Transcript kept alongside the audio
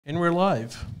And we're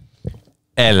live.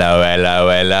 Hello,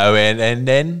 and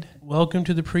then? Welcome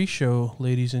to the pre-show,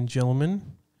 ladies and gentlemen.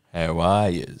 How are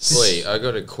you? Boy, I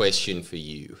got a question for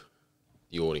you,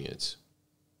 the audience.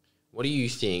 What do you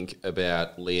think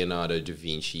about Leonardo da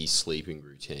Vinci's sleeping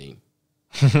routine?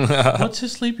 What's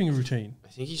his sleeping routine? I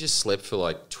think he just slept for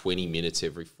like 20 minutes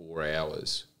every 4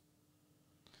 hours.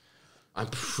 I'm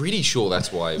pretty sure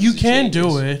that's why. You can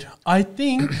do it. I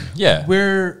think. Yeah.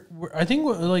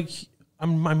 I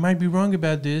might be wrong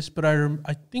about this, but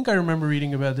I think I remember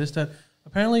reading about this that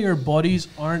apparently our bodies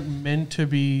aren't meant to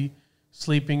be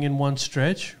sleeping in one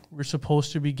stretch. We're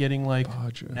supposed to be getting like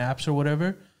naps or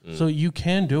whatever. So you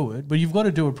can do it, but you've got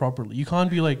to do it properly. You can't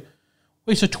be like,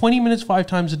 wait, so 20 minutes 5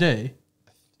 times a day?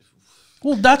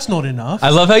 Well, that's not enough. I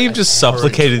love how you've just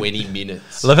supplicated. 20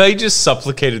 minutes. I love how you just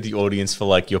supplicated the audience for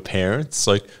like your parents.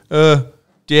 Like, Dad.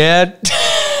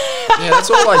 Yeah,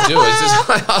 that's all I do. Is just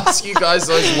I ask you guys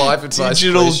those life advice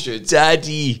Digital questions.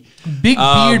 daddy. Big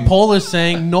beard Paul is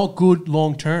saying not good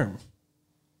long term.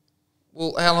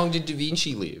 Well, how long did Da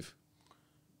Vinci live?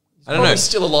 I don't know. He's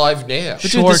still alive now. But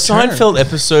dude, the Seinfeld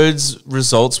episodes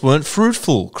results weren't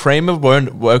fruitful. Kramer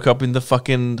woke up in the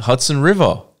fucking Hudson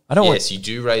River. I don't Yes, you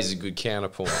do raise a good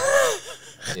counterpoint.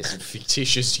 Yes,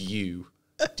 fictitious you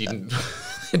didn't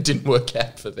work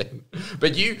out for them.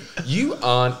 But you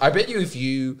aren't. I bet you if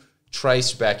you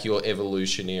traced back your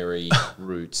evolutionary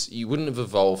roots, you wouldn't have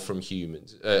evolved from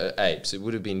humans, apes. It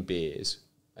would have been bears.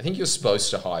 I think you're supposed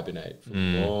to hibernate for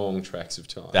long tracks of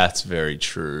time. That's very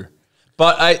true.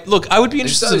 But I would be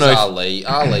interested to know.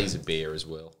 Ali's a bear as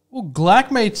well. Well,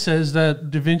 Glackmate says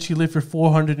that Da Vinci lived for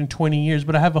 420 years,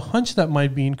 but I have a hunch that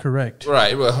might be incorrect.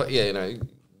 Right. Well, yeah,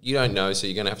 you don't know, so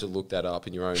you're going to have to look that up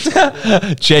in your own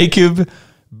time. Jacob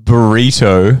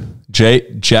Burrito.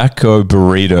 Jacko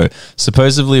Burrito.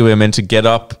 Supposedly we're meant to get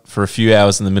up for a few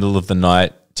hours in the middle of the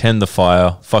night, tend the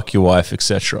fire, fuck your wife,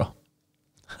 etc.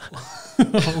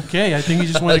 Okay, I think you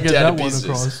just want to get that one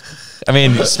across. I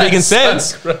mean, he's speaking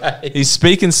sense. Great. He's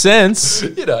speaking sense.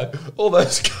 You know, all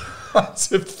those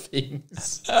kinds of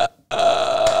things. But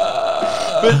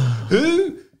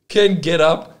who can get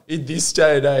up in this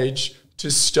day and age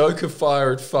to stoke a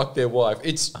fire and fuck their wife?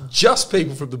 It's just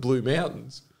people from the Blue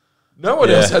Mountains. No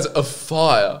one else has a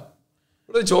fire.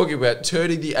 What are they talking about?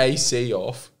 Turning the AC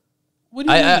off? What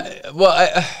do you mean?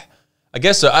 I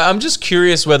guess so. I'm just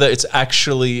curious whether it's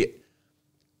actually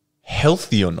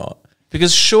healthy or not.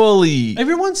 Because surely...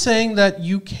 Everyone's saying that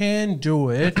you can do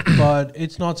it, but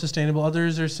it's not sustainable.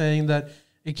 Others are saying that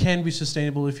it can be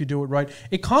sustainable if you do it right.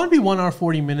 It can't be 1 hour,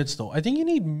 40 minutes, though. I think you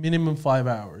need minimum 5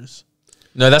 hours.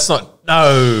 No, that's not...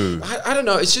 No. I don't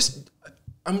know. It's just...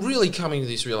 I'm really coming to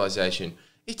this realization.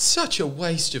 It's such a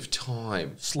waste of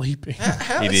time. Sleeping.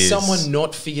 How has someone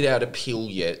not figured out a pill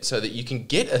yet so that you can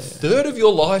get a third of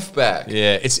your life back?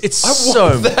 Yeah, it's I so...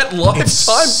 want that lifetime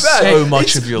back. So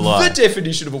much of your life. The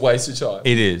definition of a waste of time.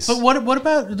 It is. But what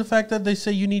about the fact that they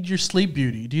say you need your sleep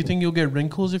beauty? Do you think you'll get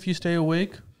wrinkles if you stay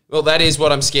awake? Well, that is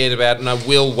what I'm scared about, and I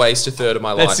will waste a third of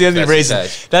my life. That's the only reason.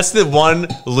 That's the one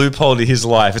loophole to his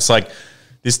life. It's like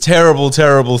this terrible,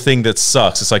 terrible thing that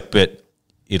sucks. It's like, but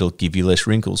it'll give you less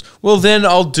wrinkles. Well, then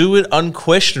I'll do it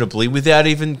unquestionably without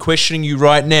even questioning you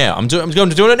right now. I'm going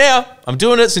to do it now. I'm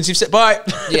doing it since you've said bye.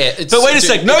 Yeah. But wait a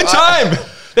sec. No time.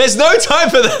 There's no time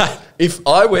for that. If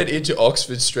I went into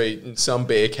Oxford Street and some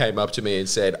bear came up to me and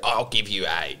said, I'll give you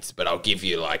AIDS, but I'll give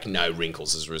you like no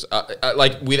wrinkles as a result.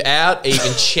 Like without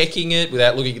even checking it,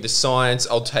 without looking at the science,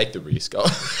 I'll take the risk.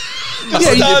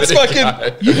 That's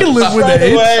fucking... You can live with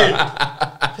it.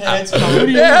 Pants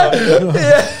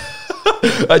Yeah.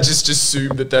 I just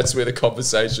assume that that's where the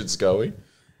conversation's going.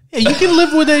 Yeah, you can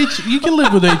live with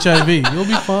HIV. You'll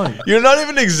be fine. You're not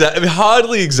even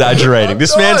hardly exaggerating.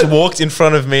 This man's walked in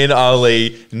front of me and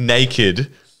Ali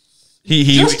naked. He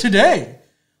Just today,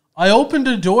 I opened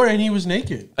a door and he was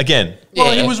naked. Again.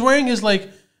 Well, he was wearing his like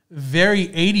very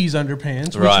 80s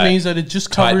underpants, which means that it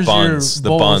just Tight covers buns, your the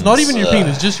balls. buns. Not even your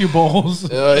penis, just your balls.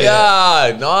 Oh,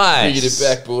 Yeah, nice. Bringing it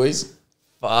back, boys.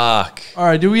 Fuck. All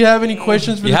right, do we have any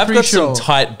questions for You the have got pre-show? some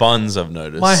tight buns, I've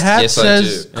noticed. My hat Yes, I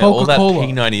says do. Yeah, all that Coca-Cola.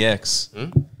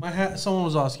 P90X. My hat. Someone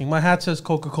was asking. My hat says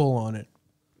Coca-Cola on it.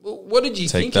 Well, what did you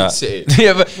think that. it said?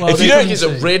 Yeah, but Well, if they you couldn't don't, It's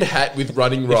a red hat with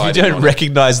running if right. you don't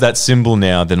recognize that symbol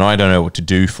now, then I don't know what to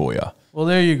do for you. Well,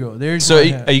 there you go. There's So my are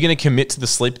hat. you going to commit to the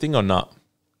sleep thing or not?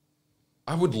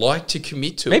 I would like to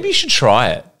commit to Maybe it. you should try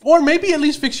it. Or maybe at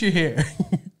least fix your hair.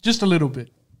 Just a little bit.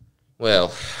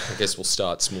 Well, I guess we'll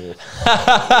start small.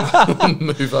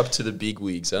 Move up to the big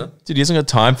wigs, huh? Dude, he hasn't got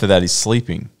time for that. He's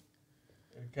sleeping.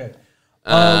 Okay.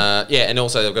 Yeah, and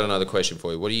also I've got another question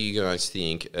for you. What do you guys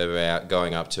think about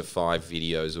going up to 5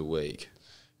 videos a week?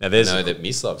 Now there's know that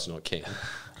Miss Love's not keen.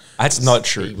 That's not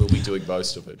He true. will be doing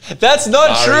most of it. That's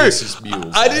not Marius's true.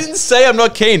 mules, I mate. didn't say I'm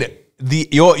not keen.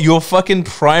 Your fucking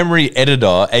primary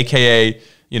editor, aka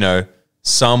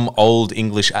some old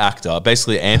English actor,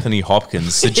 basically Anthony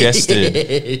Hopkins, suggested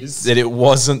Yes. that it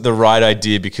wasn't the right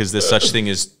idea because there's such thing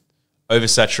as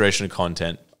oversaturation of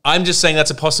content. I'm just saying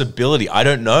that's a possibility. I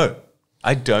don't know.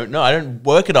 I don't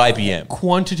work at IBM.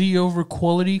 Quantity over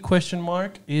quality ?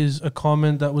 Is a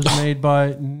comment that was made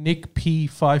by Nick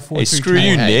P5432. Hey, screw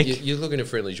you, Hey, Nick. you're looking at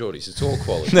Friendly Jordies. It's all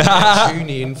quality. Tune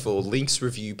in for Links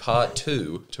Review Part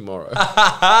 2 tomorrow.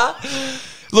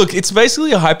 Look, it's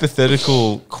basically a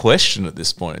hypothetical question at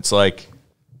this point. It's like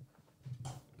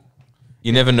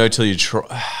you never know till you try.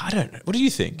 I don't know. What do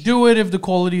you think? Do it if the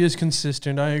quality is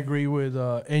consistent. I agree with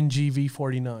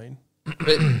NGV49.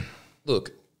 But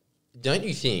look, don't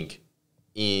you think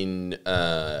in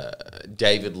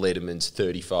David Letterman's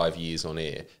 35 years on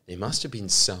air, there must have been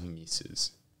some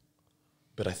misses?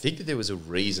 But I think that there was a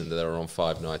reason that they were on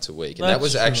 5 nights a week. And that That's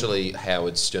was true. actually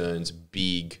Howard Stern's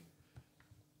big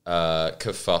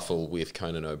kerfuffle with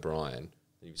Conan O'Brien.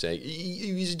 He was saying,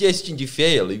 he was destined to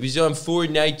fail. He was on 4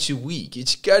 nights a week.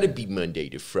 It's got to be Monday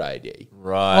to Friday.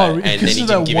 Right. Oh, And then because he of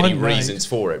didn't that give any one night. reasons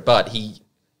for it. But he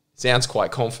sounds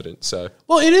quite confident, so...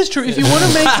 Well, it is true. If you want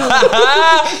to make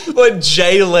What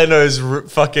Jay Leno's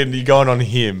fucking you going on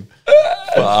him?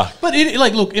 Fuck. But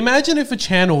look, imagine if a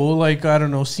channel like, I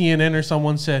don't know, CNN or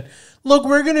someone said, look,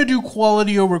 we're going to do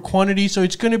quality over quantity, so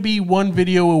it's going to be 1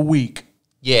 video a week.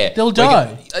 Yeah. They'll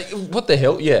die. What the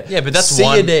hell? Yeah. Yeah, but that's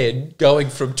CNN going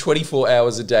from 24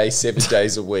 hours a day, 7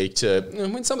 days a week to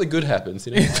when something good happens.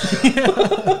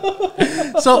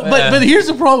 So, but here's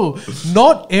the problem.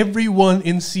 Not everyone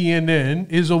in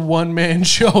CNN is a one-man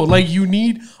show. Like, you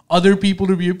need other people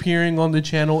to be appearing on the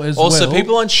channel as well. Also,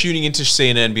 people aren't tuning into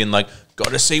CNN being like, got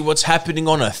to see what's happening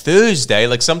on a Thursday.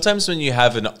 Like, sometimes when you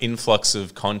have an influx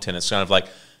of content, it's kind of like,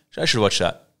 I should watch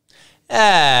that.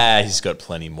 He's got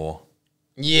plenty more.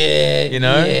 Yeah.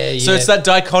 So it's that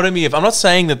dichotomy of, I'm not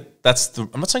saying that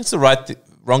I'm not saying it's the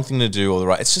wrong thing to do or the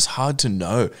right. It's just hard to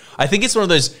know. I think it's one of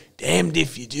those damned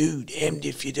if you do, damned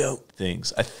if you don't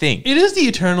things. I think It is the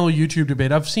eternal YouTube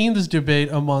debate. I've seen this debate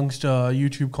amongst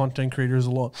YouTube content creators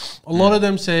a lot. A lot of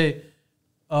them say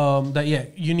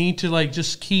that, you need to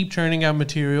just keep churning out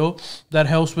material that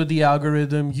helps with the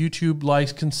algorithm. YouTube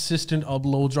likes consistent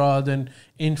uploads rather than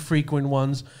infrequent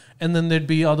ones. And then there'd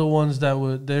be other ones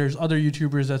there's other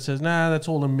YouTubers that says, nah, that's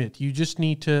all a myth. You just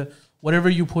need to, whatever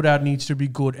you put out needs to be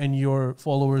good and your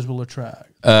followers will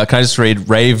attract. Can I just read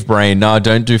Rave Brain? No,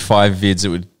 don't do 5 vids. It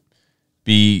would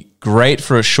be great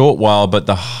for a short while, but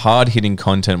the hard-hitting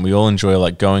content we all enjoy,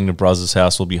 like going to Bruz's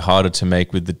house, will be harder to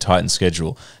make with the tightened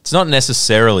schedule. It's not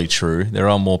necessarily true. There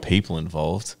are more people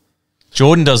involved.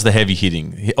 Jordan does the heavy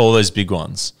hitting, all those big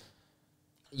ones.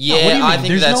 Yeah, what do you I mean? think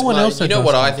There's that's no one else that you know does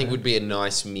what I content. think would be a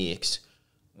nice mix.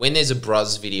 When there's a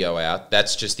Bruz video out,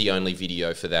 that's just the only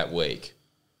video for that week.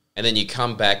 And then you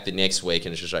come back the next week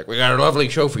and it's just like, we got a lovely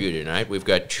show for you tonight. We've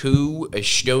got 2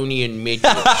 Estonian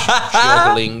midgets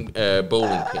juggling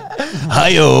bowling pins.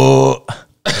 Hi-yo.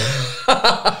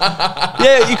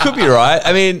 Yeah, you could be right.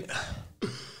 I mean,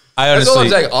 That's all I'm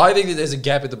saying. I think that there's a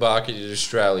gap at the market in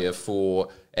Australia for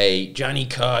a Johnny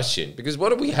Carson. Because what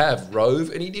do we have?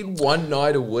 Rove, and he did 1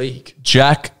 night a week.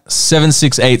 Jack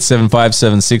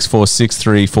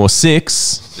 76875764646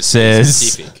 says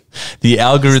Specific. the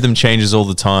algorithm changes all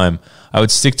the time. I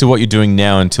would stick to what you're doing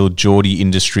now until Geordie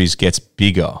Industries gets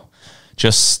bigger.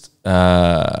 Just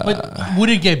But would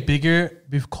it get bigger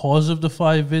because of the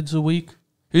 5 vids a week?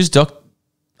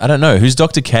 I don't know. Who's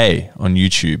Dr. K on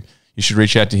YouTube? You should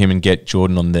reach out to him and get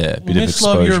Jordan on there. Bit of Miss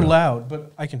Love, exposure. you're loud,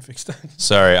 but I can fix that.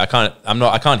 Sorry, I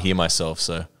can't hear myself,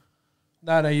 so.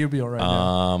 No, you'll be all right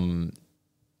now.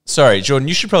 Sorry, Jordan,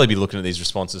 you should probably be looking at these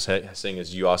responses, seeing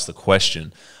as you asked the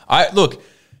question.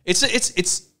 It's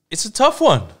a tough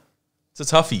one. It's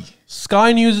a toughie.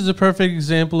 Sky News is a perfect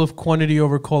example of quantity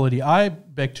over quality. I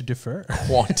beg to differ.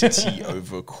 Quantity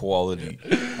over quality.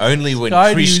 Only when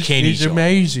Sky Chris News Kenny's is on.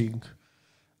 amazing.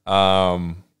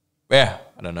 Yeah,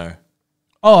 I don't know.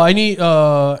 Oh, I need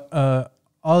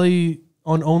Ali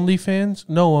on OnlyFans.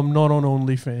 No, I'm not on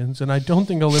OnlyFans, and I don't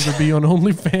think I'll ever be on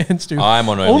OnlyFans, dude. I'm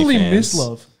on Only OnlyFans. Miss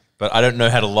Love. But I don't know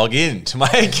how to log in to my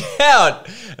account.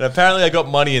 And apparently I got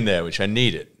money in there, which I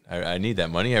need it. I need that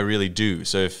money. I really do.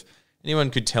 So if anyone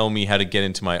could tell me how to get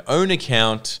into my own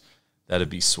account, that'd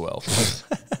be swell.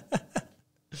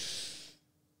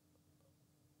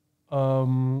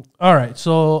 All right,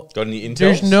 so Got any intel?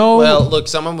 there's no. Well, look,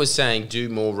 someone was saying do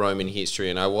more Roman history,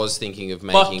 and I was thinking of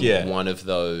making yeah. one of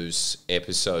those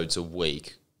episodes a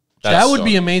week. That would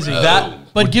be amazing.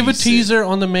 That but would give be a teaser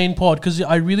on the main pod because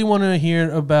I really want to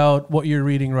hear about what you're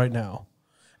reading right now.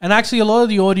 And actually, a lot of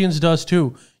the audience does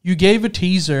too. You gave a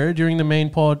teaser during the main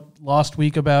pod last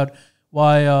week about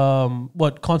why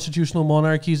what constitutional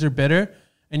monarchies are better.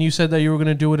 And you said that you were going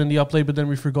to do it in the upload, but then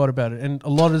we forgot about it. And a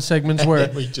lot of the segments were,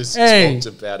 we just talked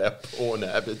about our porn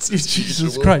habits.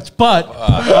 Jesus Christ. But,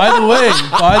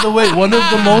 by the way, one of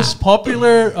the most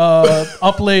popular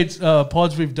upload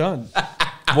pods we've done.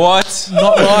 What?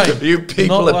 Not lying. You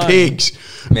people Not are lying. pigs.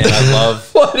 Man, I love...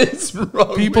 What is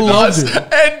wrong People with loved us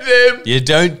it. and them? You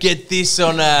don't get this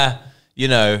on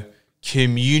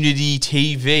community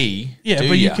TV. Yeah, do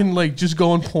but you ya? can like just go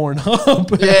on Pornhub.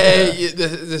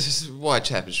 This is white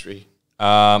tapestry.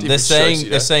 They're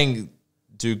saying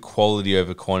do quality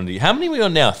over quantity. How many are we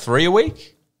on now? 3 a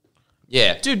week?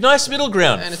 Yeah. Dude, nice middle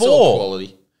ground. And it's 4. all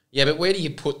quality. Yeah, but where do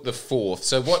you put the 4th?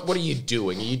 So what are you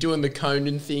doing? Are you doing the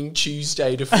Conan thing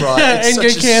Tuesday to Friday? It's And such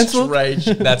get a cancelled? strange...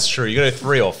 That's true. You go to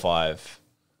 3 or 5.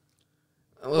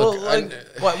 Look,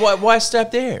 Why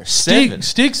stop there? 7.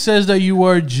 Stig says that you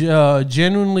are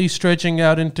genuinely stretching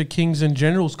out into Kings and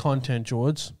Generals content,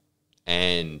 George.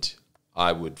 and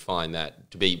I would find that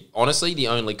to be, honestly, the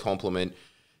only compliment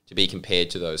to be compared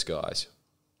to those guys.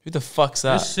 Who the fuck's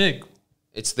that? That's sick.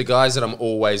 It's the guys that I'm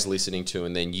always listening to,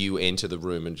 and then you enter the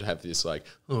room and have this like,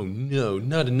 oh no,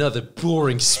 not another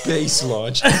boring space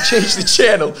launch. Change the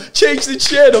channel. Change the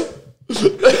channel.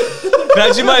 Can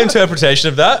I do my interpretation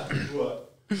of that?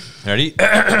 What? Ready?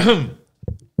 I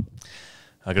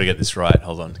gotta get this right.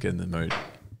 Hold on, get in the mood.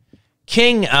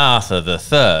 King Arthur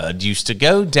III used to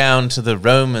go down to the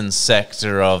Roman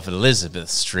sector of Elizabeth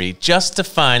Street just to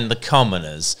find the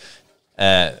commoners,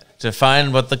 to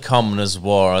find what the commoners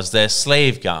wore as their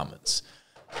slave garments.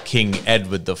 King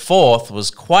Edward IV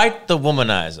was quite the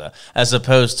womanizer, as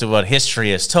opposed to what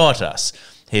history has taught us,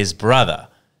 his brother,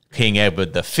 King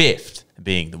Edward V,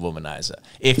 being the womanizer.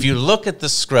 If you look at the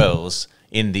scrolls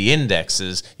in the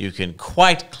indexes, you can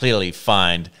quite clearly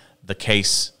find the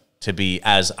case to be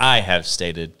as I have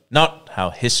stated, not how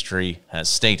history has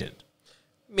stated.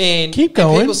 Man, Keep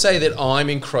going. People say that I'm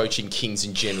encroaching Kings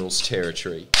and Generals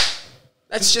territory.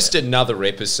 That's just another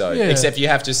episode. Yeah. Except you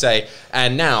have to say,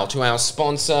 and now to our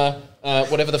sponsor,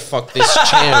 whatever the fuck this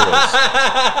channel is.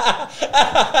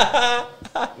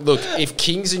 Look, if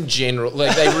Kings and General,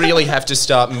 like, they really have to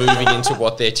start moving into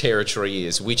what their territory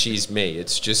is, which is me.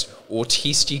 It's just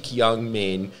autistic young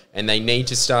men, and they need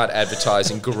to start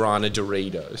advertising Guarana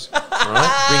Doritos. All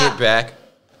right? Bring it back.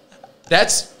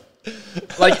 That's...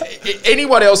 Like,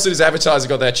 anyone else that is advertising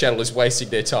on that channel is wasting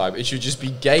their time. It should just be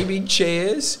gaming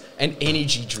chairs and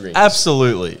energy drinks.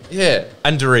 Absolutely. Yeah.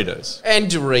 And Doritos. And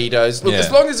Doritos. Look, Yeah. as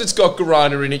long as it's got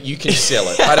guarana in it, you can sell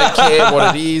it. I don't care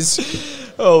what it is.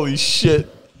 Holy shit.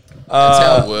 That's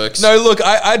how it works. No, look,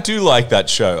 I do like that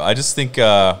show. I just think...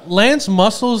 Lance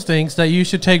Muscles thinks that you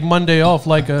should take Monday off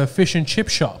like a fish and chip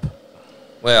shop.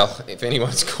 Well, if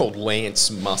anyone's called Lance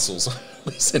Muscles, I'm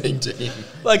listening to him.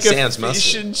 like Sounds a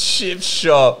fish muscle. and chip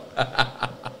shop.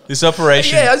 This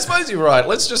operation... Yeah, I suppose you're right.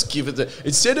 Let's just give it the...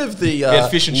 Instead of the had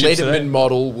fish and chips Letterman today.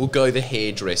 model, we'll go the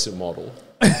hairdresser model.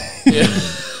 Yeah.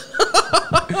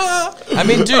 I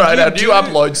mean, dude... All right, you our new do-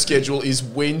 upload schedule is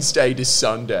Wednesday to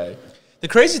Sunday. The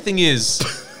crazy thing is,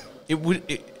 going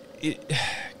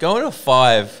to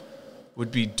 5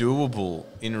 would be doable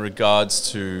in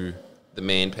regards to The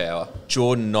manpower.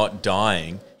 Jordan not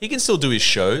dying. He can still do his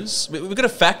shows. We've got a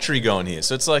factory going here,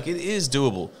 so it's like, it is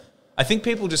doable. I think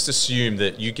people just assume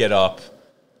that you get up,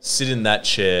 sit in that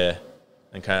chair,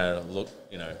 and kind of look,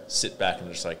 sit back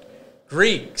and just like,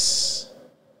 Greeks,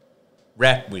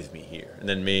 rap with me here. And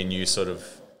then me and you sort of...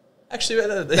 Actually,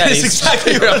 That is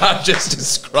exactly what I'm just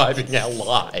describing our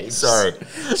lives. Sorry.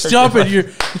 Stop it.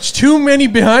 It's too many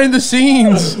behind the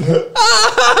scenes.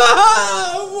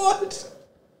 What?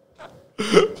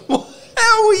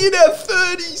 How are we in our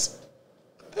 30s?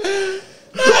 We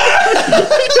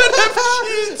don't have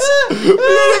kids. We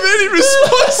don't have any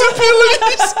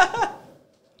responsibilities.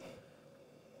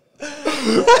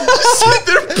 Just sit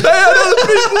there and pay out other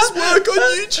people's work on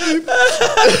YouTube.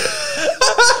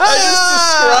 I just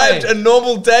described a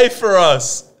normal day for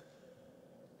us.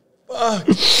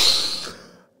 It's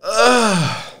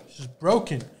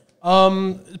broken.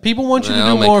 People want you to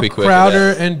I'll do make more quick work of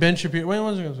Crowder and Ben Shapiro. Wait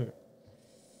 1 second.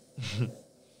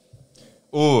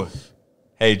 Ooh.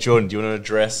 Hey, Jordan, do you want to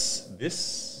address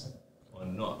this or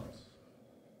not?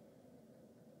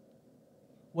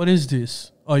 What is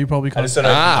this? Oh, you probably can't. just don't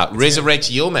know.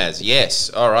 Resurrect Yilmaz. Yes.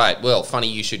 All right. Well, funny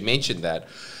you should mention that.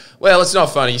 Well, it's not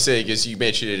funny, see, because you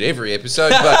mention it every episode,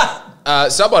 but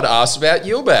someone asked about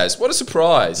Yilmaz. What a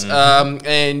surprise.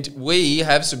 And we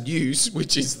have some news,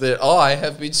 which is that I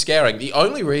have been scouring. The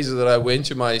only reason that I went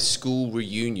to my school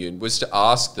reunion was to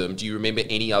ask them, do you remember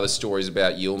any other stories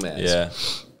about Yilmaz? Yeah.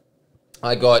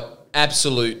 I got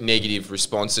absolute negative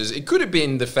responses. It could have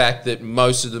been the fact that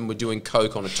most of them were doing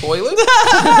coke on a toilet.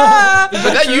 But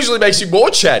that usually makes you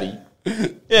more chatty.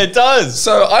 Yeah, it does.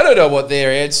 So I don't know what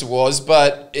their answer was,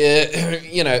 but,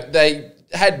 you know, they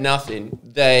had nothing.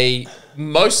 They,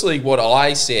 mostly what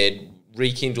I said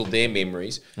rekindled their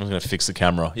memories. I'm going to fix the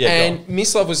camera. Yeah, and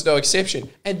Miss Love was no exception.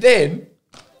 And then,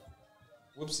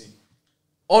 whoopsie,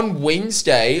 on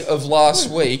Wednesday of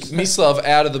last week, Miss Love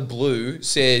out of the blue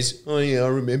says, oh yeah, I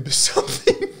remember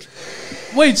something.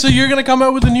 Wait, so you're going to come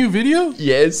out with a new video?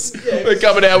 Yes. We're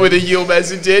coming out with a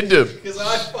Yilmaz addendum. Because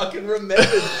I fucking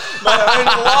remembered my own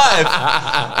life.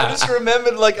 I just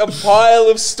remembered like a pile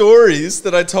of stories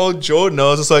that I told Jordan. I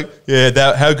was just like,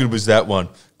 yeah, how good was that one?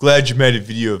 Glad you made a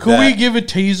video of that. Could we give a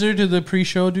teaser to the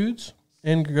pre-show dudes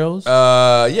and girls?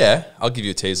 Yeah, I'll give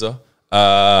you a teaser.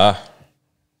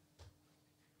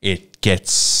 It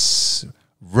gets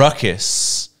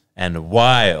ruckus and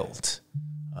wild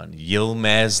on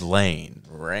Yilmaz Lane.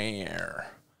 Rare.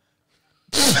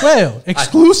 Well,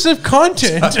 exclusive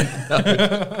content.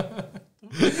 That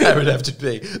would have to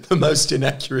be the most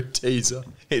inaccurate teaser.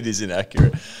 It is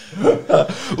inaccurate.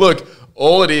 Look,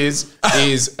 all it is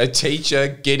a teacher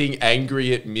getting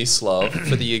angry at Miss Love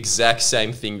for the exact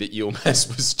same thing that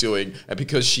Yilmaz was doing, and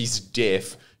because she's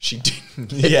deaf, she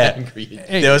didn't get angry.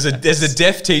 There's a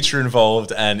deaf teacher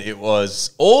involved, and it's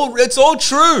all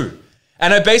true.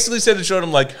 And I basically said to Jordan,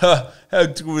 I'm like, how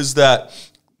good was that?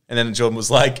 And then Jordan was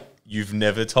like, you've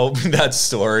never told me that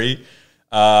story.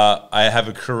 I have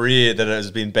a career that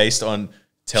has been based on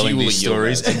telling these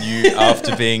stories, and you,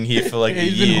 after being here for like a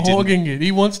year, he's been hogging it.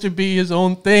 He wants to be his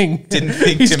own thing. Didn't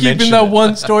think he's to keeping mention that it.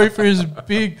 one story for his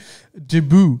big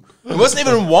debut. It wasn't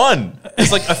even one.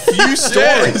 It's like a few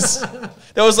stories.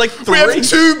 There was like 3. We have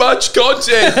too much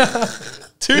content.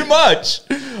 Too much.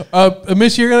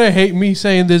 Miss, you're gonna hate me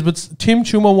saying this, but Tim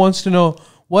Chuma wants to know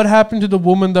what happened to the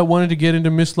woman that wanted to get into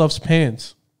Miss Love's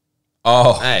pants.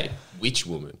 Oh, Hey, which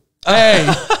woman? Hey,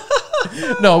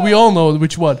 no, we all know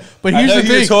which one. But here's I know the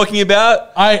who you're thing: talking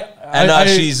about. I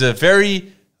She's a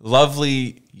very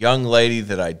lovely young lady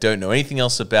that I don't know anything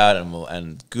else about,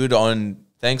 and good on.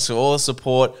 Thanks for all the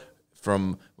support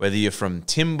from whether you're from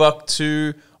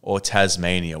Timbuktu or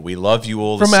Tasmania. We love you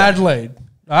all. From the same. Adelaide.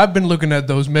 I've been looking at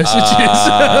those messages.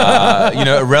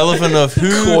 Irrelevant of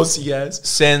who Of course he has.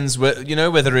 sends,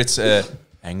 whether it's a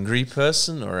angry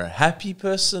person or a happy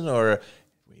person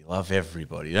we love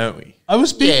everybody, don't we? I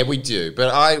was speaking. Yeah, we do.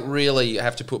 But I really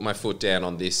have to put my foot down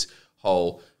on this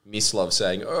whole Miss Love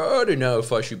saying, oh, I don't know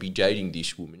if I should be dating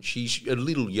this woman. She's a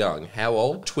little young. How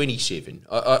old? 27.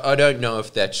 I don't know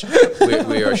if that's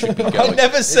where I should be going. I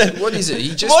never said... What is it?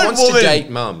 He just What wants woman? to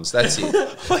date mums. That's it.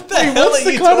 What the hell what's are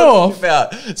the you cutoff? talking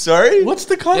about? Sorry? What's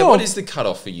the Yeah, cutoff? what is the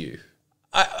cutoff for you?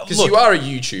 Because you are a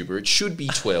YouTuber. It should be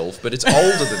 12, but it's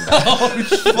older than that.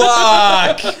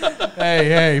 Fuck!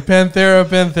 Hey, Panthera.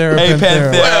 Hey,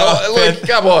 Panthera. Well, look,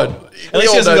 come on. At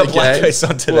least he hasn't got blackface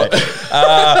on today.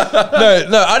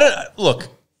 No, I don't... Look,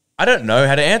 I don't know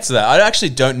how to answer that. I actually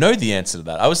don't know the answer to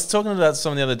that. I was talking about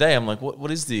someone the other day. I'm like,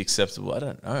 what is the acceptable? I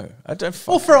don't know. I don't...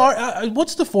 Well, for our,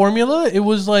 what's the formula? It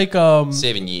was like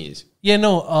 7 years.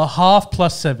 half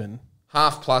plus 7.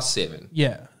 Half plus 7.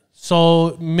 Yeah.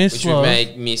 So Miss Which would Love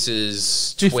make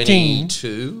Mrs. 15.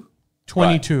 22.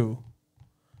 22. Right.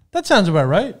 That sounds about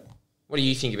right. What do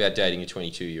you think about dating a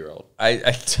 22-year-old?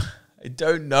 I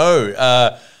don't know.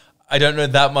 I don't know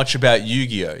that much about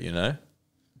Yu-Gi-Oh, you know?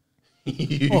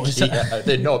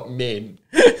 They're not men.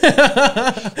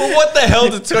 Well, what the hell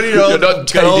do 20-year-old You're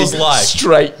not girls dating like?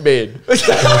 straight men.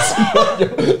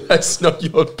 That's not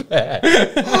your bag.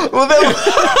 Well, then,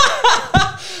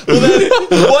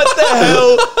 what the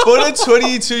hell? What a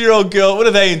 22-year-old girl, what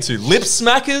are they into? Lip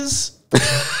smackers?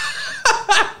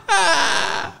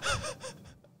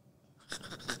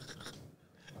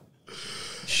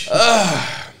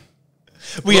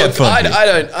 We had fun.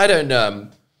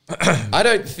 I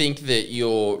don't think that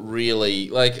you're really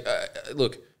like.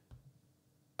 Look,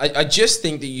 I just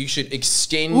think that you should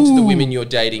extend the women you're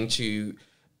dating to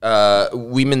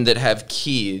women that have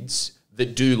kids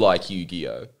that do like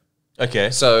Yu-Gi-Oh.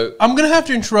 Okay. So I'm going to have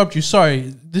to interrupt you.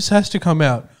 Sorry. This has to come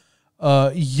out.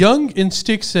 Young in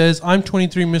Stick says, I'm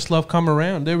 23, Miss Love, come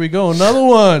around. There we go. Another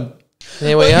one.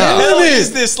 There we are. How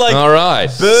is this like? All right.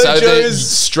 So the Burjo's-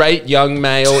 straight young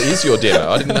male is your demo.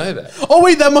 I didn't know that. Oh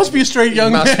wait, that must be a straight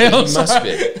young must be, male. he must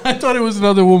Sorry. be. I thought it was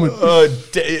another woman.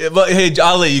 But hey,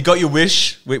 Ali, you got your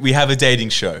wish. We have a dating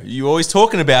show. You're always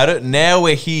talking about it. Now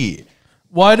we're here.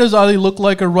 Why does Ali look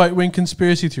like a right-wing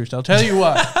conspiracy theorist? I'll tell you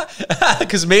why.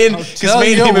 Because me and tell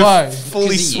him you why. have fully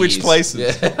 'Cause he switched is.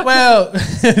 places. Yeah. Well,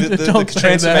 the don't say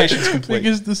transformation's that, complete.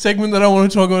 because the segment that I want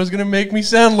to talk about is going to make me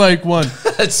sound like one.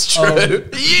 That's true.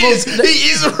 He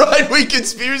is a right-wing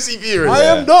conspiracy theorist. I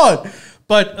am not.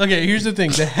 But okay, here's the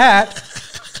thing: the hat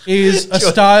is a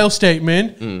style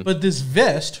statement, but this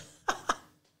vest.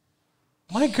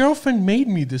 My girlfriend made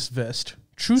me this vest.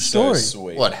 True story.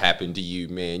 sweet. What happened to you,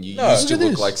 man? You No. used to Look at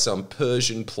look this. like some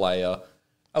Persian player.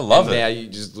 I love and it. now you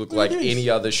just look like any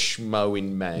other schmo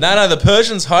in Maine. No, the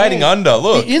Persian's hiding under.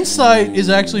 Look. The inside is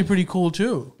actually pretty cool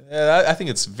too. Yeah, I think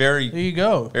it's There very, you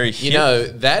go. very hip. You know,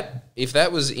 that if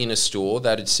that was in a store,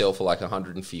 that'd sell for like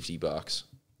 $150.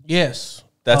 Yes,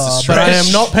 That's a but I stretch.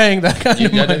 am not paying that kind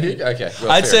of Yeah, money. okay. Well,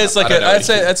 I'd fair say enough. it's like I don't know I'd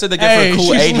anything. say they go Hey, for a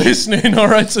cool she's 80. listening. All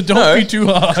right, so don't No. be too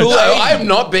hard. Cool No, 80. I'm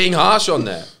not being harsh on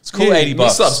that. It's cool Yeah, 80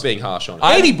 bucks. Miss Love's being harsh on it.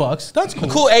 $80. That's cool.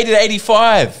 Cool 80 to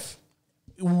 85.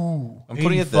 Ooh, I'm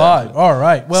putting it 85. there. All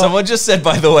right. Well, Someone just said,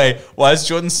 by the way, why is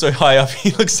Jordan so high up? He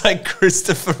looks like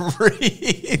Christopher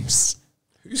Reeves.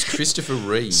 Who's Christopher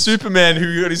Reeves? Superman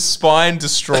who got his spine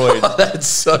destroyed. That's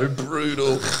so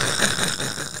brutal.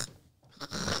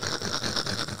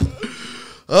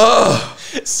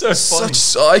 It's so funny. Such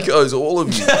psychos, all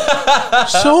of you.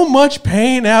 so much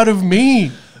pain out of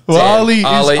me. Ali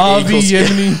Ali is Avi equals-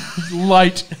 Yemeni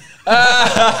light.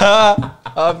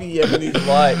 Harvey Yemeni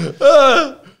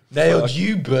light. Nailed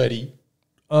you, buddy.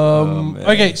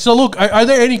 Okay, so look, are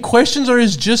there any questions, or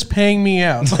is just paying me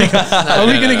out? Like, are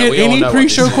we no, gonna no, get we all any know what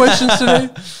pre-show this is. questions today?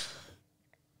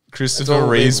 Christopher all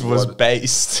Reeves people was want.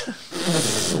 based.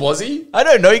 Was he? I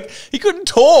don't know. He couldn't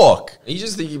talk. Are you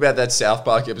just thinking about that South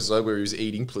Park episode where he was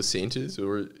eating placentas,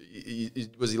 or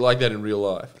was he like that in real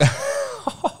life?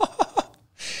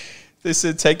 They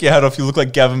said, take your hat off. You look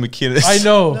like Gavin McInnes. I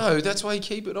know. No, that's why you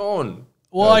keep it on.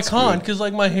 Well, I That's can't good. because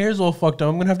like my hair's all fucked up.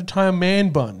 I'm gonna have to tie a man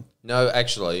bun. No,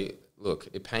 actually, look,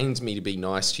 it pains me to be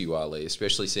nice to you, Ali,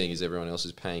 especially seeing as everyone else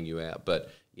is paying you out, but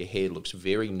your hair looks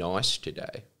very nice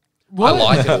today. What? I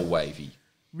like it all wavy.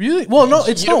 Really? Well, no,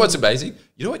 it's You know not. what's amazing?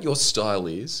 You know what your style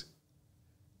is?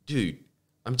 Dude,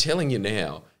 I'm telling you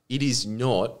now, it is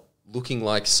not looking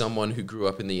like someone who grew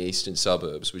up in the eastern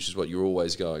suburbs, which is what you're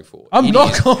always going for. I'm It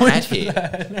not is going hat for hair.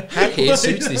 that. Hat hair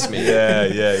suits this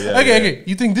man. Yeah. Okay.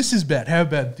 You think this is bad? How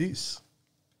about this?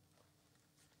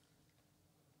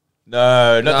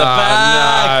 No, not the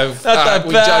back. No, Not fuck, the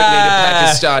we don't need a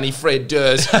back. Pakistani Fred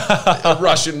Durst. A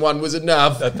Russian one was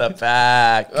enough. Not the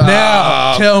back.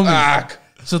 Now, tell me. Fuck.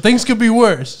 So things could be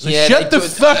worse. So Yeah, shut they the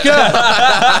could. fuck up.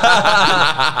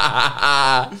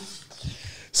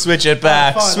 Switch it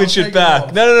back. Fine, Switch I'll it take it back.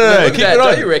 off. No. Look Keep at it that, on.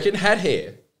 don't you reckon? Hat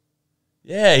hair.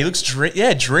 Yeah, he looks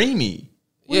dreamy.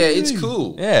 Yeah, it's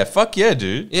cool. Yeah, fuck yeah,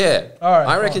 dude. Yeah. All right,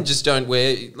 I reckon fine. just don't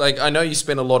wear, like, I know you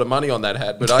spent a lot of money on that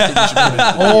hat, but I think you should put it in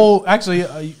the bin. Oh, actually,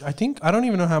 I think I don't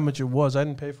even know how much it was. I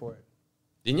didn't pay for it.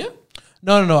 Didn't you?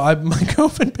 No. My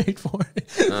girlfriend paid for it.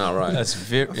 Oh, right. That's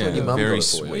very, your mum very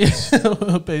got it for you.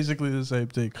 sweet. Basically the same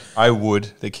thing. I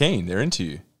would. They're keen. They're into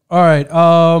you. All right.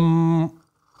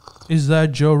 Is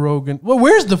that Joe Rogan? Well,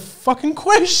 where's the fucking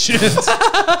questions?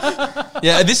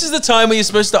 Yeah, this is the time where you're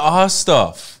supposed to ask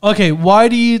stuff. Okay, why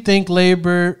do you think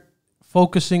Labour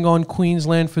focusing on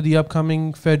Queensland for the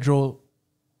upcoming federal?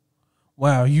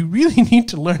 Wow, you really need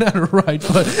to learn how to write.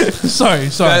 But sorry.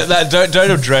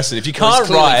 Don't address it. If you Well, he's can't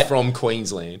clearly write, from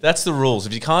Queensland. that's the rules.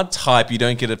 If you can't type, you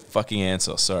don't get a fucking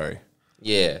answer. Sorry.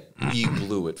 Yeah, you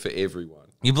blew it for everyone.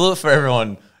 You blew it for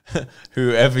everyone,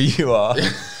 whoever you are.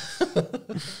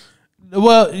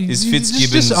 Well, Is just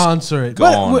Fitzgibbons answer it.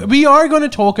 gone? But we are going to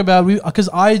talk about because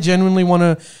I genuinely want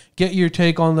to get your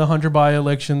take on the Hunter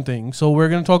by-election thing. So we're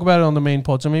going to talk about it on the main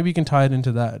pod. So maybe you can tie it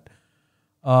into that.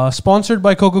 Sponsored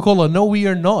by Coca-Cola. No, we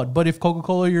are not. But if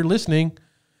Coca-Cola, you're listening,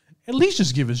 at least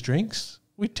just give us drinks.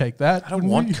 We'd take that. I don't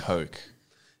want Coke.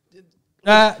 Is it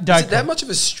that Diet much of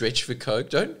a stretch for Coke?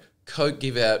 Don't Coke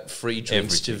give out free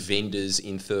drinks to vendors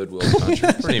in third world countries?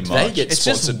 Pretty Do much. They get It's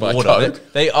sponsored just by water.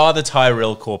 Coke. They are the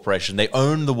Tyrell Corporation. They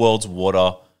own the world's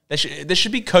water. There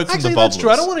should be Coke Actually, from the that's bubblers. true.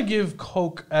 I don't want to give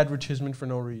Coke advertisement for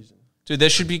no reason. Dude, there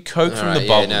should be Coke from the Yeah,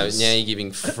 bubblers. no, now you're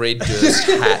giving Fred Durst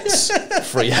hats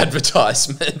free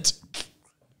advertisement.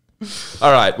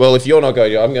 All right, well, if you're not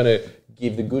going to, I'm going to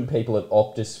give the good people at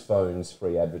Optus phones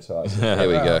free advertisement. There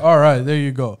we go. All right, there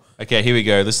you go. Okay, here we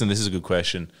go. Listen, this is a good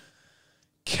question.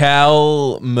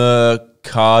 Cal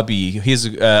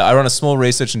Carby. I run a small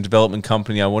research and development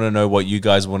company. I want to know what you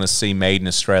guys want to see made in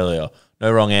Australia.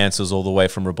 No wrong answers, all the way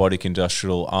from robotic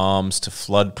industrial arms to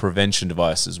flood prevention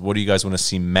devices. What do you guys want to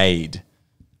see made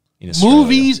in Australia?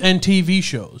 Movies and TV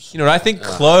shows. You know what I think?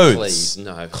 Clothes. Please,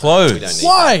 no. Clothes. We don't need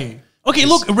Why? Okay,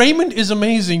 look, Raymond is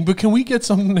amazing, but can we get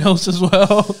something else as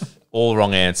well? All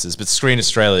wrong answers. But Screen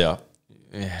Australia,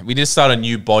 we need to start a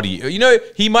new body. You know,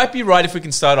 he might be right if we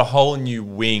can start a whole new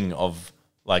wing of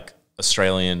like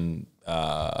Australian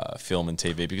film and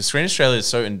TV, because Screen Australia is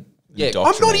so Yeah,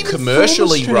 I'm not even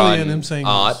commercially from Australia and I'm run saying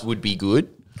art this. would be good.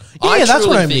 Yeah, that's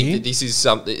what I think mean. that this is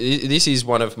something. This is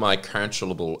one of my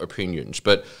cancelable opinions,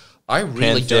 but I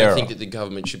really Panthera. don't think that the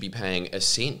government should be paying a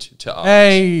cent to art.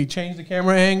 Hey, change the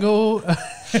camera angle.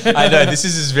 I know, this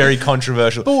is very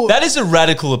controversial. But- that is a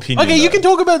radical opinion. Okay, you though. can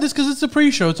talk about this because it's a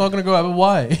pre-show. It's not going to go out. But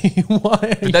why?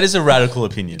 Why? But that is a radical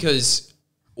opinion. Because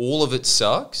all of it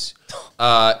sucks.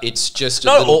 It's just a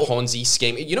Not little all- Ponzi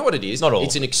scheme. You know what it is? Not all.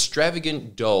 It's an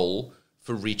extravagant dole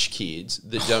for rich kids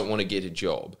that don't want to get a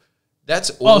job.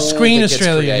 That's all. Screen that gets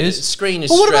Australia created. is. Screen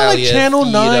But Australia. what about like Channel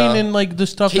theatre, 9 and like the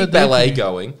stuff keep that they ballet produce?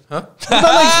 going, huh?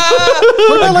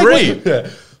 What about, like, Agreed.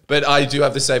 what- But I do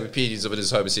have the same opinions of it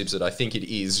as Homer Simpson. I think it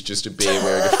is just a bear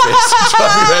wearing a vest and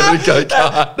driving around in a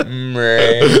go-kart.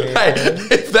 Hey,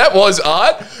 if that was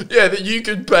art, yeah, that you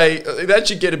could pay, that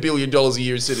should get $1 billion a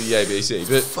year instead of the ABC.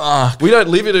 But Fuck. we don't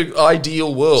live in an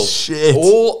ideal world. Shit.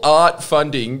 All art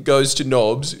funding goes to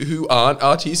knobs who aren't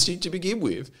artistic to begin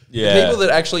with. Yeah. The people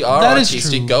that actually are That is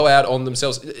artistic true. go out on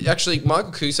themselves. Actually,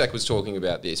 Michael Cusack was talking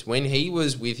about this. When he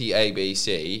was with the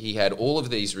ABC, he had all of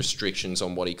these restrictions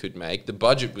on what he could make. The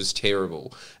budget was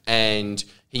terrible. And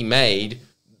he made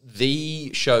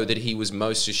the show that he was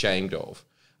most ashamed of.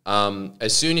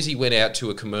 As soon as he went out to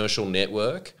a commercial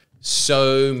network,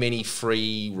 so many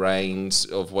free reins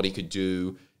of what he could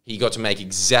do. He got to make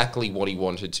exactly what he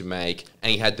wanted to make,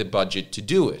 and he had the budget to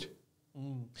do it.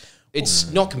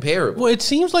 It's not comparable. Well, it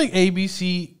seems like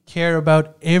ABC care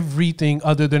about everything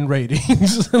other than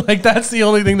ratings. Like that's the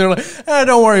only thing they're like,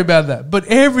 don't worry about that. But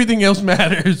everything else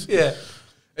matters. Yeah.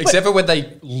 Except for when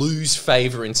they lose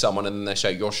favor in someone and then they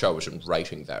say, your show isn't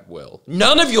rating that well.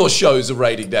 None of your shows are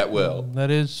rating that well. That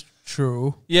is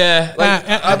true. Yeah. Like,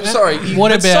 I'm sorry.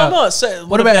 What But some about are- so-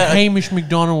 what about Hamish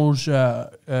McDonald's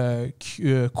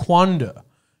Quanda?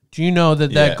 Do you know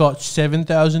that Yeah. got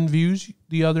 7,000 views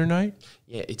the other night?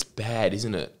 Yeah, it's bad,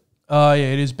 isn't it? Oh,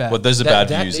 yeah, it is bad. Well, those are That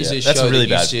bad views. is Yeah. a That's show really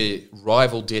that bad. used to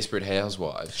rival Desperate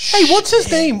Housewives. Hey, what's his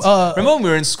name? Remember when we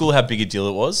were in school how big a deal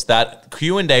it was? That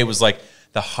Q&A was like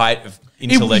the height of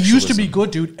It intellectualism. used to be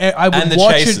good, dude. I would And the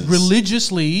watch Chasers. it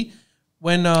religiously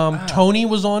when Tony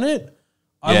was on it.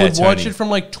 I Yeah, would watch Tony. it from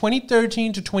like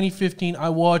 2013 to 2015. I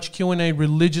watched Q&A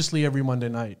religiously every Monday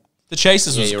night. The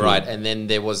Chasers Yeah, was you're cool. right. And then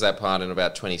there was that part in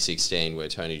about 2016 where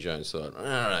Tony Jones thought, all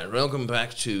right, welcome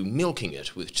back to Milking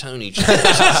It with Tony Jones.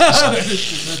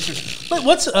 But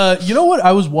what's you know what?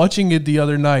 I was watching it the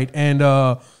other night, and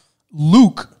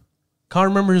Luke, can't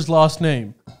remember his last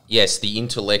name. Yes, the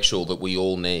intellectual that we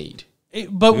all need.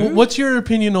 But what's your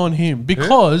opinion on him?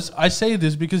 Because I say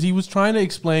this because he was trying to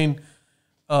explain,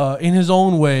 in his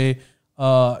own way,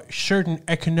 certain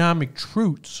economic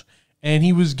truths, and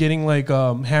he was getting like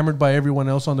hammered by everyone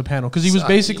else on the panel because he was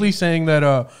basically saying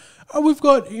that we've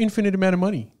got infinite amount of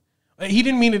money. He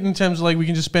didn't mean it in terms of like we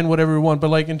can just spend whatever we want, but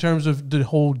like in terms of the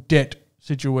whole debt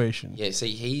situation. Yeah,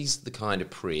 see, he's the kind of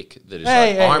prick that is Hey,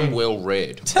 like, hey, I'm hey. well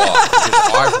read. Why?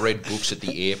 Because I've read books at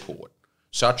the airport,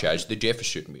 such as The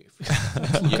Deficit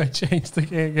Myth. Look, I changed the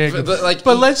game. But, like,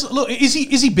 But let's look. Is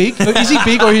he big? Is he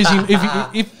big or is he?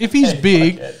 If he's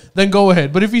big, then go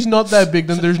ahead. But if he's not that big,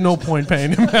 then there's no point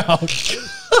paying him out.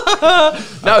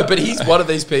 No, but he's one of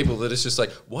these people that is just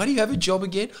like, why do you have a job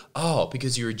again? Oh,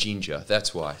 because you're a ginger.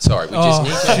 That's why. Sorry, we just Oh, need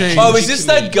to. jeez. Oh, is this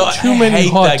that guy? Too many I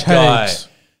hate hot that guy. takes.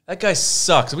 That guy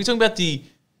sucks. Are we talking about the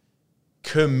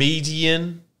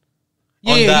comedian?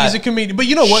 Yeah, on he's that a comedian. But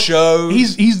you know what? show?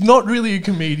 He's not really a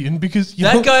comedian because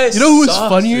That know, guy you know who was sucks,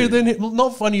 funnier dude. than him? Well,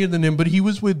 not funnier than him, but he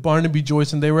was with Barnaby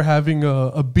Joyce and they were having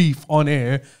a beef on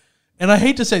air. And I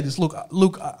hate to say this. Look,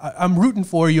 I'm rooting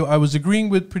for you. I was agreeing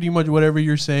with pretty much whatever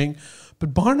you're saying.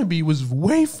 But Barnaby was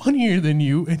way funnier than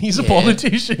you, and he's a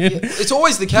politician. It's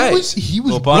always the case. He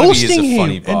was Well, Barnaby is a roasting him,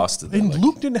 funny and- bastard, though, And like-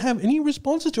 Luke didn't have any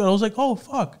responses to it. I was like, oh,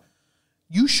 fuck.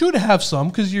 You should have some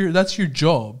because that's your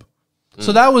job.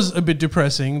 So that was a bit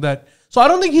depressing. So I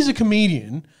don't think he's a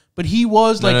comedian, but he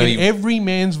was like he- every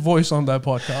man's voice on that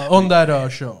podcast, on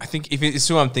that show. I think if it's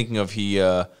who I'm thinking of, he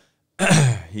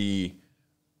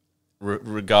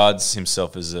regards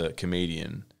himself as a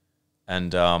comedian,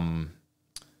 and don't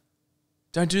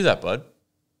do that, bud.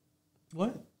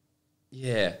 What?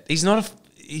 Yeah. He's not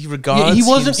he regards Yeah, he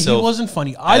wasn't. himself He wasn't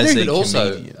funny either. as a But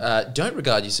also, comedian. don't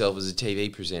regard yourself as a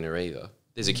TV presenter either.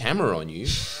 There's a camera on you.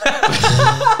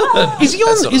 Is he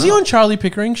on? Is he on Charlie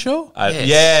Pickering's show?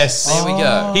 Yes. There we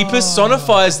go. He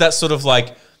personifies that sort of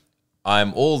like,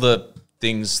 I'm all the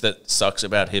things that sucks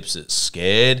about hipsters.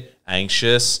 Scared,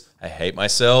 anxious, I hate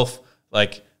myself,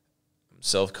 like, I'm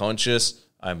self-conscious,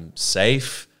 I'm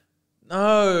safe.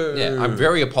 No. Yeah, I'm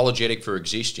very apologetic for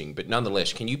existing, but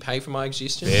nonetheless, can you pay for my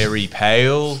existence? Very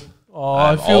pale. Oh,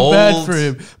 I'm I feel bad old. for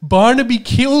him. Barnaby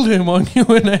killed him on you,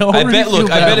 and I already I feel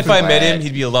bad bet if for I him. met him,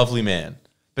 he'd be a lovely man.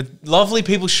 But lovely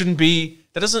people shouldn't be,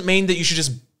 that doesn't mean that you should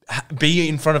just be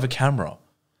in front of a camra.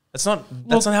 That's not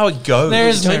how it goes.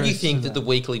 there's- Don't you Merits think to that the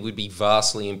weekly would be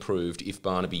vastly improved if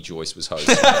Barnaby Joyce was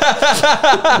hosting?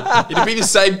 It'd be the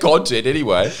same content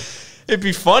anyway. It'd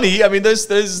be funny. I mean, there's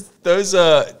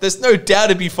no doubt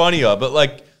it'd be funnier, but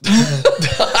like,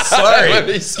 sorry. It'd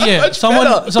be so Yeah, much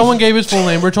better. someone gave his full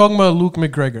name. We're talking about Luke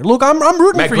McGregor. Look, I'm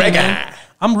rooting for you, McGregor. man.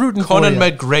 I'm rooting Conan for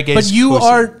you. McGregor's But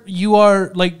pussy. you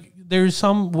are like, there's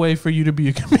some way for you to be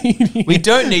a comedian. We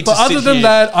don't need to But other sit than here-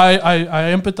 that,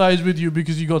 I empathize with you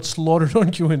because you got slaughtered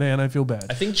on Q&A, and I feel bad.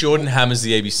 I think Jordan hammers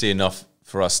the ABC enough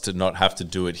for us to not have to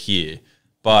do it here.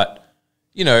 But,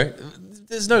 you know,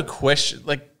 there's no question.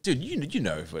 Like, dude, you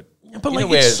know, but But you like,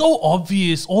 know it's so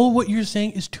obvious. All what you're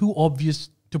saying is too obvious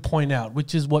to point out,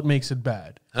 which is what makes it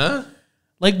bad. Huh?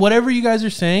 Like, whatever you guys are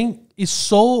saying is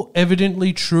so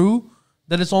evidently true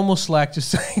that it's almost slack just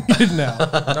saying it now.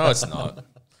 no, it's not.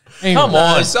 Anyway. Come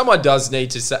on. Someone does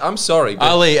need to say, I'm sorry, but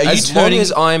Ali, are you as long turning-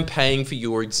 as I'm paying for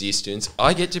your existence,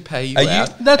 I get to pay you Are you,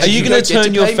 out. That's- are you you going don't to get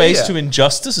turn your pay me face out. to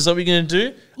injustice? Is that what you're going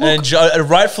to do? A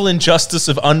rightful injustice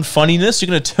of unfunniness? You're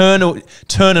going to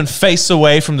turn and face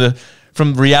away from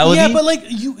reality? Yeah, but like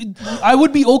I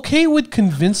would be okay with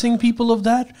convincing people of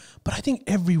that, but I think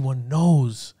everyone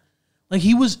knows. Like,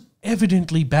 he was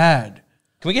evidently bad.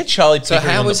 Can we get Charlie So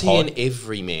Pickering how on the is he pod? an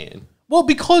everyman? Well,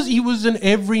 because he was an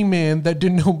everyman that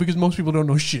didn't know, because most people don't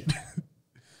know shit.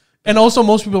 And also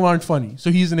most people aren't funny,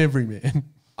 so he's an everyman.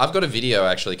 I've got a video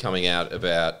actually coming out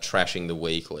about trashing the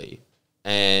weekly,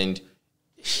 and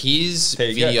his There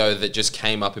you video that just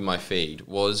came up in my feed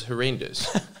was horrendous.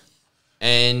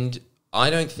 And I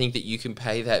don't think that you can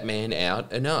pay that man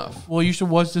out enough. Well, you should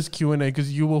watch this Q&A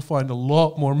because you will find a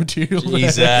lot more material there.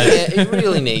 Jesus. Yeah, it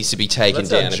really needs to be taken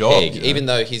That's our down a job, peg, you know. even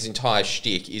though his entire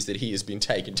shtick is that he has been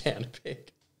taken down a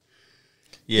peg.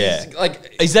 Yeah.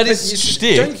 Like, Is that but his you just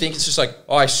shtick? Don't think it's just like,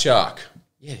 I shark.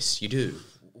 Yes, you do.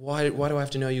 Why do I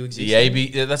have to know you exist?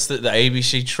 That's the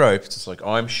ABC trope. It's like,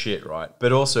 I'm shit, right?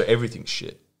 But also everything's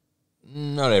shit.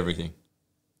 Not everything.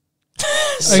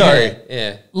 Sorry.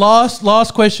 Yeah.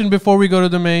 Last question before we go to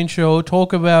the main show.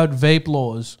 Talk about vape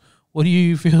laws. What do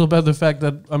you feel about the fact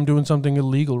that I'm doing something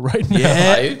illegal right now?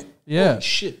 Yeah. Are you? Yeah.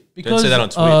 Shit. Because Don't say that on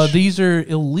Twitch. these are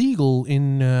illegal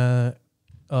in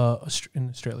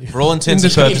Australia. For all intents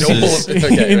and In the- purposes,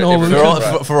 Okay, in right, all of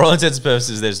right. for all intents and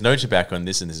purposes, there's no tobacco on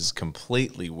this, and this is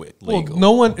completely Well, legal.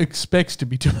 no one expects to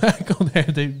be tobacco there.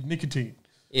 They nicotine.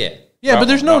 Yeah. Yeah, but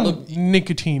there's no Look,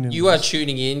 nicotine in You are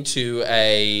tuning in to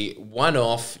a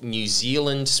one-off New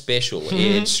Zealand special Mm-hmm.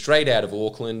 aired straight out of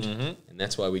Auckland, and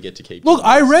that's why we get to keep. Look, doing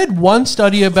I this. read one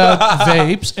study about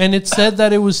vapes, and it said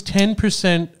that it was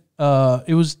 10%.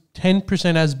 It was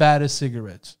 10% as bad as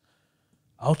cigarettes.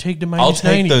 I'll take the minus I'll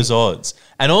take 90. those odds.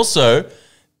 And also,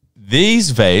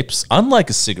 these vapes,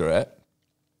 unlike a cigarette,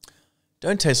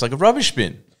 don't taste like a rubbish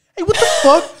bin. Hey, what the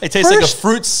fuck? They taste like a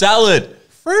fruit salad.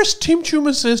 First, Tim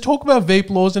Chuma says talk about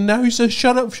vape laws, and now he says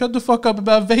shut the fuck up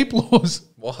about vape laws.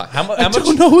 Why? I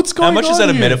don't know what's going How much on is that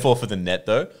a here. metaphor for the net,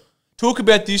 though? Talk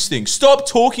about this thing. Stop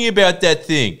talking about that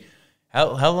thing.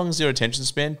 How long is your attention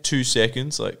span? 2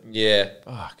 seconds? Like, Yeah.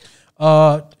 fuck.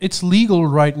 It's legal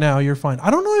right now. You're fine.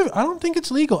 I don't think it's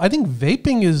legal. I think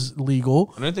vaping is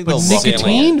legal. I don't think but they'll lock you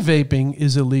nicotine vaping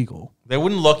is illegal. They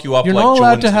wouldn't lock you up. You're like not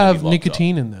allowed Jordan's to gonna be have locked up.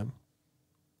 nicotine in them.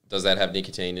 Does that have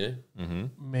nicotine in it?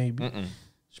 Maybe.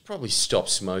 Should probably stop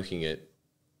smoking it.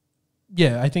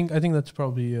 Yeah, I think that's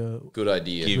probably Good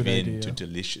idea. Give in idea. to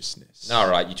deliciousness. All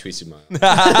right, you twisted my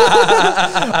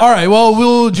arm. All right. Well,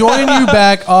 we'll join you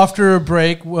back after a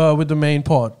break with the main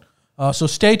pod. So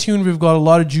stay tuned. We've got a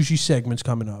lot of juicy segments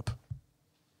coming up.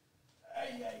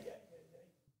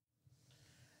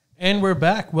 And we're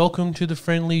back. Welcome to the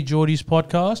FriendlyJordies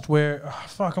podcast where,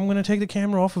 I'm going to take the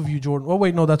camera off of you, Jordan. Oh,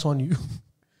 wait, no, that's on you.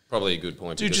 Probably a good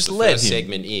point. Dude, because just the let first him.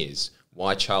 segment is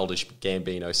why Childish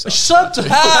Gambino sucks. Shut up!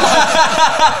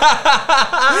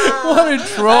 What a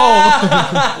troll!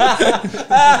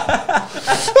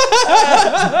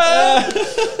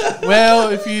 Well,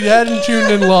 if you hadn't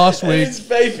tuned in last week, He's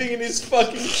vaping in his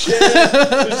fucking chair.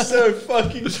 It's so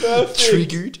fucking perfect.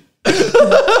 Triggered.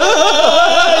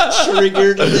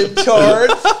 Triggered retard.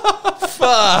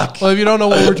 Fuck. well, if you don't know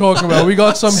what we're talking about, we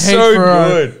got some hate So for our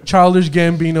good. Childish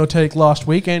Gambino take last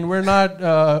week, and we're not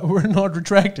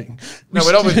retracting. No,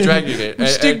 we're not retracting it. We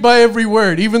stick by every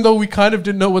word, even though we kind of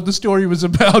didn't know what the story was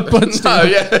about. But still. No,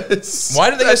 yes. Why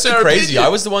did they go That's so our crazy? opinion. I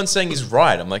was the one saying he's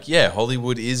right. I'm like, yeah,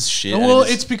 Hollywood is shit. and Well,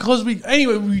 it's because we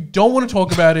don't want to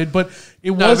talk about it, but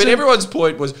it No, wasn't. but everyone's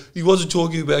point was he wasn't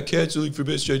talking about cancelling from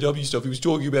SJW stuff. He was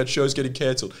talking about shows getting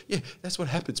cancelled. Yeah, that's what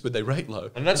happens when they rate low.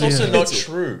 and that's also Yeah. not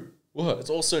true. What? It's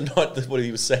also not what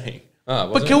he was saying.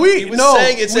 But can we? He was No,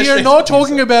 saying it's we are actually- not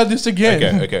talking about this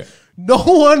again. Okay. No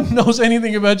one knows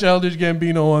anything about Childish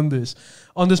Gambino on this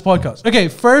podcast. Okay,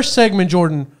 first segment,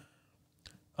 Jordan.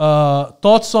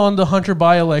 Thoughts on the Hunter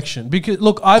by-election? Because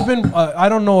look, I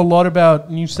don't know a lot about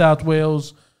New South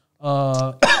Wales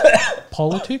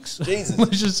politics. Jesus.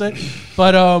 Let's just say,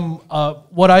 but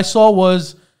what I saw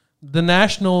was the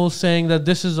Nationals saying that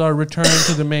this is our return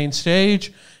to the main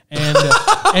stage.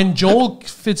 And Joel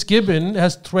Fitzgibbon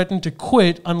has threatened to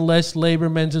quit unless Labor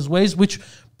mends his ways, which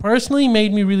personally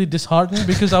made me really disheartened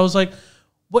because I was like,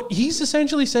 what he's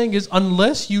essentially saying is,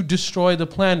 unless you destroy the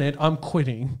planet, I'm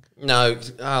quitting. No,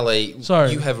 Ali,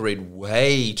 Sorry. you have read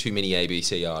way too many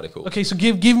ABC articles. Okay, so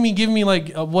give me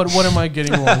like what am I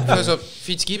getting wrong? here? Because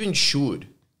Fitzgibbon should.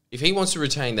 If he wants to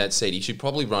retain that seat, he should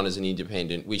probably run as an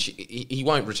independent, which he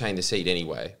won't retain the seat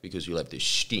anyway because you'll have this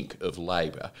stink of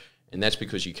Labor. And that's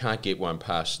because you can't get one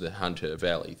past the Hunter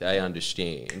Valley. They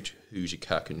understand who's a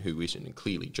cuck and who isn't, and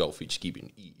clearly Joel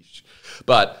Fitzgibbon is.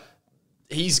 But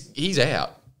he's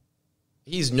out.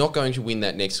 He's not going to win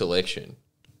that next election.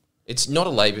 It's not a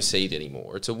Labor seat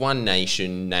anymore. It's a One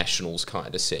Nation Nationals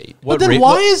kind of seat. But then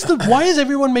why is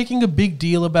everyone making a big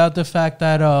deal about the fact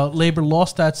that Labor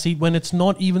lost that seat when it's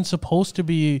not even supposed to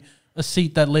be a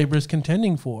seat that Labor is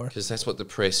contending for? Because that's what the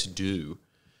press do.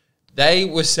 They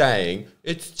were saying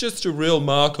it's just a real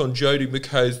mark on Jodie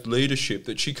McKay's leadership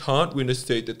that she can't win a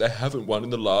seat that they haven't won in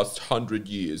the last 100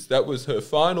 years. That was her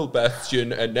final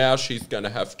bastion, and now she's going to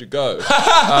have to go.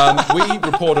 We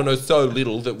report on her so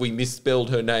little that we misspelled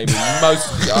her name in most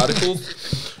of the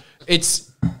articles.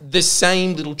 It's the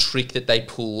same little trick that they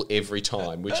pull every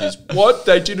time, which is, what?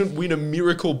 They didn't win a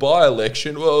miracle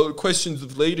by-election? Well, questions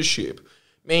of leadership.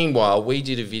 Meanwhile, we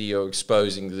did a video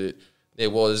exposing that there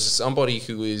was somebody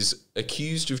who is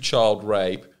accused of child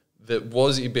rape that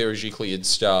was Iberogiclean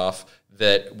staff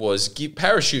that was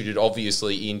parachuted,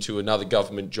 obviously, into another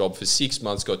government job for 6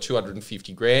 months, got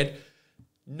 250 grand.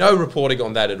 No reporting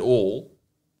on that at all.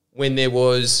 When there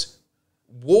was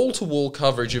wall-to-wall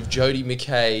coverage of Jodie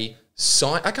McKay,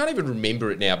 I can't even remember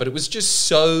it now, but it was just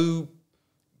so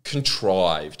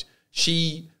contrived.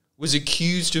 She was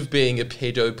accused of being a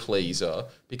pedo-pleaser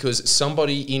because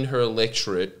somebody in her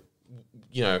electorate,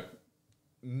 you know,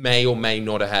 may or may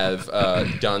not have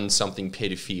done something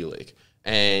pedophilic.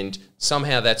 And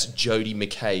somehow that's Jodie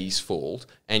McKay's fault,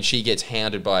 and she gets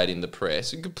hounded by it in the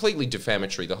press. Completely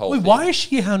defamatory, the whole thing. Why is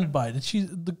she hounded by it?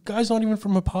 The guy's not even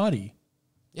from a party.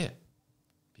 Yeah,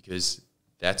 because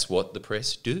that's what the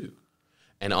press do.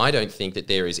 And I don't think that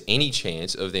there is any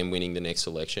chance of them winning the next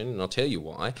election, and I'll tell you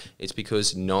why. It's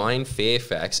because 9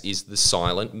 Fairfax is the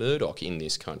silent Murdoch in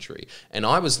this country. And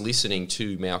I was listening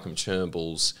to Malcolm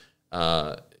Turnbull's,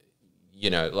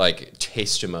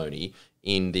 testimony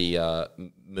in the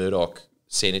Murdoch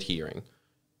Senate hearing.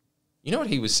 You know what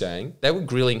he was saying? They were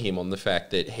grilling him on the fact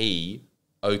that he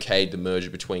okayed the merger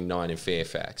between 9 and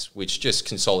Fairfax, which just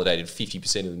consolidated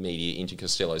 50% of the media into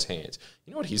Costello's hands.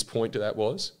 You know what his point to that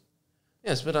was?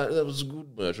 Yes, but that was a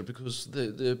good merger because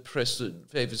the press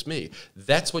favours me.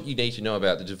 That's what you need to know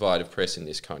about the divide of press in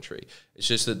this country. It's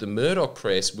just that the Murdoch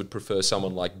press would prefer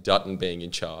someone like Dutton being in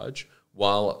charge,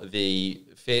 while the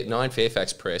 9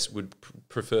 Fairfax press would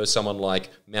prefer someone like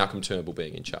Malcolm Turnbull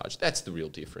being in charge. That's the real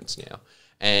difference now.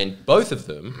 And both of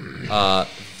them are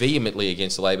vehemently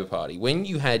against the Labor Party. When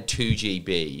you had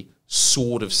 2GB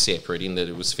sort of separate in that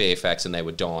it was Fairfax and they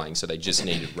were dying, so they just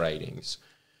needed ratings.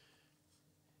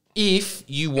 If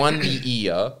you won the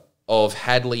ear of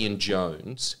Hadley and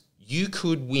Jones, you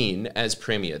could win as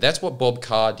Premier. That's what Bob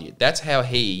Carr did. That's how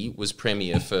he was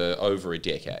Premier for over a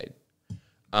decade.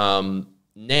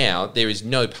 Now, there is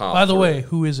no path. By the way,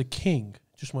 who is a king?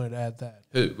 Just wanted to add that.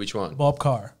 Who? Which one? Bob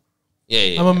Carr.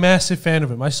 Yeah. I'm a massive fan of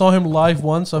him. I saw him live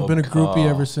once. I've been a groupie Carr.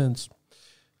 ever since.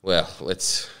 Well,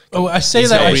 let's... Oh, I say he's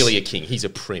that... not really a king. He's a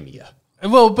Premier.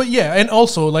 Well, but yeah, and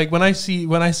also like when I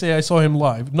say I saw him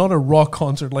live, not a rock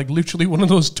concert, like literally one of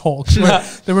those talks where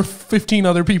there were 15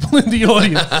 other people in the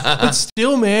audience. But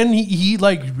still, man, he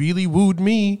like really wooed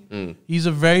me. He's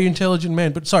a very intelligent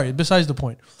man. But sorry, besides the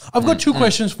point. I've got two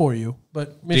questions for you,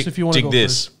 but Miss, if you want to go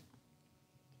this. first.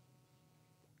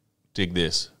 Dig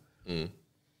this.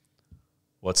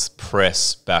 What's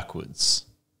press backwards?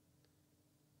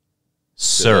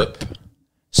 Serpent.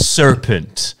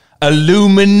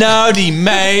 Illuminati,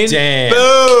 man. Damn.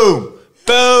 Boom.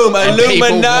 And Illuminati.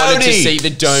 people wanted to see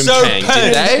the Dome King,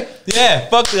 did they? Yeah,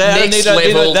 fuck that. Next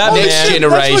level, next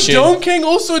generation. That's what Dome King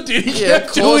also did. He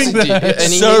kept doing that.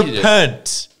 And he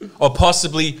Serpent. Or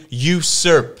possibly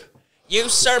usurp.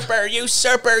 Usurper.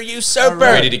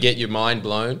 Ready to get your mind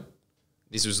blown?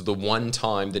 This was the one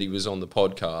time that he was on the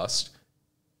podcast.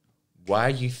 Why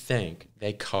you think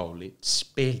they call it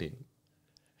spelling?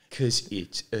 Because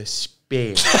it's a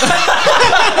spell.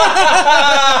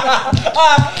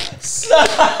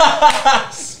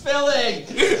 Spelling.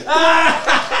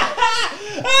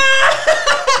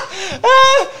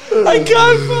 I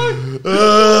can't fuck.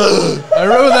 I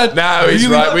remember that. No, he's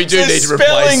Really? right. We do So need to replace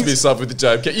spelling's- Smith up with the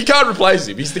Dome King. You can't replace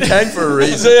him. He's the king for a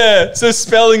reason. So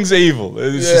spelling's evil.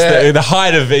 It's just the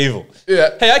height of evil. Yeah.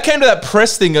 Hey, I came to that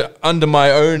press thing under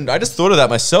my own. I just thought of that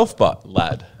myself, but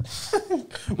lad.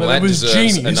 Well, it that was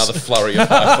deserves genius. another flurry of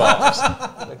high fives.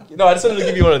 I just wanted to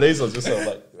give you one of these ones. Just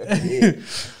so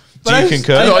do you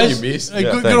concur? Good on you, miss.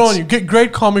 Good thanks. on you.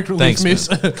 Great comic relief, Thanks, Miss.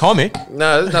 man. Comic.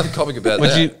 No, there's nothing comic about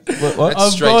that. What?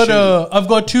 That's straight shooting. I've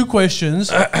got two questions.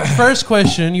 First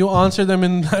question, you answer them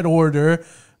in that order.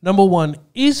 Number one,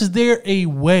 is there a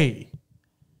way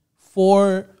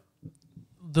for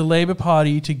the Labour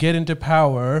Party to get into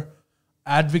power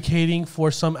advocating for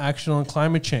some action on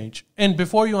climate change? And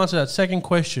before you answer that, second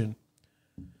question,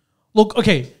 look,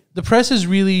 okay, the press is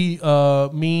really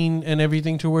mean and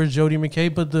everything towards Jody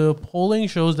McKay, but the polling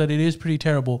shows that it is pretty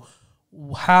terrible.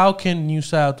 How can New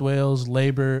South Wales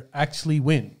Labour actually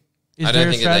win? I don't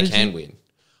think that they can win.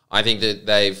 I think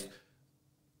that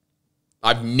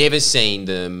I've never seen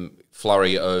them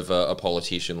flurry over a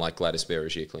politician like Gladys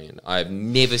Berejiklian. I've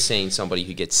never seen somebody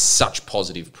who gets such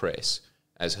positive press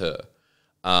as her.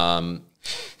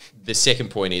 The second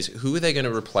point is, who are they going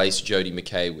to replace Jody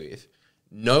McKay with?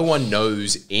 No one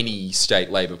knows any state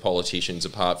Labor politicians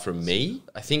apart from me.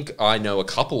 I think I know a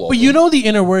couple of them. But you know the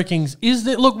inner workings. Is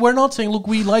there, look, we're not saying, look,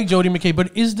 we like Jody McKay,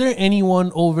 but is there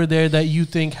anyone over there that you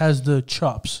think has the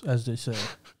chops, as they say?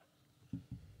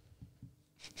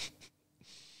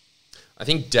 I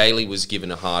think Daley was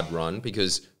given a hard run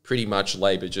because pretty much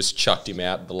Labor just chucked him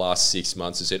out in the last 6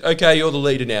 months and said, okay, you're the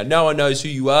leader now. No one knows who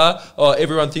you are. Oh,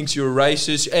 everyone thinks you're a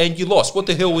racist and you lost. What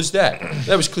the hell was that?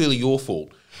 That was clearly your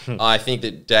fault. I think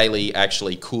that Daley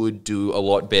actually could do a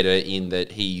lot better in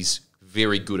that he's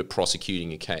very good at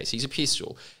prosecuting a case. He's a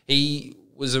pistol. He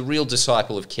was a real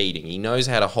disciple of Keating. He knows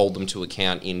how to hold them to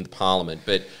account in Parliament.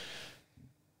 But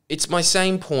it's my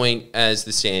same point as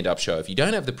the stand-up show. If you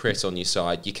don't have the press on your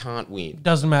side, you can't win.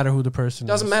 Doesn't matter who the person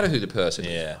Doesn't is. matter who the person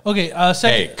is. Yeah. Okay,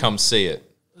 second. Hey, come see it.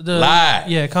 Live.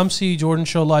 Yeah, come see Jordan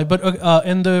Show live. But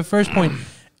and the first point,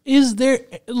 is there,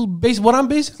 what I'm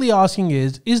basically asking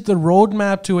is the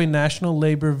roadmap to a national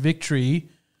Labour victory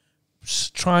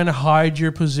trying to hide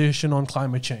your position on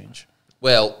climate change?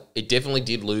 Well, it definitely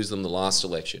did lose them the last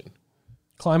election.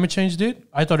 Climate change did?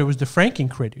 I thought it was the franking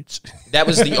credits. That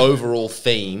was the overall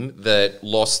theme that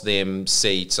lost them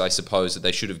seats, I suppose, that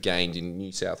they should have gained in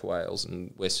New South Wales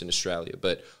and Western Australia.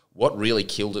 But what really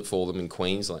killed it for them in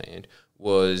Queensland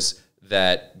was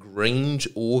that Greens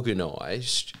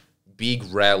organised big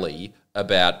rally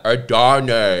about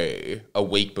Adani a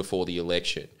week before the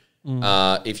election.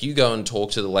 If you go and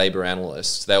talk to the Labor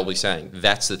analysts, they'll be saying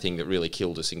that's the thing that really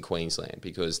killed us in Queensland,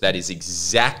 because that is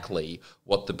exactly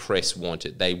what the press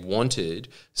wanted. They wanted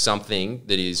something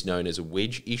that is known as a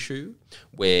wedge issue,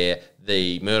 where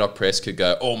the Murdoch press could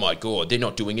go, oh my God, they're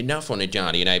not doing enough on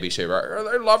Adani, and ABC, right?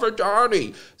 Oh, they love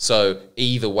Adani. So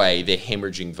either way, they're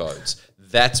hemorrhaging votes.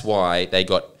 That's why they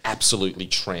got absolutely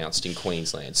trounced in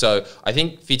Queensland. So I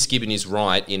think Fitzgibbon is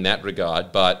right in that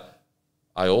regard, but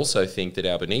I also think that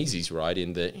Albanese's right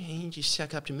in that you just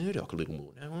suck up to Murdoch a little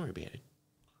more. Don't worry about it.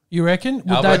 You reckon? Would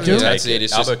Albo that can do? That's take it. it.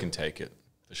 It's Albo just- can take it,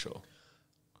 for sure.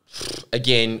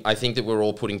 Again, I think that we're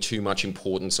all putting too much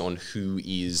importance on who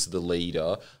is the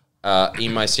leader.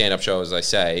 In my stand-up show, as I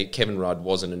say, Kevin Rudd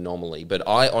was an anomaly, but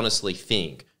I honestly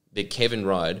think that Kevin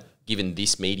Rudd, given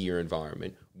this media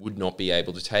environment, would not be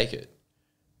able to take it.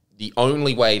 The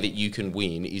only way that you can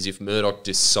win is if Murdoch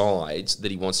decides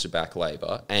that he wants to back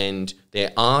Labor, and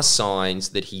there are signs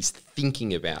that he's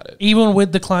thinking about it. Even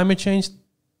with the climate change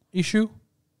issue?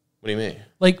 What do you mean?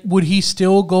 Like, would he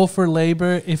still go for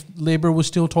Labour if Labour was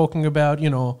still talking about,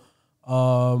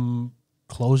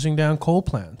 closing down coal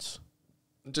plants?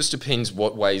 It just depends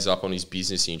what weighs up on his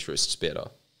business interests better.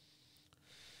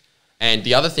 And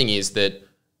the other thing is that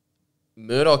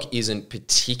Murdoch isn't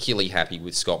particularly happy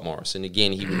with Scott Morrison.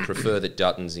 Again, he would prefer that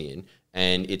Dutton's in,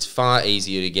 and it's far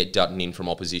easier to get Dutton in from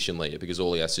opposition leader because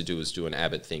all he has to do is do an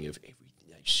Abbott thing of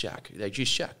they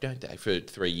just suck, don't they, for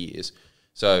 3 years.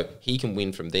 So he can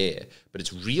win from there. But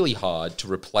it's really hard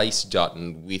to replace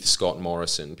Dutton with Scott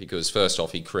Morrison because, first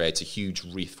off, he creates a huge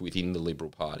rift within the Liberal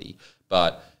Party.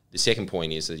 But the second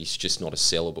point is that he's just not as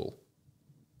sellable.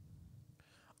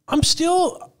 I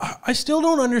still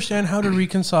don't understand how to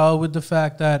reconcile with the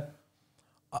fact that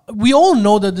we all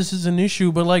know that this is an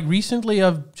issue, but like recently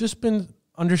I've just been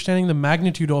understanding the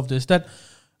magnitude of this, that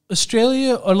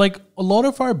Australia, or like a lot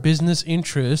of our business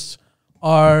interests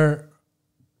are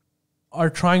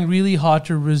trying really hard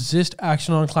to resist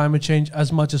action on climate change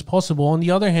as much as possible. On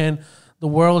the other hand, the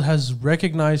world has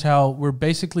recognized how we're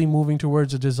basically moving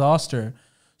towards a disaster.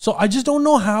 So I just don't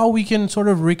know how we can sort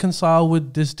of reconcile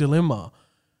with this dilemma.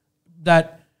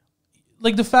 That,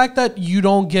 like, the fact that you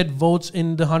don't get votes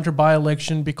in the Hunter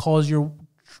by-election because you're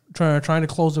trying to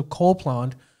close a coal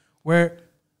plant, where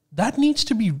that needs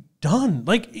to be done.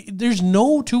 Like, there's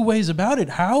no two ways about it.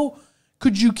 How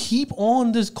could you keep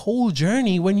on this coal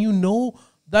journey when you know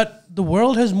that the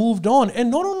world has moved on?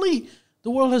 And not only the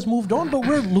world has moved on, but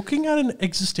we're looking at an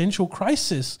existential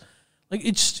crisis. Like,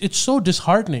 it's so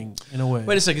disheartening in a way.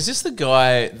 Wait a sec, is this the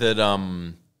guy that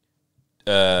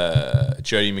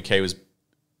Jody McKay was?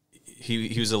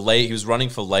 He was running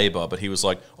for Labor, but he was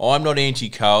like, oh, I'm not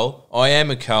anti-coal. I am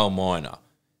a coal miner,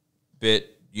 but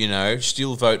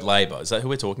still vote Labor. Is that who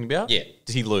we're talking about? Yeah.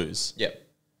 Did he lose? Yeah.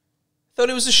 Thought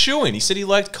it was a shoo-in. He said he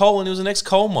liked coal and he was an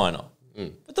ex-coal miner.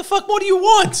 What the fuck more do you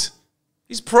want?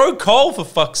 He's pro-coal, for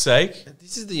fuck's sake.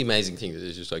 This is the amazing thing, that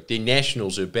it's just like, the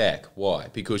Nationals are back. Why?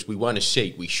 Because we won a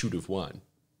seat we should have won.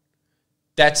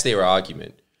 That's their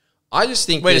argument. I just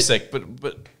think... Wait a sec, but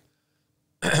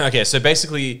okay, so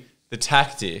basically the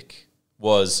tactic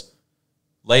was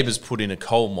Labor's put in a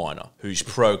coal miner who's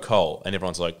pro-coal, and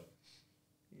everyone's like,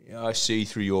 yeah, I see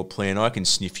through your plan. I can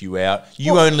sniff you out.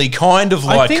 You only kind of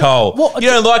like coal. You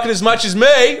don't like it as much as me.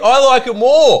 I like it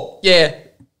more. Yeah.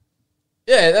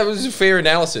 Yeah, that was a fair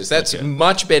analysis. That's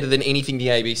much better than anything the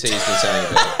ABC has been saying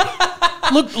about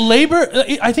it. Look, Labour,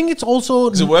 I think it's also...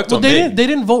 Because it worked on me. They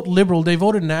didn't vote Liberal. They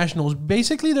voted Nationals.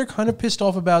 Basically, they're kind of pissed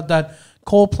off about that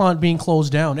coal plant being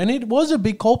closed down. And it was a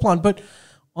big coal plant. But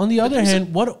on the other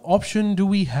hand, what option do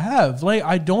we have? Like,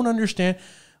 I don't understand...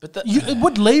 But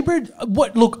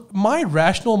look, my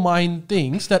rational mind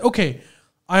thinks that, okay,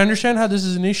 I understand how this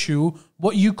is an issue.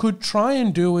 What you could try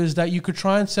and do is that you could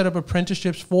try and set up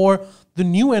apprenticeships for the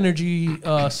new energy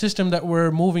system that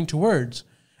we're moving towards.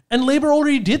 And Labour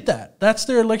already did that. That's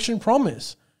their election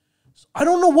promise. I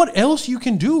don't know what else you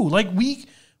can do. Like,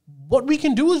 what we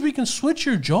can do is we can switch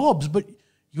your jobs, but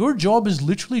your job is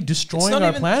literally destroying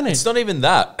our planet. It's not even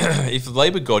that. If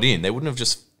Labour got in, they wouldn't have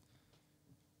just...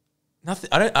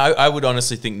 Nothing. I would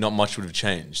honestly think not much would have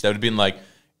changed. They would have been like,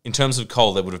 in terms of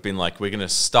coal, they would have been like, we're going to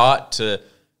start to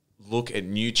look at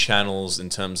new channels in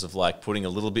terms of like putting a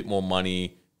little bit more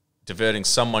money, diverting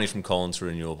some money from coal into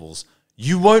renewables.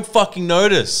 You won't fucking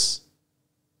notice.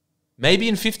 Maybe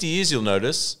in 50 years you'll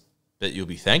notice, but you'll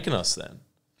be thanking us then.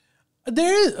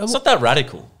 It's not that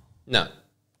radical. No.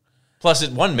 Plus,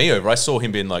 it won me over. I saw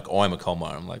him being like, oh, I'm a coal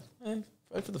miner. I'm like,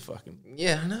 vote for the fucking...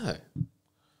 Yeah, I know.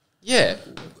 Yeah,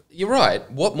 you're right.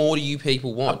 What more do you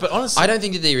people want? But honestly, I don't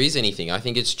think that there is anything. I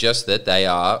think it's just that they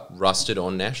are rusted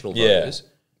on National voters,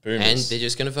 and they're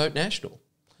just going to vote National.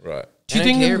 Right. Do you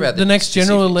think in the next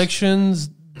general elections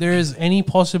there is any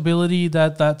possibility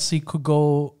that seat could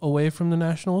go away from the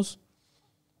Nationals?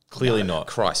 Clearly not.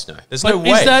 Christ, no. There's no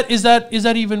way. Is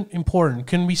that even important?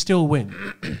 Can we still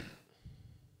win?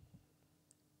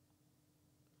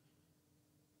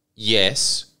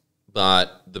 Yes.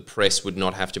 But the press would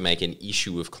not have to make an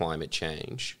issue of climate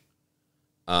change.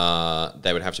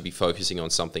 They would have to be focusing on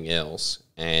something else,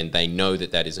 and they know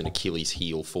that that is an Achilles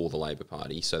heel for the Labor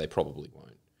Party, so they probably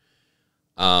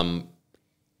won't.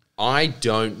 I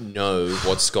don't know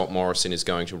what Scott Morrison is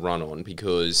going to run on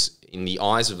because in the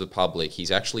eyes of the public,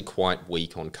 he's actually quite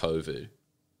weak on COVID.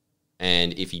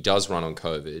 And if he does run on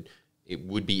COVID, it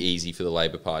would be easy for the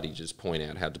Labor Party to just point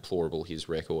out how deplorable his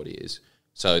record is.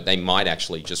 So they might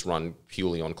actually just run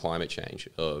purely on climate change.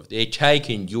 They're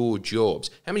taking your jobs.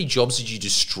 How many jobs did you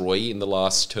destroy in the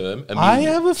last term? I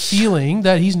have a feeling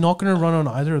that he's not going to run on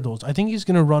either of those. I think he's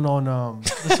going to run on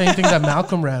the same thing that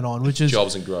Malcolm ran on, which is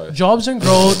jobs and growth. Jobs and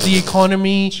growth, the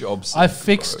economy. Jobs I and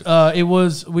fixed.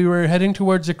 We were heading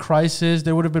towards a crisis.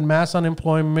 There would have been mass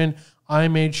unemployment. I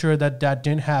made sure that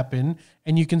didn't happen,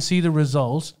 and you can see the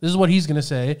results. This is what he's going to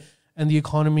say, and the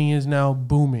economy is now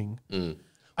booming.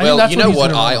 Well, you know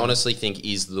what I honestly think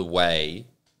is the way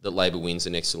that Labor wins the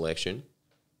next election?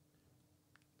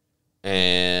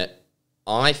 And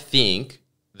I think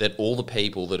that all the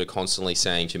people that are constantly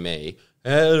saying to me,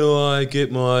 how do I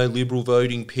get my Liberal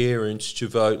voting parents to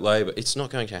vote Labor? It's not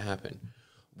going to happen.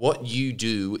 What you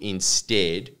do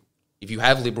instead, if you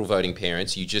have Liberal voting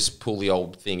parents, you just pull the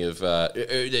old thing of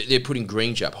they're putting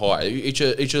Greens up high.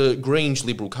 It's a Greens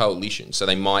Liberal coalition, so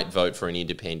they might vote for an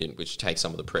independent, which takes some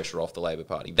of the pressure off the Labor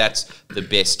Party. That's the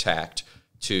best tact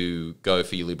to go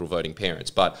for your Liberal voting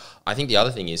parents. But I think the other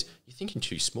thing is you're thinking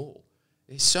too small.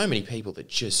 There's so many people that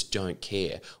just don't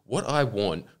care. What I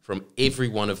want from every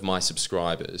one of my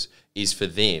subscribers is for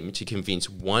them to convince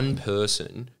one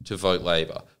person to vote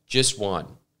Labor, just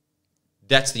one.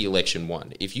 That's the election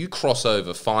won. If you cross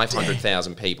over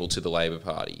 500,000 people to the Labor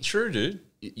Party, True, dude.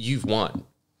 You've won.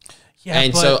 Yeah,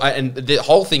 And and the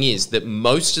whole thing is that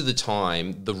most of the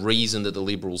time, the reason that the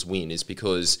Liberals win is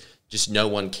because just no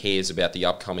one cares about the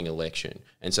upcoming election,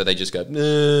 and so they just go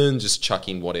and just chuck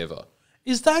in whatever.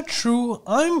 Is that true?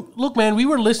 Look, man. We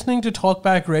were listening to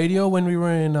Talkback Radio when we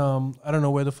were in I don't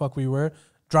know where the fuck we were,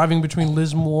 driving between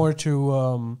Lismore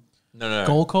to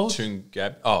Gold Coast.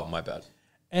 Oh, my bad.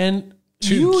 And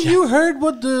you heard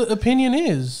what the opinion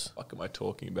is. What am I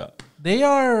talking about?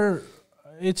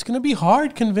 It's going to be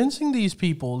hard convincing these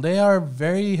people. They are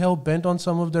very hell-bent on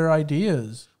some of their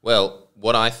ideas. Well,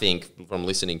 what I think from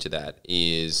listening to that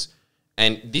is,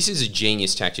 and this is a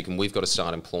genius tactic and we've got to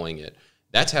start employing it.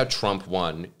 That's how Trump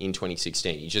won in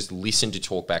 2016. He just listened to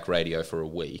Talkback Radio for a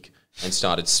week and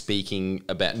started speaking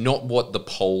about not what the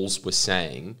polls were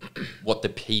saying, what the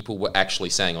people were actually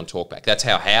saying on Talkback. That's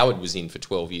how Howard was in for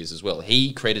 12 years as well.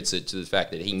 He credits it to the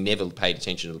fact that he never paid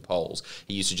attention to the polls.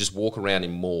 He used to just walk around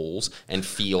in malls and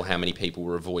feel how many people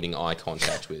were avoiding eye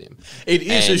contact with him. It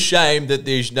is a shame that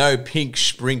there's no pink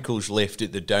sprinkles left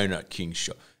at the Donut King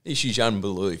shop. This is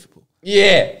unbelievable.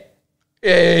 Yeah.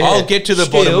 I'll get to the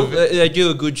bottom of it. They do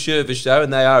a good service though,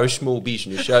 and they are a small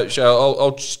business. So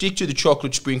I'll stick to the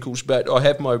chocolate sprinkles, but I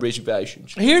have my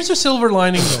reservations. Here's a silver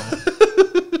lining,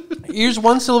 though. Here's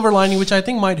one silver lining, which I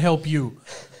think might help you.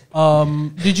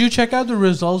 Did you check out the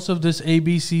results of this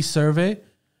ABC survey?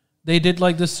 They did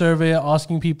like this survey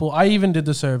asking people. I even did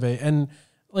the survey, and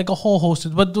like a whole host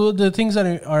of. But the things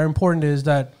that are important is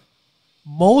that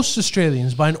most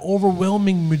Australians, by an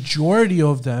overwhelming majority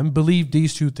of them, believe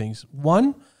these two things.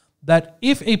 One, that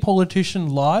if a politician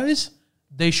lies,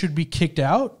 they should be kicked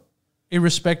out,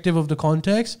 irrespective of the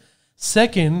context.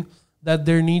 Second, that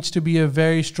there needs to be a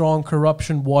very strong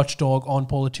corruption watchdog on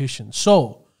politicians.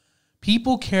 So,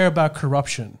 people care about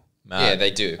corruption. Yeah, they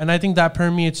do. And I think that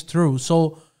permeates through.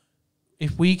 So,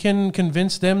 if we can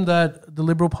convince them that the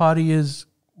Liberal Party is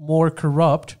more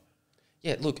corrupt.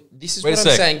 Yeah, look, this is what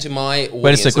I'm saying to my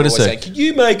audience. Wait a sec. Can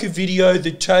you make a video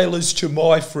that tailors to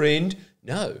my friend?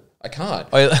 No, I can't.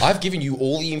 I've given you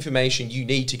all the information you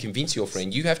need to convince your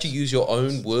friend. You have to use your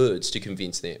own words to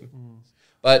convince them.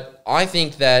 But I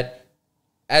think that,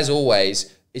 as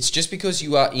always, it's just because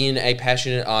you are in a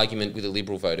passionate argument with a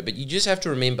Liberal voter. But you just have to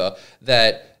remember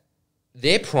that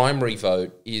their primary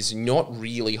vote is not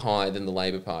really higher than the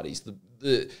Labor Party's.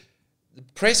 The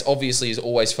press obviously is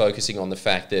always focusing on the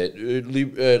fact that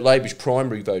Labor's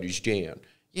primary vote is down.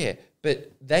 Yeah,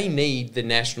 but they need the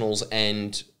Nationals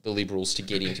and the Liberals to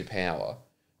get into power.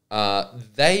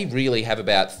 They really have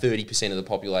about 30% of the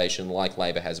population, like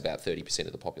Labor has about 30%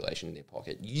 of the population in their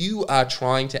pocket. You are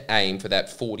trying to aim for that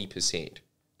 40%.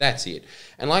 That's it.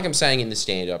 And like I'm saying in the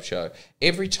stand-up show,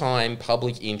 every time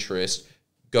public interest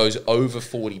goes over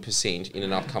 40% in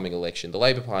an upcoming election, the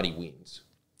Labor Party wins.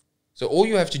 So all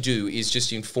you have to do is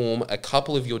just inform a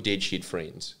couple of your dead shit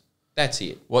friends. That's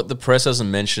it. What the press hasn't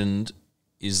mentioned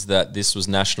is that this was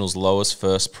National's lowest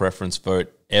first preference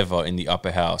vote ever in the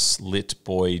upper house. Lit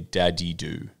boy daddy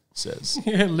do says.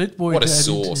 Yeah, lit boy what a daddy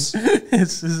source.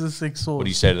 This is a sick source. What do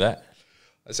you say to that?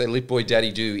 I say lit boy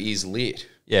daddy do is lit.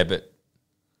 Yeah, but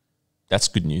that's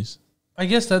good news. I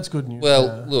guess that's good news.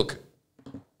 Well, look,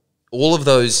 all of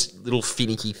those little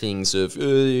finicky things of,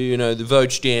 the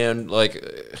vote's down,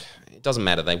 it doesn't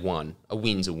matter. They won. A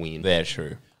win's a win. They're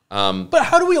true. But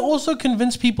how do we also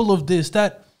convince people of this?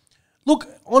 That look,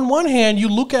 on one hand, you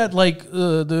look at like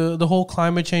the whole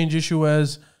climate change issue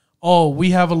as, oh,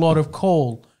 we have a lot of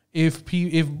coal. If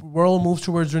world moves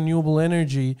towards renewable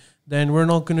energy, then we're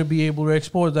not going to be able to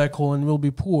export that coal and we'll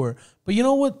be poor. But you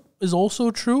know what is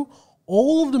also true?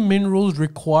 All of the minerals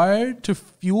required to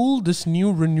fuel this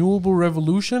new renewable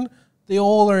revolution, they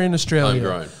all are in Australia.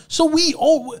 Homegrown. So we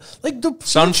all, like, the future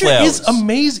Sunflowers. is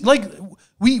amazing. Like,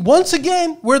 once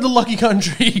again, we're the lucky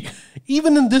country,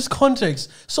 even in this context.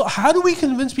 So how do we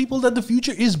convince people that the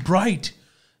future is bright?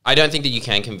 I don't think that you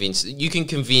can convince. You can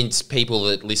convince people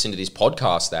that listen to this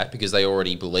podcast that because they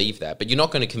already believe that, but you're not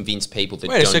going to convince people that.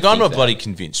 Wait a don't second, I'm think not that. bloody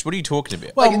convinced. What are you talking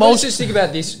about? Well, Like, most let's just think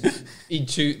about this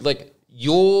into like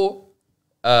your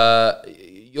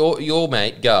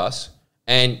mate Gus,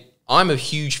 and I'm a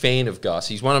huge fan of Gus.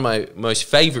 He's one of my most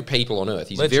favorite people on earth.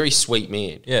 He's Legend. a very sweet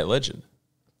man. Yeah, legend.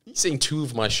 He's seen 2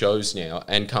 of my shows now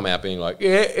and come out being like,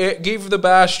 yeah, give the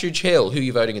bastards hell. Who are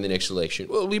you voting in the next election?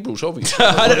 Well, Liberals, obviously.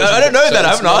 I don't know So that. I it's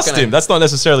haven't not asked gonna- him. That's not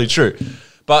necessarily true.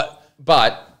 But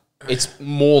But it's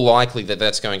more likely that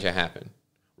that's going to happen,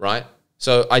 right?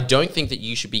 So I don't think that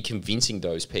you should be convincing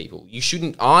those people. You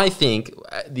shouldn't. I think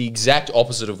the exact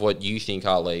opposite of what you think,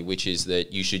 Ali, which is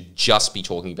that you should just be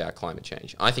talking about climate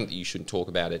change. I think that you shouldn't talk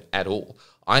about it at all.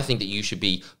 I think that you should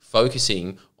be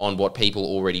focusing on what people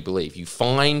already believe. You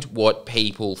find what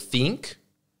people think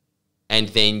and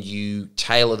then you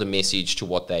tailor the message to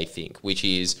what they think, which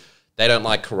is they don't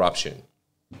like corruption.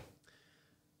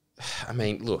 I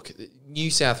mean, look,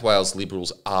 New South Wales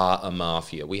Liberals are a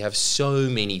mafia. We have so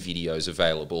many videos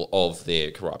available of their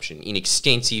corruption in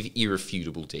extensive,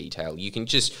 irrefutable detail. You can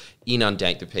just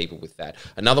inundate the people with that.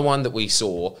 Another one that we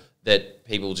saw that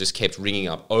people just kept ringing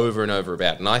up over and over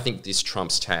about, and I think this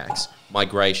trumps tax,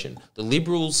 migration. The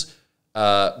Liberals'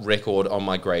 record on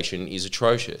migration is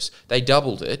atrocious. They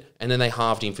doubled it and then they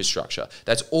halved infrastructure.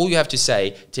 That's all you have to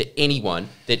say to anyone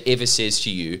that ever says to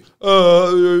you,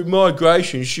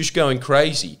 migration is just going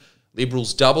crazy.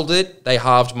 Liberals doubled it, they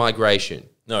halved migration.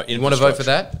 No, you want to vote for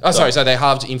that? Oh, sorry, so they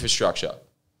halved infrastructure.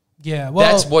 Yeah, well,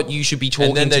 That's what you should be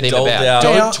talking then to they them doled about.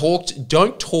 out-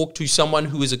 Don't talk to someone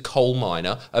who is a coal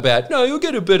miner about, no, you'll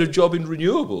get a better job in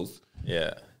renewables.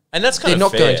 yeah, and that's kind They're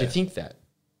of not fair going to think that.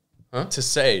 to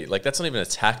say. Like, that's not even a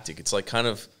tactic. It's like kind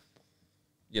of,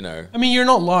 you know. I mean, you're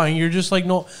not lying. You're just like,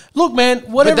 no. Look, man,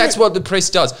 whatever. But that's what the press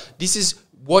does. This is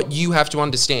what you have to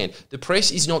understand. The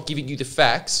press is not giving you the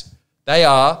facts. They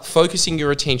are focusing your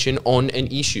attention on an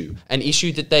issue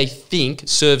that they think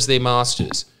serves their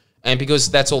masters. And because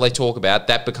that's all they talk about,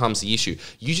 that becomes the issue.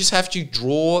 You just have to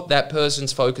draw that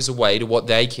person's focus away to what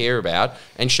they care about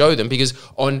and show them, because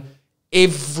on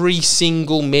every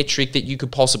single metric that you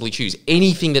could possibly choose,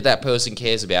 anything that that person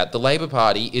cares about, the Labor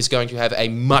Party is going to have a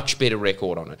much better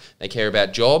record on it. They care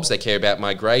about jobs, they care about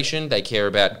migration, they care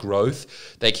about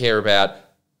growth, they care about,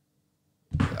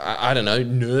 I don't know,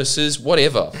 nurses,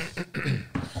 whatever.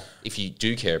 If you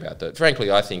do care about that.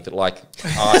 Frankly, I think that, like,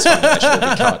 arts funding, they should all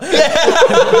be cut.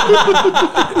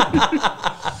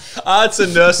 Arts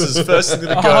and nurses, first thing to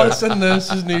go. Arts and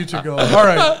nurses need to go. All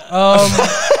right.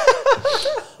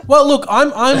 Well, look,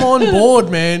 I'm on board,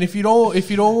 man. If you don't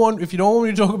want me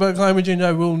to talk about climate change,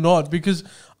 I will not, because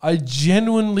I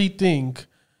genuinely think,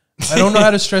 I don't know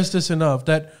how to stress this enough,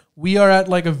 that we are at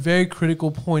like a very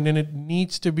critical point, and it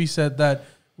needs to be said that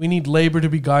we need Labor to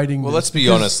be guiding. Well, this, let's be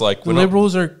because honest. Like, the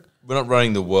Liberals are. We're not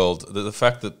running the world. The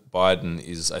fact that Biden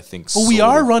is, I think, Well, we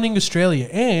are running Australia,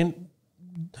 and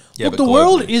Yeah, look, but the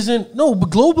world globally. isn't. No,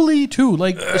 but globally too.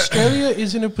 Like, Australia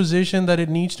is in a position that it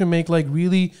needs to make like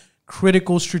really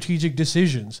critical strategic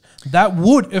decisions that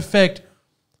would affect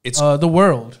the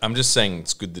world. I'm just saying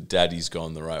it's good that Daddy's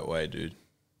gone the right way, dude.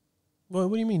 What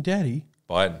do you mean, Daddy?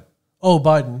 Biden Oh,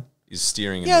 Biden. is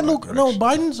steering. Yeah, in the look, right no, direction.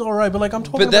 Biden's all right, but like I'm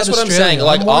talking But about that's what I'm Australia. saying.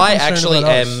 Like, more I concerned actually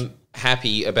about us. am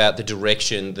happy about the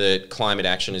direction that climate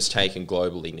action has taken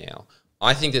globally now.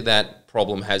 I think that that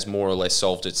problem has more or less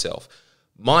solved itself.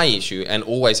 My issue, and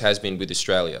always has been with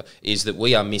Australia, is that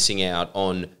we are missing out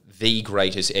on the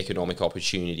greatest economic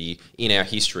opportunity in our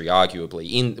history, arguably.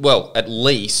 At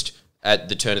least at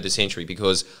the turn of the century,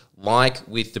 because like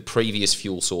with the previous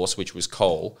fuel source, which was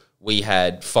coal, we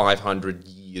had 500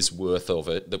 years worth of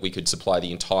it that we could supply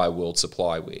the entire world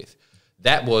supply with.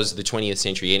 That was the 20th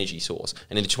century energy source.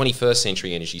 And in the 21st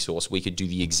century energy source, we could do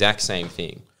the exact same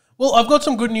thing. Well, I've got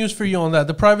some good news for you on that.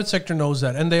 The private sector knows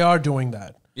that, and they are doing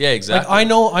that. Yeah, exactly. Like,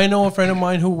 I know a friend of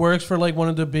mine who works for like one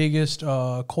of the biggest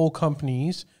coal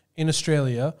companies in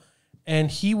Australia, and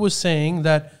he was saying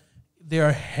that they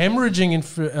are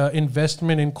hemorrhaging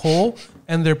investment in coal,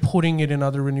 and they're putting it in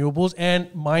other renewables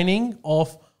and mining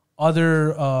of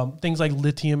other things like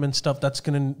lithium and stuff that's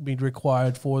going to be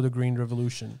required for the green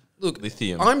revolution. look,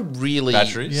 lithium I'm really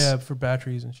batteries. Yeah, for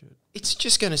batteries and shit. It's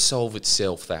just going to solve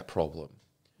itself, that problem.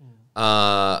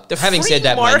 Having free said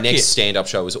that, my market. next stand-up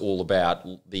show is all about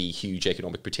the huge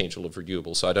economic potential of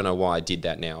renewables. So I don't know why I did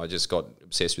that now. I just got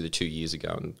obsessed with it 2 years ago,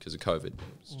 and because of COVID,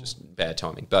 it's just bad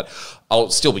timing. But I'll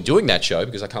still be doing that show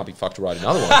because I can't be fucked to write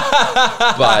another one.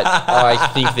 But I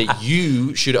think that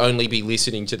you should only be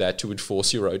listening to that to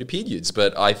enforce your own opinions.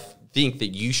 But I think that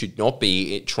you should not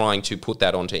be trying to put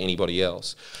that onto anybody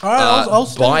else. All right, I'll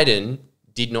stay. Biden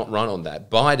did not run on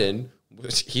that. Biden,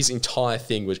 his entire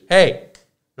thing was, hey,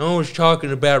 no one was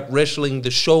talking about wrestling the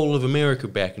soul of America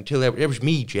back until that was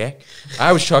me, Jack.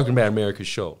 I was talking about America's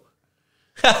soul.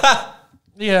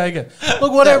 Yeah, I get it.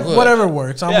 Look, whatever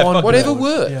works. I'm on whatever board.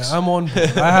 works. Yeah, I'm on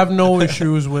board. I have no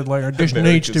issues with like this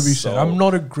needs to be America's said. soul. I'm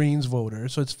not a Greens voter,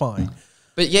 so it's fine.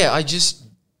 But yeah, I just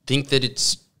think that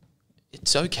it's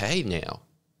okay now.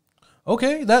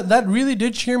 Okay, that really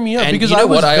did cheer me up And because you know I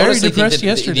was what? I very honestly think depressed that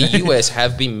yesterday. the US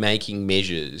have been making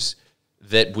measures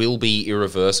that will be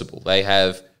irreversible. They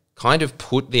have kind of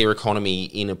put their economy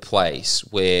in a place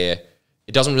where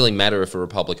it doesn't really matter if a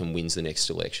Republican wins the next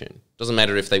election. It doesn't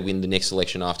matter if they win the next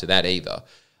election after that either.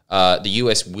 The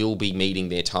US will be meeting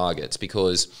their targets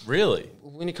because Really?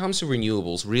 when it comes to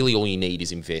renewables, really all you need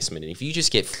is investment. And if you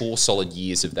just get 4 solid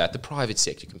years of that, the private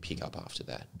sector can pick up after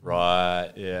that.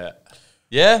 Right. Yeah.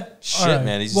 Yeah. Shit, right.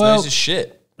 man. He just Well, knows his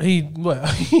shit.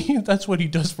 That's what he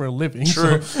does for a living.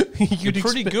 True. So You're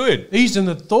pretty good. He's an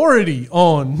authority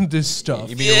on this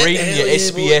stuff. You've been reading your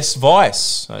SBS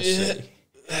Vice. I see.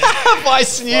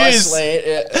 Vice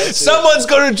News. Someone's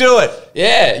got to do it.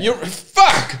 Yeah, you're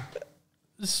fuck.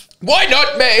 Why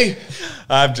not me?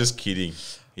 I'm just kidding.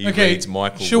 He reads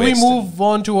Michael should Weston. we move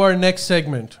on to our next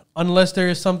segment? Unless there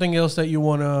is something else that you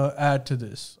want to add to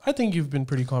this. I think you've been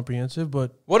pretty comprehensive,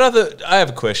 but... What other... I have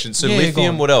a question. So Yeah, go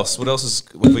lithium, on. what else? What else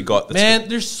have we got? That's Man,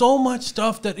 there's so much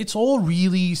stuff that it's all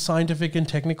really scientific and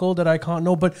technical that I can't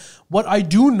know. But what I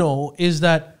do know is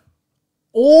that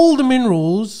all the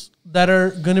minerals that are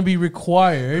going to be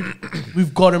required,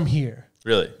 we've got them here.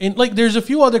 Really? And like, there's a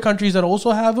few other countries that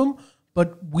also have them,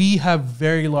 but we have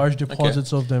very large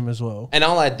deposits of them as well. And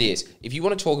I'll add this. If you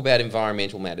want to talk about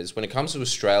environmental matters, when it comes to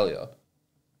Australia,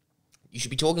 you should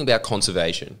be talking about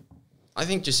conservation. I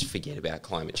think just forget about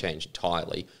climate change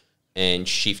entirely and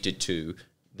shift it to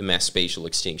the mass special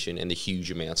extinction and the huge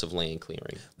amounts of land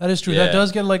clearing. That is true. Yeah. That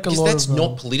does get like a Because lot that's of...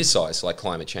 not politicized like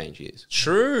climate change is.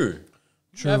 True.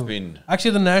 I've been...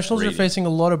 Actually, the Nationals reading. are facing a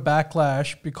lot of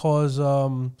backlash because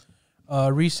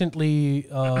recently,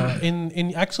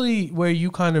 in actually where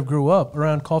you kind of grew up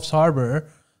around Coffs Harbour,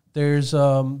 there's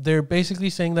they're basically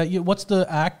saying that what's the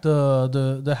act,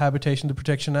 the Habitation the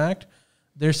Protection Act?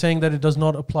 They're saying that it does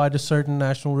not apply to certain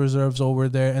national reserves over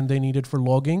there, and they need it for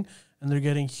logging, and they're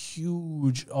getting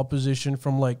huge opposition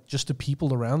from like just the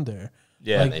people around there.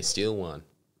 Yeah. And they still won.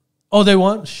 Oh, they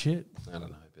want shit. I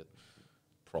don't know, but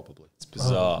probably. It's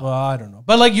bizarre. Well, I don't know,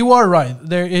 but like you are right.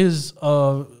 There is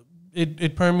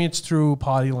it permeates through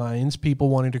party lines. People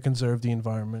wanting to conserve the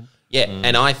environment. Yeah,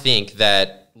 and I think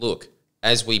that, look,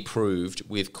 as we proved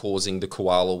with causing the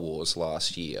koala wars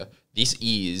last year, this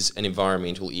is an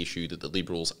environmental issue that the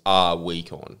Liberals are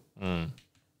weak on.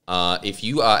 If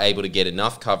you are able to get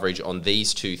enough coverage on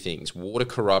these two things, water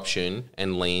corruption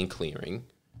and land clearing,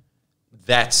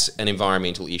 that's an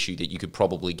environmental issue that you could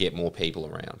probably get more people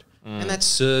around. And that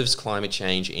serves climate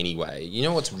change anyway. You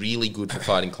know what's really good for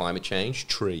fighting climate change?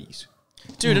 Trees.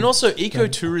 Dude, and also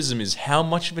ecotourism is how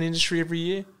much of an industry every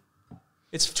year?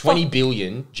 It's 20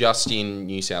 billion just in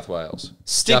New South Wales.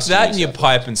 Stick Just that New in your South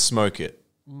pipe and smoke it.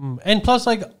 And plus,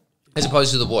 like, As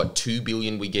opposed to the, what, 2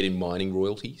 billion we get in mining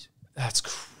royalties? That's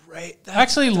great.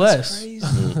 actually less.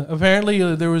 Crazy.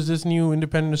 Apparently, there was this new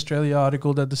Independent Australia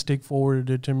article that the Stick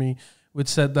forwarded to me, which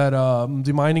said that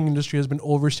the mining industry has been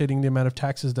overstating the amount of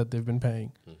taxes that they've been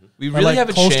paying. We By, really like, have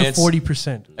a close chance. to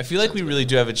 40%. I feel like we really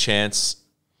do have a chance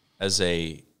as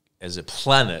a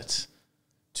planet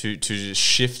to just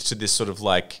shift to this sort of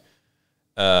like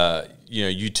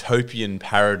utopian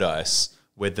paradise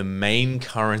where the main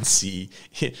currency,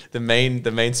 the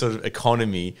main sort of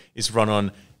economy is run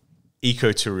on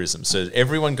ecotourism. So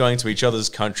everyone going to each other's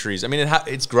countries. I mean,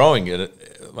 it's growing.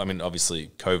 I mean,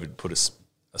 obviously, COVID put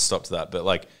a stop to that. But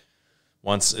like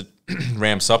once it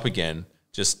ramps up again,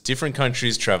 just different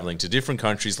countries traveling to different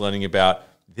countries, learning about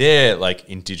their like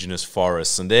indigenous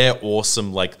forests and their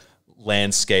awesome like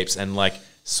landscapes and like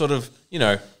sort of, you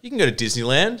can go to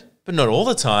Disneyland, but not all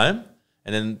the time.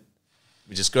 And then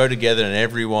we just go together and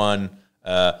everyone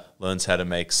learns how to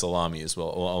make salami as well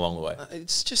along the way.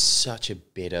 It's just such a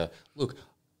better... Look,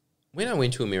 when I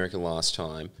went to America last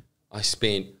time, I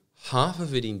spent half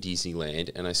of it in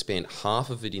Disneyland, and I spent half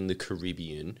of it in the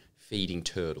Caribbean feeding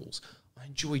turtles. I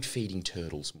enjoyed feeding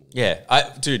turtles more. Yeah,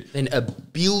 dude. Than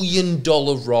 $1 billion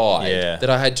ride that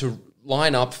I had to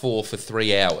line up for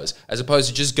 3 hours, as opposed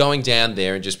to just going down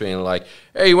there and just being like,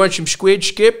 hey, you want some squid,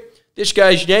 Skip? This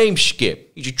guy's name's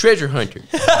Skip. He's a treasure hunter.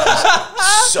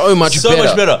 So much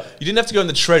better. You didn't have to go on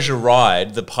the treasure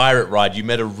ride, the pirate ride. You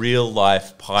met a real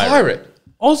life pirate.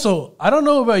 Also, I don't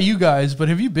know about you guys, but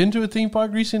have you been to a theme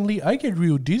park recently? I get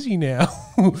real dizzy now.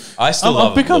 I still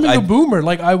love it. I'm becoming a boomer.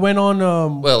 Like, I went on...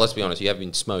 well, let's be honest. You have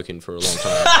been smoking for a long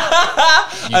time.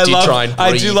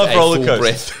 I do love roller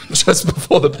coasters. Just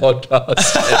before the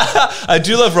podcast. I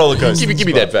do love roller coasters. Give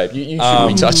me that, vape. You shouldn't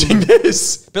be touching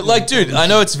this. But, like, dude, I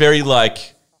know it's very,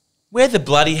 like, where the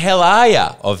bloody hell are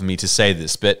ya of me to say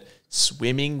this, but...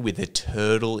 swimming with a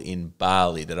turtle in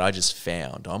Bali that I just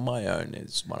found on my own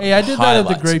is one of the I did that at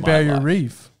the Great Barrier life.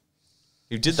 Reef.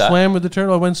 You did that? Swam with the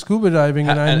turtle. I went scuba diving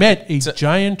and I met a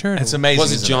giant turtle. It's amazing.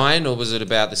 Was it giant or was it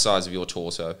about the size of your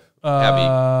torso?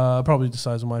 How big? Probably the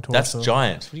size of my torso. That's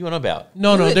giant. What do you want about?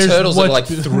 No, there's turtles that are like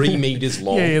 3 meters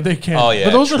long. Yeah, they can. Oh, yeah,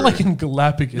 but those true. are like in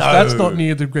Galapagos. No. That's not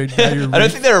near the Great Barrier Reef. I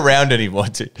don't think they're around anymore,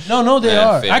 dude. No, they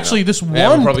are. Actually, this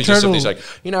one probably turtle... just like,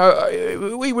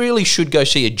 we really should go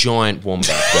see a giant wombat,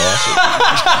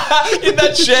 guys. In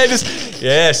that shed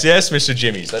yes, Mr.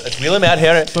 Jimmy's. Let's wheel him out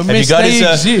here. But miss, they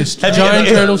exist. Giant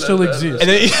turtles still exist. And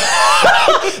then,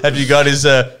 have you got his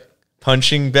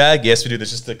punching bag? Yes, we do. There's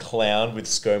just a clown with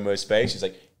ScoMo's face. He's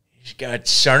like, you got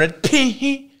Charlotte.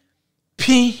 Pee.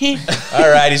 All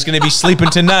right, he's going to be sleeping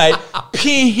tonight.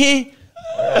 Pee.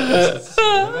 This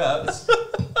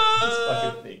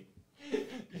fucking thing.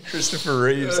 Christopher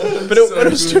Reeves. But it, so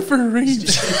Christopher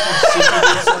Reeves.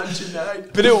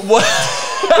 But it was.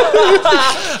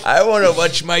 I want to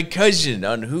watch my cousin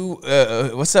on who?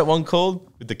 What's that one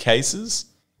called with the cases?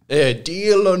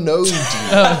 Deal or no deal.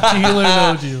 Deal or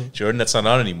no deal. Jordan, that's not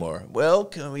on anymore. Well,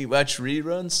 can we watch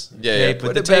reruns? Yeah.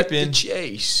 Put the tape in. The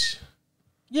chase.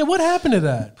 Yeah, what happened to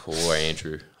that? Poor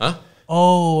Andrew. Huh?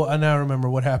 Oh, I now remember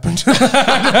what happened. There you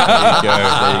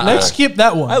go. Let's skip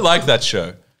that one. I like that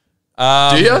show.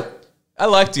 Do you? I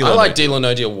like Deal or No Deal. I like Deal or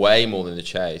No Deal way more than The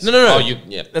Chase. No. Oh,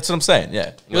 yeah. That's what I'm saying,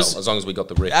 yeah. Well, as long as we got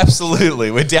the riff. Absolutely.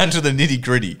 We're down to the nitty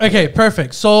gritty. Okay,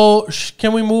 perfect. So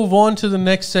can we move on to the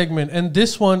next segment? And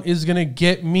this one is going to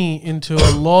get me into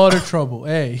a lot of trouble.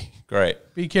 Hey. Great.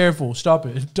 Be careful. Stop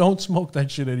it. Don't smoke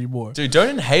that shit anymore. Dude, don't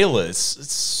inhale it.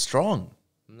 It's strong.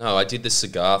 No, I did the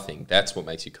cigar thing. That's what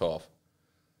makes you cough.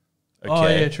 Okay. Oh,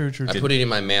 yeah, true. I put it in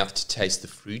my mouth to taste the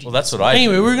fruity. Well, that's what I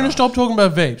Anyway, do. we're going to stop talking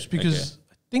about vapes because I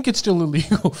think it's still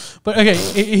illegal. But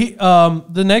okay,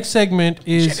 the next segment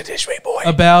is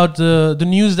about the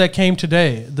news that came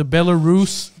today. The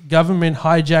Belarus government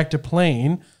hijacked a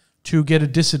plane to get a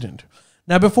dissident.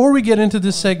 Now, before we get into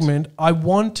this segment, I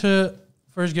want to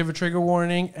first give a trigger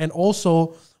warning and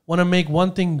also want to make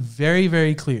one thing very,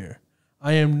 very clear.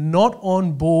 I am not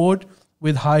on board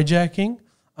with hijacking.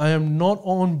 I am not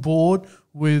on board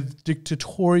with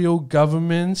dictatorial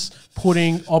governments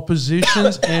putting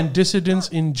oppositions and dissidents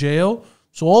in jail.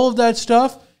 So all of that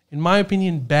stuff, in my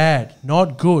opinion, bad,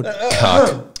 not good.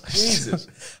 Jesus.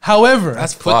 However,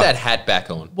 Put that hat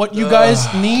back on. what you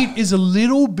guys need is a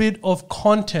little bit of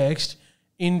context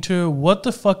into what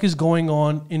the fuck is going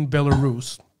on in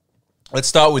Belarus. Let's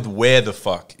start with where the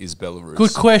fuck is Belarus?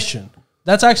 Good question.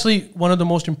 That's actually one of the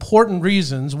most important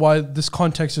reasons why this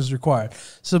context is required.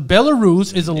 So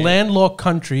Belarus is a landlocked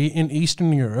country in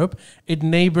Eastern Europe. It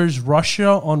neighbors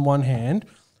Russia on one hand,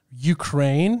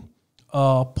 Ukraine,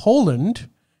 Poland,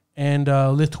 and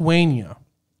Lithuania.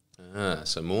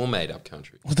 So more made-up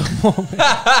country. But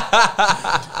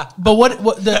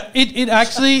it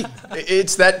actually...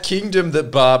 It's that kingdom that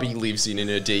Barbie lives in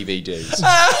her DVDs.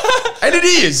 And it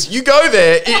is. You go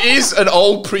there, it is an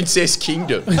old princess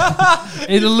kingdom.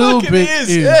 It a little Fucking bit is.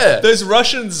 is. Yeah. Those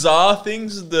Russian Tsar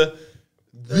things, Who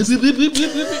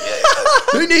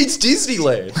needs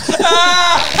Disneyland?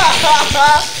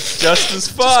 just as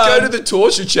fun. Just go to the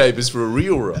torture chambers for a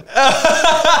real run.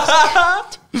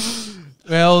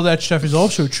 Well, that stuff is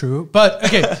also true. But,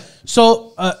 okay,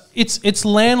 so it's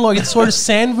landlocked. It's sort of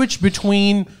sandwiched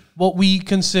between what we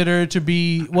consider to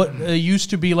be, what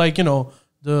used to be like, you know,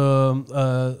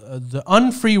 the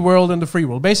unfree world and the free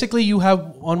world. Basically, you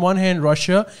have on one hand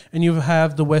Russia and you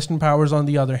have the Western powers on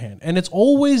the other hand. And it's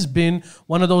always been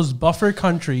one of those buffer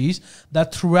countries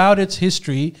that throughout its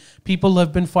history, people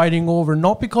have been fighting over,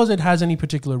 not because it has any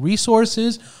particular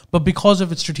resources, but because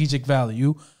of its strategic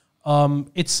value.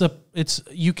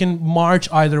 You can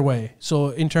march either way. So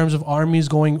in terms of armies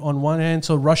going on one hand,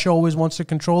 so Russia always wants to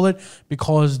control it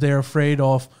because they're afraid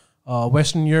of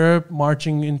Western Europe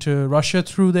marching into Russia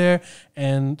through there,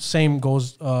 and same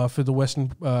goes for the Western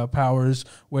powers,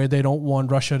 where they don't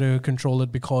want Russia to control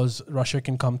it because Russia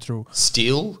can come through.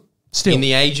 Still, in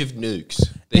the age of nukes,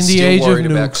 they're In the still age of worried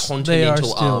about nukes,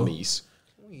 continental armies.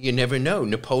 You never know.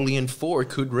 Napoleon IV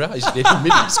could rise at any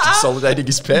minute. He's consolidating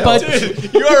his power. But-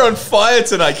 Dude, you are on fire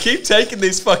tonight. Keep taking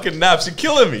these fucking naps. You're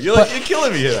killing me. You're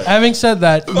killing me here. Having said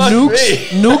that, me.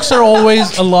 nukes are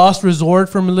always a last resort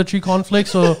for military conflict.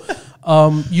 So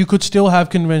you could still have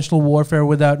conventional warfare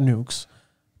without nukes.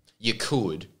 You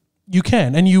could. You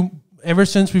can, and ever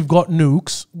since we've got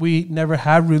nukes, we never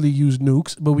have really used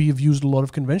nukes, but we have used a lot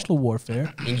of conventional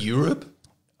warfare. In Europe?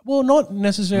 Well, not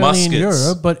necessarily in Muskets.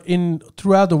 Europe, but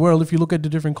throughout the world. If you look at the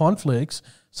different conflicts,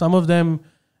 some of them,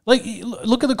 like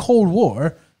look at the Cold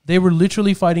War, they were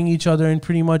literally fighting each other in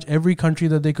pretty much every country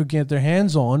that they could get their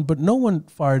hands on, but no one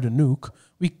fired a nuke.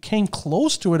 We came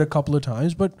close to it a couple of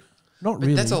times, but not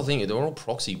really. That's the whole thing. They're all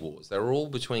proxy wars. They were all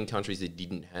between countries that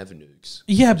didn't have nukes.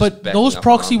 Yeah, Just but backing those up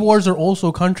proxy armies. wars are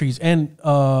also countries, and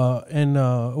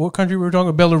what country we were talking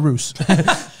about? Belarus.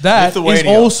 That is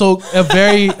Lithuania. also a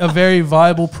very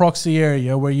viable proxy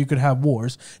area where you could have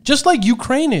wars, just like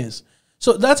Ukraine is.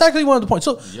 So that's actually one of the points.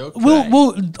 So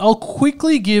I'll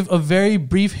quickly give a very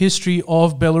brief history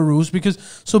of Belarus, because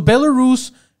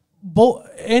Belarus,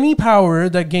 any power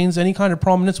that gains any kind of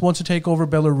prominence wants to take over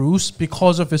Belarus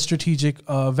because of its strategic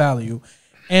value.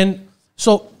 And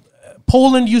so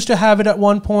Poland used to have it at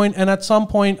one point, and at some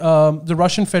point the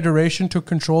Russian Federation took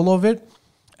control of it.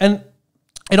 And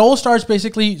it all starts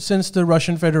basically since the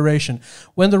Russian Federation.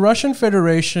 When the Russian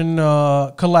Federation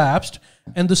collapsed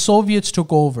and the Soviets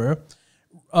took over,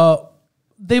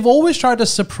 they've always tried to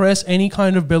suppress any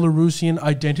kind of Belarusian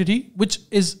identity, which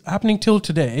is happening till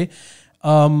today.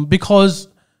 Because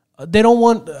they don't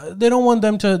want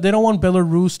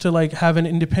Belarus to like have an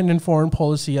independent foreign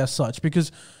policy as such,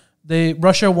 because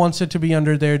Russia wants it to be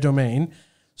under their domain.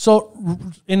 So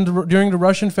during the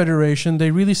Russian Federation,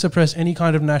 they really suppress any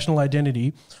kind of national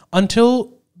identity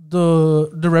until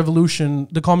the revolution,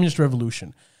 the Communist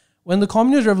Revolution. When the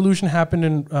Communist Revolution happened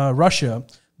in Russia,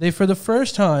 they for the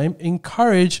first time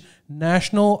encouraged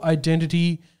national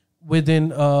identity within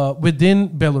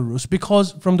Belarus,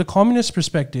 because from the communist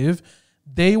perspective,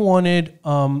 they wanted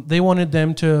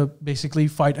them to basically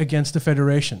fight against the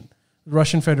Federation, the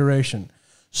Russian Federation.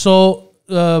 So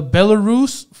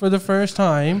Belarus for the first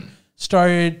time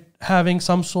started having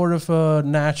some sort of a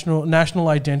national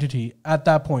identity at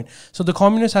that point. So the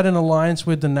communists had an alliance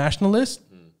with the nationalists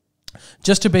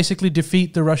just to basically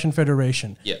defeat the Russian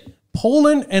Federation. Yeah.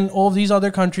 Poland and all of these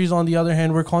other countries, on the other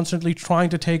hand, were constantly trying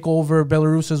to take over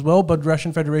Belarus as well, but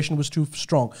Russian Federation was too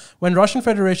strong. When Russian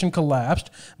Federation collapsed,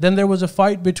 then there was a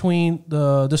fight between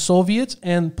the Soviets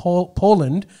and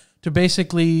Poland to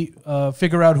basically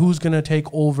figure out who's going to take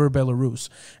over Belarus.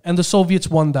 And the Soviets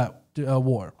won that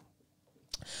war.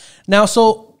 Now,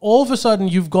 so all of a sudden,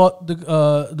 you've got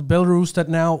the Belarus that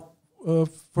now,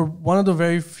 for one of the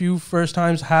very few first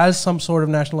times, has some sort of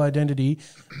national identity.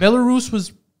 Belarus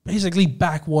was basically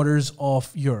backwaters of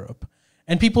Europe.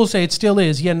 And people say it still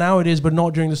is. Yeah, now it is, but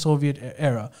not during the Soviet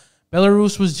era.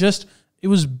 Belarus was just, it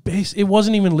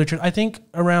wasn't even literate. I think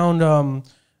around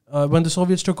when the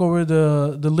Soviets took over,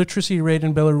 the literacy rate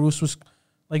in Belarus was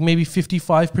like maybe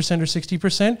 55% or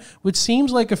 60%, which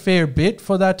seems like a fair bit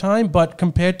for that time, but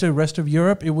compared to the rest of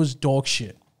Europe, it was dog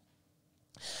shit.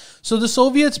 So the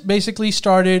Soviets basically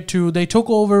they took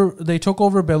over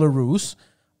Belarus,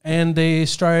 and they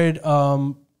started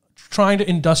trying to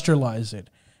industrialize it.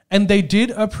 And they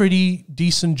did a pretty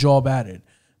decent job at it.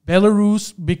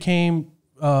 Belarus became,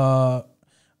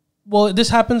 this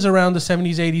happens around the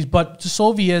 70s, 80s, but the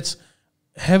Soviets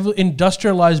have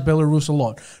industrialized Belarus a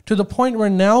lot, to the point where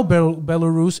now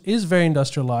Belarus is very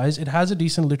industrialized. It has a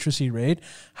decent literacy rate.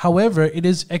 However, it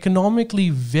is economically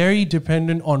very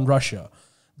dependent on Russia.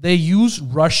 They use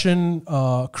Russian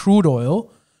crude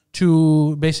oil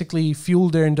to basically fuel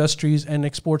their industries and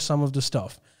export some of the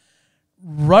stuff.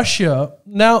 Russia,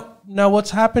 now what's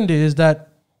happened is that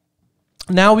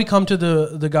now we come to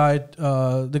the guy,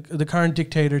 the current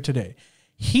dictator today.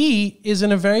 He is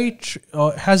in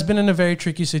a has been in a very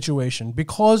tricky situation,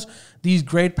 because these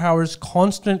great powers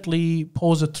constantly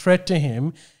pose a threat to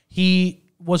him. He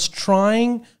was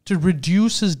trying to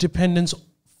reduce his dependence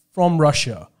from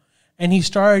Russia, and he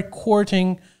started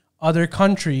courting other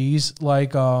countries,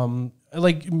 like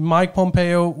Mike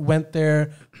Pompeo went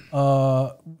there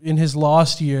in his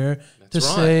last year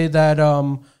say that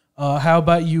how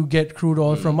about you get crude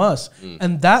oil from us?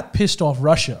 And that pissed off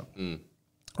Russia.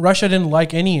 Russia didn't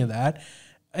like any of that.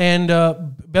 And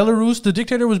Belarus, the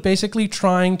dictator was basically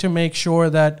trying to make sure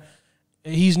that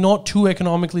he's not too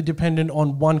economically dependent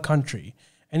on one country.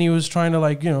 And he was trying to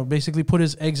like, basically put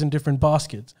his eggs in different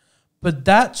baskets. But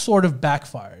that sort of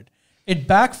backfired. It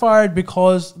backfired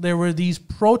because there were these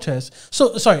protests.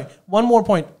 So, sorry, one more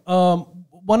point.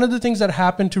 One of the things that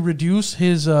happened to reduce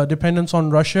his dependence on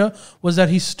Russia was that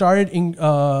he started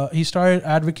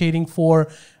advocating for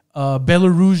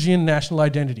Belarusian national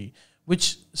identity,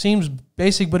 which seems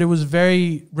basic, but it was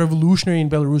very revolutionary in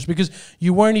Belarus because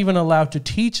you weren't even allowed to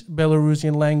teach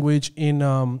Belarusian language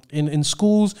in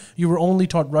schools. You were only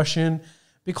taught Russian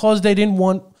because they didn't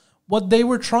want. What they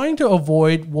were trying to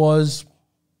avoid was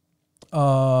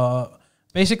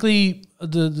basically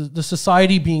the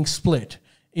society being split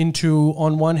into,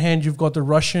 on one hand, you've got the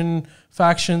Russian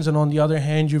factions, and on the other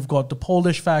hand, you've got the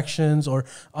Polish factions or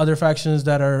other factions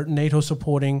that are NATO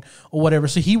supporting or whatever.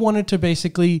 So he wanted to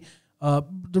basically, the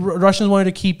Russians wanted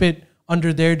to keep it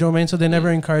under their domain, so they never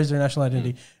encouraged their national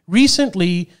identity.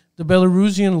 Recently, the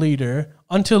Belarusian leader,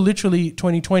 until literally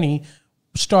 2020,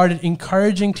 started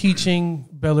encouraging teaching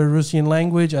Belarusian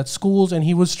language at schools, and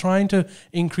he was trying to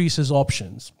increase his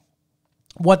options.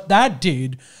 What that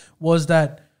did was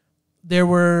that there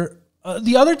were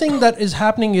the other thing that is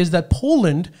happening is that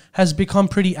Poland has become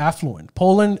pretty affluent.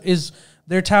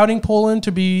 They're touting Poland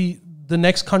to be the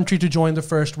next country to join the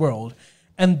first world.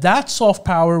 And that soft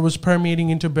power was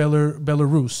permeating into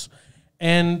Belarus.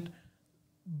 And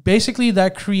basically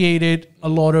that created a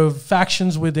lot of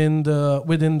factions within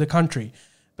the country.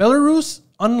 Belarus,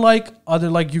 unlike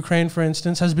other like Ukraine, for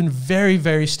instance, has been very,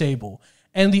 very stable.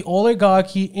 And the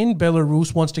oligarchy in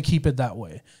Belarus wants to keep it that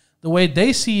way. The way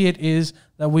they see it is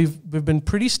that we've been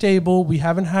pretty stable. We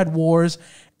haven't had wars,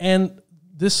 and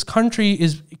this country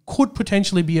could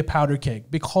potentially be a powder keg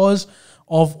because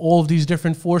of all of these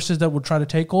different forces that would try to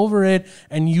take over it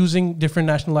and using different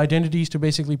national identities to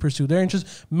basically pursue their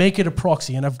interests, make it a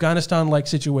proxy, an Afghanistan-like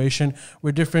situation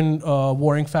where different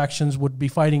warring factions would be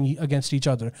fighting against each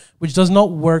other, which does not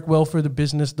work well for the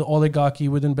business, the oligarchy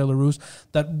within Belarus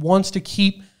that wants to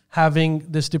keep having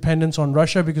this dependence on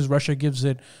Russia because Russia gives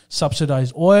it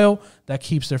subsidized oil that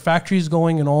keeps their factories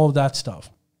going and all of that stuff.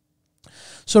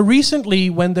 So recently,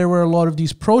 when there were a lot of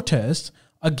these protests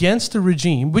against the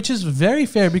regime, which is very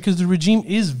fair because the regime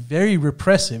is very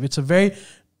repressive. It's a very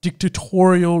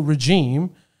dictatorial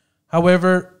regime.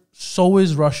 However, so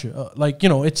is Russia.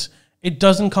 It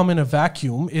doesn't come in a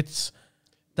vacuum.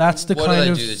 That's the what kind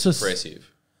do of they do that's repressive?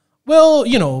 Well,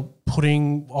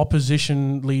 putting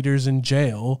opposition leaders in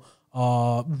jail.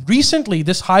 Recently,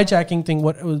 this hijacking thing,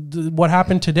 what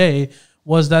happened today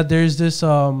was that there's this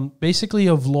basically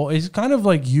of law. It's kind of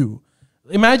like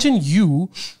Imagine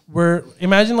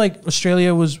like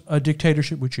Australia was a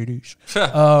dictatorship, which it is.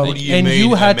 What do you and mean,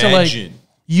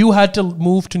 you had to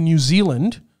move to New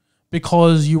Zealand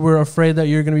because you were afraid that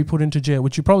you're going to be put into jail,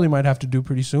 which you probably might have to do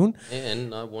pretty soon.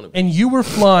 And I want to. And you were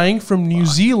flying from New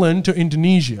Zealand to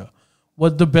Indonesia.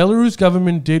 What the Belarus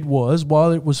government did was,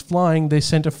 while it was flying, they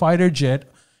sent a fighter jet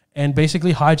and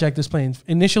basically hijacked this plane.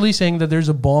 Initially saying that there's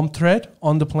a bomb threat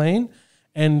on the plane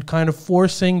and kind of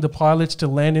forcing the pilots to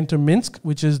land into Minsk,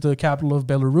 which is the capital of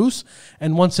Belarus.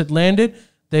 And once it landed,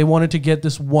 they wanted to get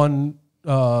this one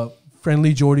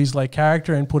FriendlyJordies-like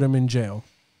character and put him in jail.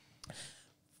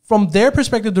 From their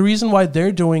perspective, the reason why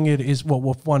they're doing it is,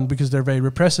 one, because they're very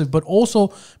repressive, but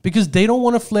also because they don't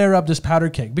want to flare up this powder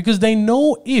keg. Because they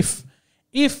know if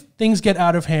things get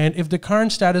out of hand, if the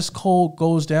current status quo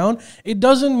goes down, it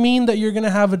doesn't mean that you're going to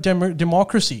have a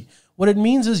democracy. What it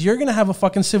means is you're going to have a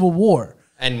fucking civil war.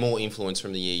 And more influence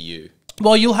from the EU.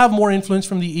 Well, you'll have more influence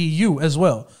from the EU as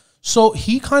well. So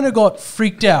he kind of got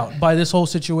freaked out by this whole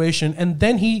situation. And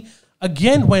then he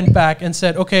again went back and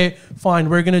said, okay, fine,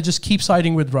 we're going to just keep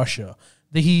siding with Russia.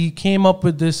 He came up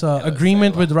with this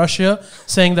agreement with Russia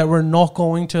saying that we're not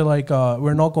going to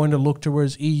look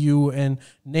towards EU and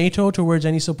NATO towards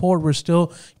any support. We're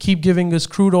still keep giving us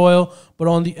crude oil. But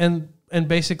on the end, and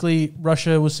basically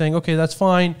Russia was saying, okay, that's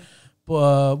fine.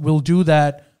 We'll do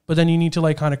that. But then you need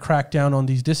to kind of crack down on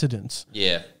these dissidents.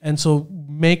 Yeah. And so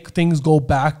make things go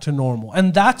back to normal.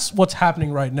 And that's what's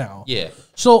happening right now. Yeah.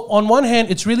 So on one hand,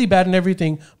 it's really bad and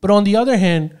everything. But on the other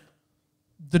hand,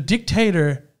 the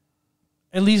dictator,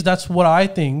 at least that's what I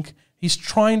think, he's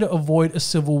trying to avoid a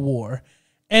civil war.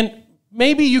 And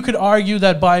maybe you could argue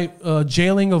that by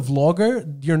jailing a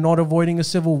vlogger, you're not avoiding a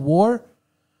civil war.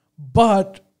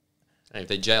 But and if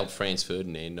they jailed Franz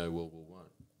Ferdinand, no World War I.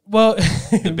 Well,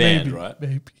 the band, right?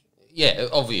 Maybe. Yeah,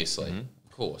 obviously,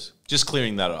 of course. Just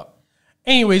clearing that up.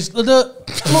 Anyways, I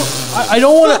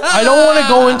don't want to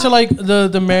go into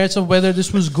the merits of whether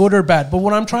this was good or bad. But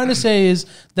what I'm trying to say is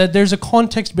that there's a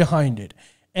context behind it,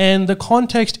 and the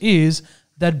context is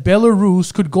that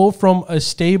Belarus could go from a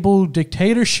stable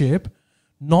dictatorship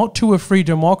not to a free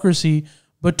democracy,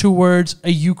 but towards a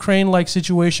Ukraine-like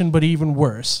situation, but even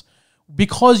worse.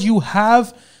 Because you've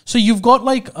got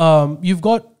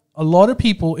a lot of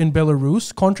people in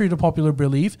Belarus, contrary to popular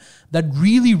belief, that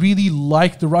really, really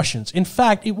like the Russians. In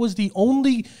fact, it was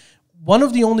one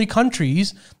of the only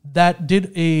countries that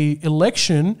did a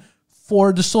election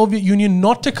for the Soviet Union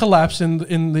not to collapse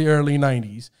in the early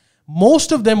 90s.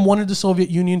 Most of them wanted the Soviet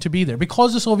Union to be there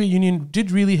because the Soviet Union did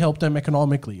really help them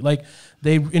economically. Like,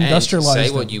 they industrialized and say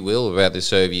them. what you will about the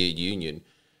Soviet Union,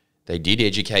 they did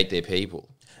educate their people.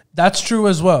 That's true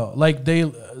as well. Like, they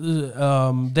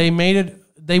wanted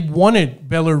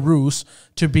Belarus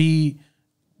to be,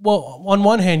 well, on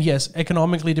one hand, yes,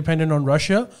 economically dependent on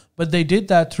Russia, but they did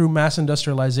that through mass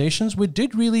industrializations, which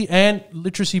did really, and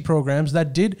literacy programs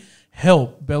that did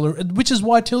help Belarus, which is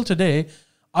why till today,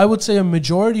 I would say a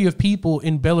majority of people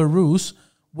in Belarus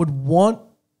would want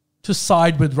to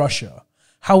side with Russia.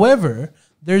 However,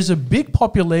 there's a big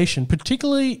population,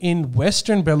 particularly in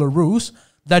Western Belarus,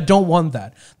 that don't want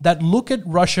that look at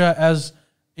Russia as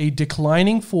a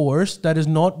declining force that is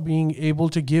not being able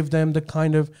to give them the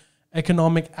kind of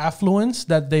economic affluence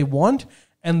that they want,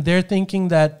 and they're thinking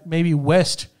that maybe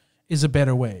West is a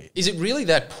better way. Is it really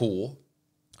that poor?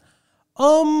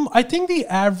 I think the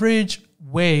average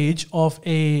wage of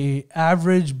a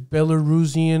average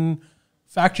Belarusian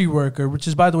factory worker, which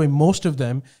is, by the way, most of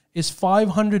them, is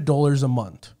 $500 a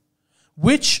month,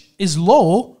 which is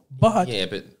low, but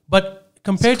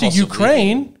compared to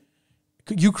Ukraine,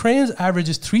 Ukraine's average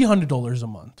is $300 a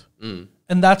month.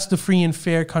 And that's the free and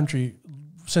fair country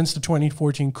since the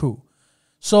 2014 coup.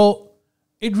 So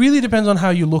it really depends on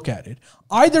how you look at it.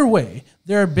 Either way,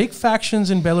 there are big factions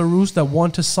in Belarus that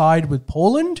want to side with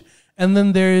Poland, and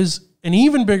then there is an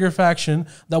even bigger faction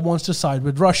that wants to side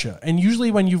with Russia. And usually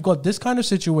when you've got this kind of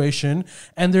situation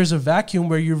and there's a vacuum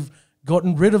where you've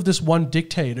gotten rid of this one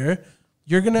dictator,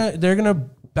 they're gonna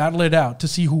battle it out to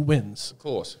see who wins. Of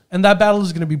course. And that battle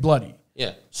is gonna be bloody.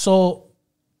 Yeah. So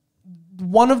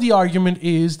one of the argument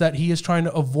is that he is trying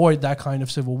to avoid that kind of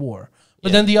civil war.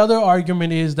 But then the other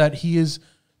argument is that he is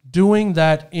doing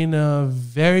that in a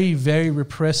very, very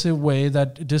repressive way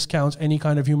that discounts any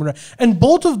kind of human right. And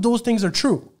both of those things are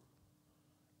true.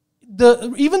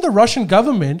 Even the Russian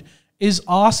government is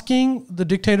asking the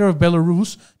dictator of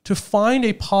Belarus to find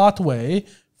a pathway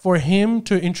for him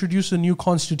to introduce a new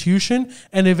constitution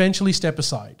and eventually step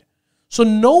aside. So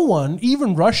no one,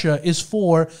 even Russia, is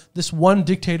for this one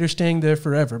dictator staying there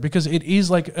forever, because it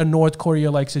is like a North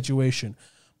Korea-like situation.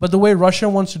 But the way Russia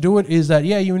wants to do it is that,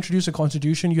 you introduce a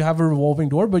constitution, you have a revolving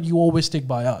door, but you always stick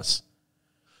by us.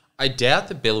 I doubt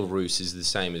that Belarus is the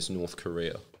same as North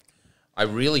Korea. I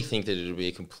really think that it'll be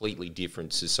a completely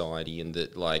different society, and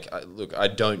that, I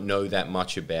don't know that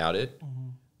much about it,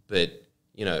 but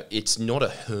it's not a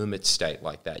hermit state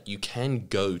like that. You can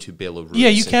go to Belarus. Yeah,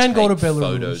 you can go to Belarus.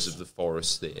 Photos of the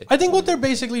forests there. I think what they're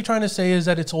basically trying to say is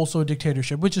that it's also a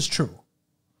dictatorship, which is true.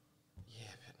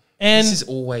 And this is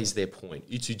always their point.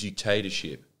 It's a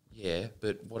dictatorship. Yeah,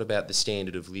 but what about the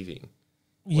standard of living?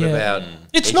 What about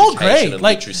it's not great. And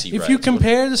like, literacy if rates? you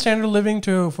compare the standard of living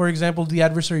to, for example, the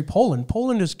adversary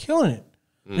Poland is killing it.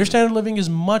 Their standard of living is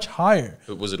much higher.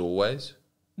 But was it always?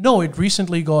 No, it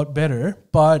recently got better,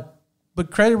 but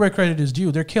credit where credit is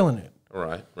due. They're killing it.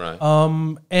 Right.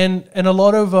 And a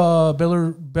lot of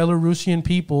Belarusian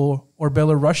people or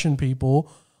Belarusian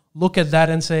people look at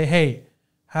that and say, hey,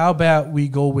 how about we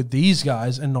go with these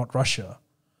guys and not Russia?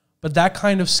 But that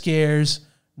kind of scares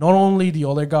not only the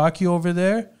oligarchy over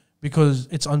there, because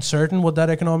it's uncertain what that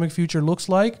economic future looks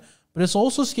like, but it's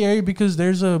also scary because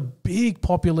there's a big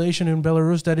population in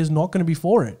Belarus that is not going to be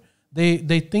for it.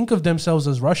 They think of themselves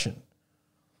as Russian.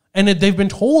 And they've been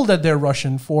told that they're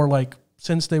Russian for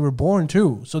since they were born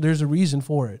too. So there's a reason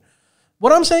for it.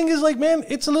 What I'm saying is man,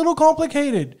 it's a little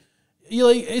complicated.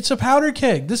 It's a powder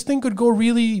keg. This thing could go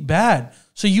really bad.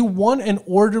 So you want an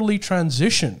orderly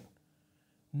transition,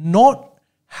 not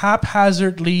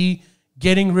haphazardly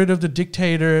getting rid of the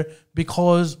dictator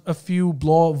because a few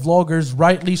vloggers,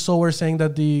 rightly so, are saying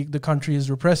that the country is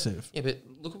repressive. Yeah, but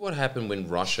look at what happened when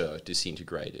Russia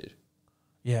disintegrated.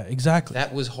 Yeah, exactly.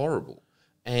 That was horrible.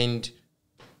 And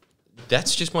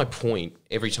that's just my point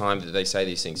every time that they say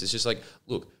these things. It's just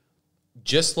look,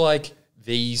 just like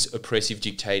these oppressive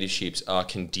dictatorships are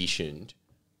conditioned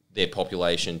their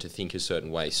population to think a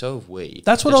certain way, so have we.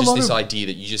 That's what it's just this idea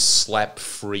that you just slap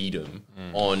freedom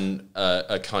on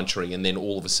a country and then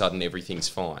all of a sudden everything's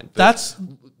fine. But,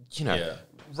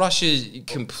 Russia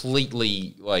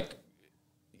completely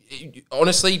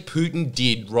honestly, Putin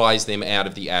did rise them out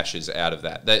of the ashes out of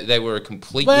that. They were a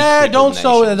completely don't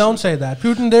say that.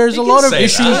 Putin, there's a lot of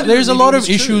issues. There's a lot of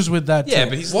issues with that too. Yeah,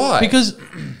 but why? Because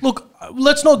look,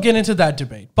 let's not get into that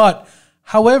debate. But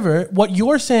however, what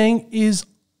you're saying is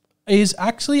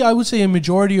actually, I would say, a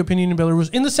majority opinion in Belarus,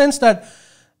 in the sense that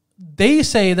they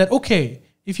say that, okay,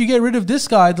 if you get rid of this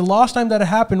guy, the last time that it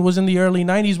happened was in the early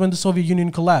 90s when the Soviet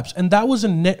Union collapsed. And that was a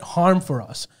net harm for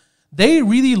us. They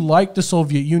really liked the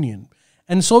Soviet Union.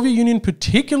 And the Soviet Union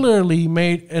particularly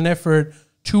made an effort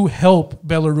to help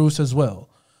Belarus as well.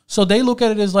 So they look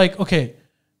at it as like, okay,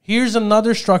 here's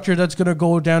another structure that's going to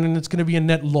go down and it's going to be a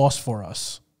net loss for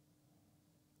us.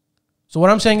 So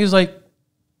what I'm saying is like,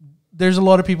 there's a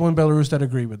lot of people in Belarus that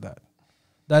agree with that.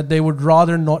 That they would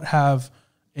rather not have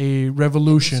a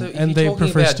revolution, and they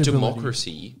prefer stability.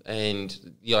 Democracy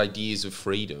and the ideas of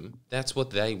freedom, that's what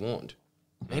they want.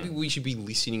 Maybe we should be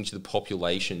listening to the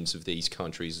populations of these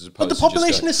countries as opposed to But the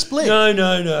population is split.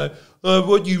 No.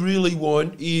 What you really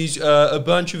want is a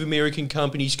bunch of American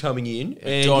companies coming in,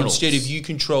 and instead of you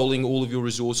controlling all of your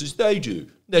resources, they do.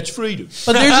 That's freedom.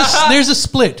 But there's a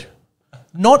split.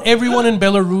 Not everyone in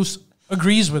Belarus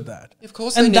agrees with that. Of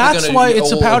course, and that's why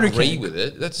it's a powder agree keg. with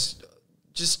it. That's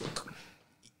just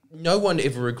no one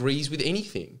ever agrees with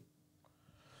anything.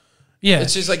 Yeah,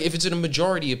 it's just like if it's in a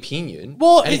majority opinion.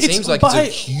 Well, and it seems like it's a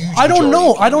huge. I don't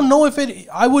know. Opinion. I don't know if it.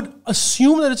 I would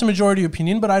assume that it's a majority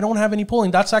opinion, but I don't have any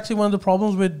polling. That's actually one of the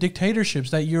problems with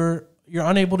dictatorships, that you're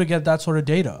unable to get that sort of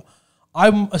data.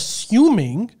 I'm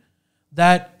assuming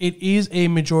that it is a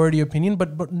majority opinion,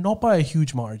 but not by a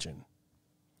huge margin,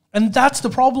 and that's the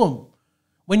problem.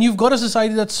 When you've got a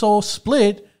society that's so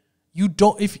split, you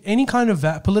don't. If any kind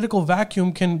of political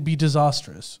vacuum can be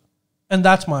disastrous, and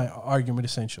that's my argument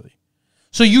essentially.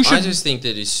 So you should. I just think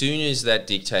that as soon as that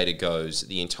dictator goes,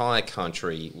 the entire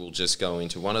country will just go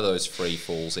into one of those free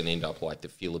falls and end up like the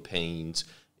Philippines.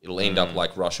 It'll end up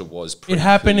like Russia was. It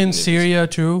happened in Syria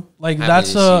too. Like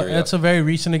that's a very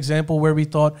recent example where we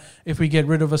thought if we get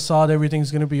rid of Assad,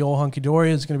 everything's going to be all hunky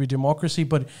dory. It's going to be democracy,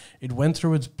 but it went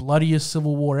through its bloodiest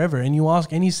civil war ever. And you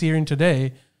ask any Syrian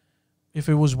today if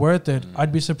it was worth it,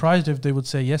 I'd be surprised if they would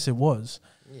say yes, it was.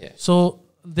 Yeah. So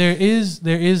there is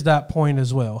that point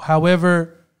as well.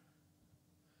 However,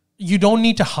 you don't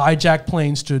need to hijack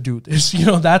planes to do this. You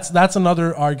know, that's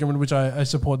another argument which I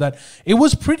support. That it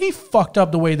was pretty fucked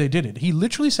up the way they did it. He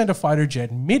literally sent a fighter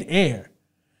jet mid-air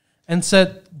and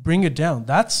said, "Bring it down."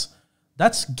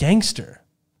 That's gangster.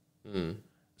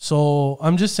 So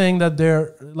I'm just saying that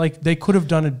they could have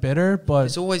done it better, but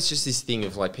it's always just this thing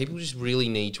of like people just really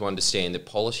need to understand that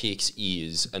politics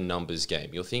is a numbers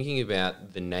game. You're thinking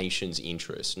about the nation's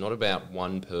interest, not about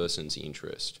one person's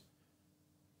interest.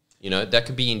 You know, that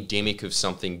could be endemic of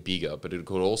something bigger, but it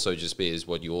could also just be, as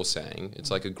what you're saying, it's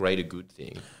like a greater good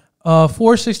thing.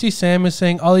 460 Sam is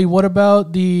saying, Ali, what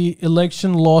about the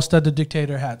election loss that the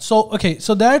dictator had? So, okay,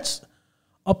 so that's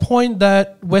a point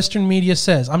that Western media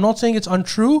says. I'm not saying it's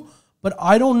untrue, but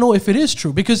I don't know if it is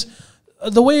true, because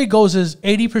the way it goes is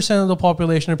 80% of the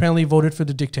population apparently voted for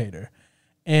the dictator,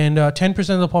 and 10%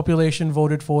 of the population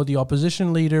voted for the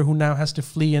opposition leader, who now has to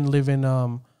flee and live in...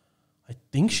 I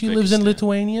think she lives in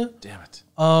Lithuania. Damn it.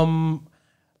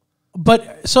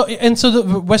 So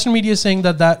the Western media is saying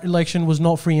that election was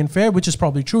not free and fair, which is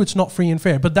probably true. It's not free and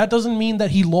fair, but that doesn't mean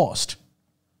that he lost.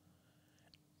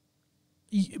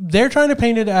 They're trying to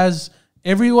paint it as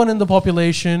everyone in the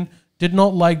population did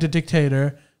not like the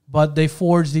dictator, but they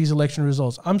forged these election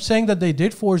results. I'm saying that they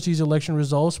did forge these election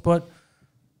results, but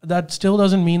that still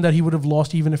doesn't mean that he would have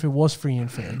lost even if it was free and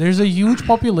fair. There's a huge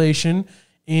population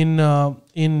in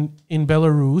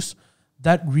Belarus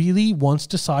that really wants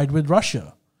to side with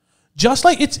Russia. Just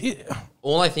like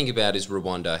all I think about is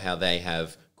Rwanda, how they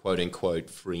have quote unquote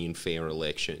free and fair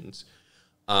elections.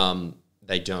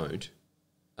 They don't.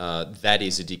 That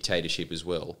is a dictatorship as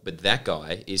well. But that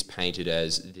guy is painted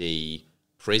as the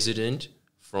president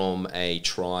from a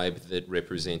tribe that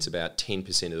represents about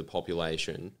 10% of the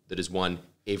population that has won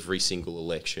every single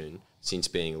election since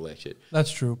being elected.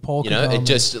 That's true. Paul, you know, it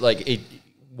just like it.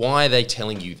 Why are they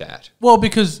telling you that? Well,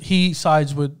 because he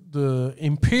sides with the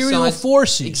imperial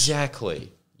forces. Exactly.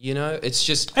 You know, it's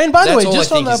just... And by the way,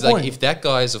 just on that point... Like, if that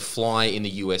guy is a fly in the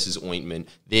US's ointment,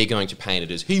 they're going to paint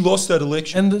it as, he lost that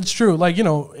election. And it's true. Like, you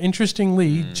know,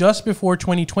 interestingly, just before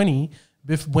 2020,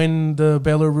 when the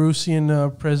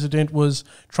Belarusian president was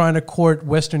trying to court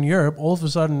Western Europe, all of a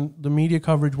sudden the media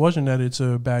coverage wasn't that it's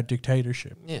a bad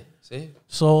dictatorship. Yeah, see?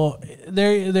 So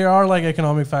there are like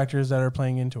economic factors that are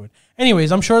playing into it.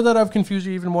 Anyways, I'm sure that I've confused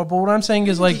you even more, but what I'm saying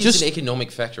is like just an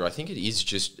economic factor. I think it is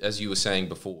just, as you were saying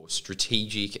before,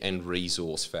 strategic and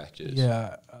resource factors.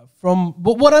 Yeah.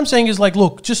 But what I'm saying is like,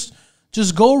 look, just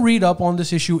go read up on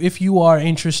this issue if you are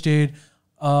interested.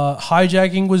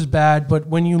 Hijacking was bad, but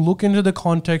when you look into the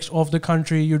context of the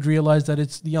country, you'd realize that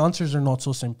the answers are not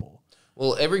so simple.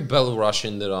 Well, every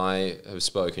Belarusian that I have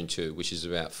spoken to, which is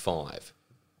about 5,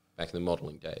 back in the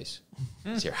modelling days,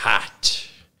 they're hot,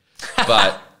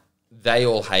 but they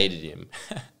all hated him,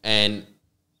 and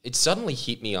it suddenly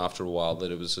hit me after a while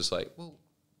that it was just like, well,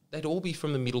 they'd all be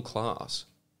from the middle class.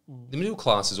 The middle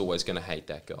class is always going to hate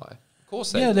that guy. Of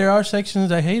course they Yeah, there are sections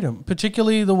that hate him,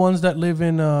 particularly the ones that live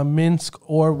in Minsk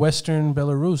or Western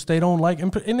Belarus. They don't like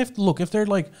him. And if they're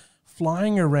like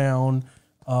flying around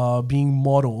being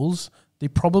models, they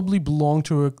probably belong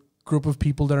to a group of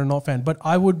people that are not fans. But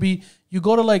you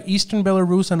go to like Eastern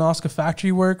Belarus and ask a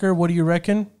factory worker, what do you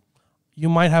reckon? You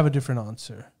might have a different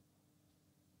answer.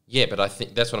 Yeah, but I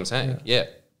think that's what I'm saying. Yeah,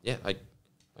 I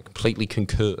completely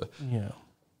concur. Yeah.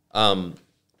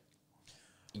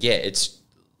 Yeah, it's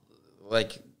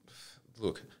like,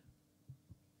 look,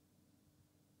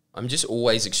 I'm just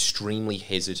always extremely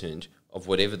hesitant of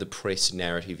whatever the press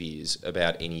narrative is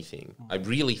about anything. I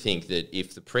really think that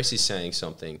if the press is saying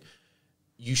something,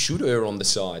 you should err on the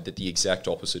side that the exact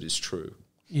opposite is true.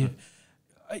 Yeah.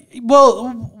 Well,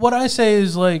 what I say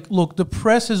is like, look, the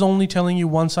press is only telling you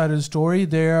one side of the story.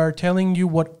 They are telling you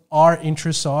what our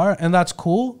interests are, and that's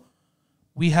cool.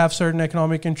 We have certain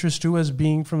economic interests too as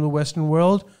being from the Western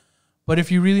world. But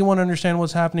if you really want to understand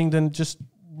what's happening, then just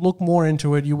look more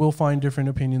into it. You will find different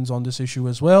opinions on this issue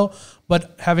as well.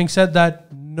 But having said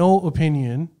that, no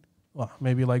opinion, well,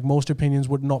 maybe like most opinions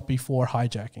would not be for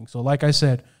hijacking. So like I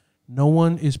said, no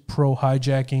one is pro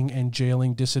hijacking and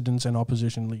jailing dissidents and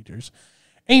opposition leaders.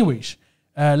 Anyways,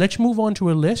 let's move on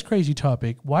to a less crazy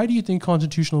topic. Why do you think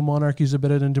constitutional monarchies are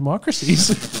better than democracies?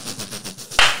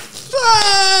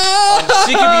 I'm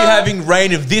sick of you having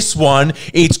reign of this one.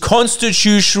 It's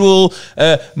constitutional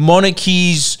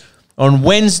monarchies on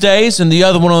Wednesdays and the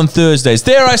other one on Thursdays.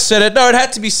 There, I said it. No, it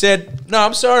had to be said. No,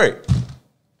 I'm sorry.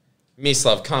 Miss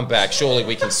Love, come back. Surely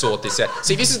we can sort this out.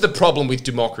 See, this is the problem with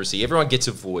democracy. Everyone gets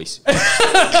a voice.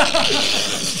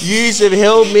 Yous have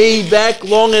held me back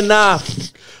long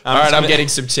enough. All right, I'm getting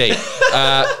some tea.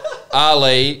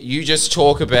 Ali, you just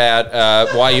talk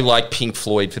about why you like Pink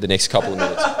Floyd for the next couple of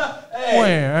minutes.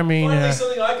 Where? I mean,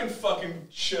 something I can fucking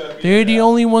chirp. They're the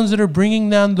only ones that are bringing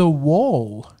down the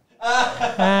wall.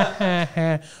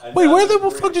 Wait, where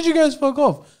the fuck did you guys fuck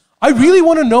off? I really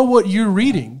want to know what you're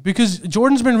reading because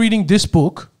Jordan's been reading this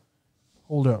book.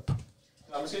 Hold up.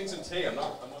 I'm just getting some tea. I'm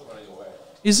not running away.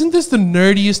 Isn't this the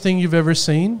nerdiest thing you've ever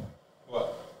seen?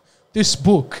 What? This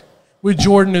book where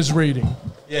Jordan is reading.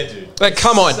 Yeah, dude. But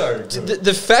come on. So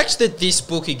the fact that this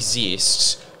book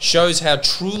exists shows how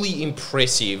truly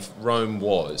impressive Rome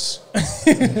was.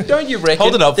 Don't you reckon?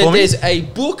 Hold it up that for me. There's a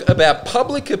book about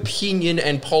public opinion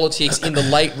and politics in the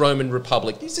late Roman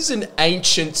Republic. This is an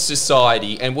ancient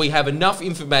society, and we have enough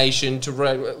information to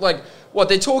like what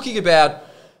they're talking about.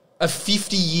 A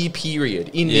 50-year period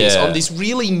in this on this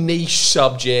really niche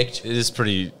subject. It is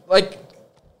pretty. Like,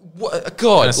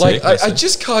 God, like I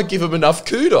just can't give them enough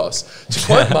kudos. To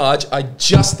quote Marge, I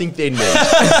just think they're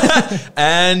nerds.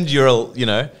 And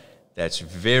that's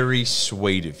very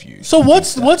sweet of you. So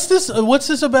what's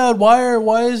this about?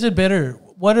 Why is it better?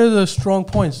 What are the strong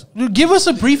points? Give us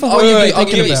a brief of what you've been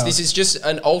thinking about. This is just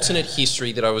an alternate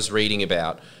history that I was reading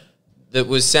about that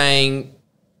was saying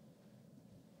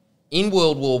in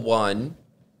World War One,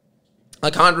 I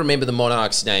can't remember the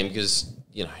monarch's name because,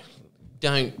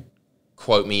 don't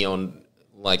quote me on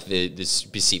like the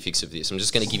specifics of this. I'm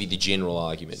just going to give you the general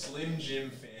argument. Slim Jim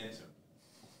Phantom.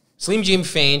 Slim Jim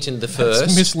Phantom the first.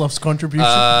 That's Miss Love's contribution.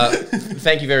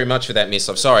 Thank you very much for that, Miss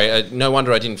Love. Sorry, no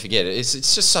wonder I didn't forget it. It's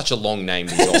just such a long name,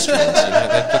 these Austrians.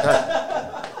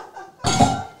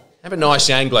 Have a nice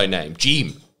Anglo name,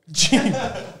 Jim. Jim.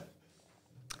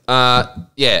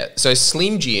 So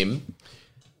Slim Jim,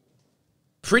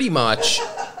 pretty much,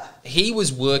 he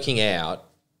was working out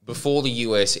before the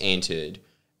US entered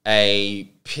a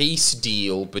peace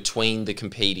deal between the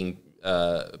competing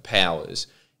powers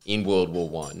in World War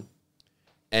One,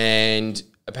 and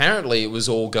apparently it was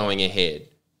all going ahead,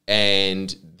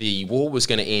 and the war was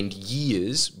going to end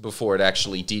years before it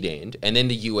actually did end, and then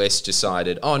the US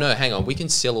decided, oh no, hang on, we can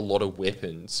sell a lot of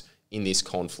weapons in this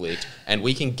conflict, and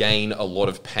we can gain a lot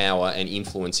of power and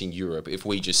influence in Europe if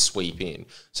we just sweep in.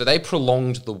 So they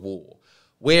prolonged the war.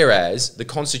 Whereas the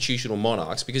constitutional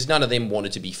monarchs, because none of them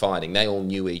wanted to be fighting, they all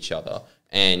knew each other,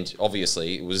 and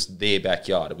obviously it was their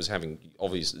backyard. It was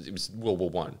World War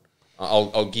One.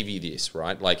 I'll give you this,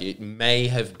 right? Like, it may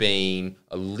have been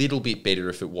a little bit better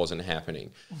if it wasn't happening.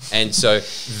 And so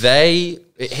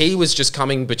he was just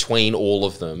coming between all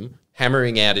of them,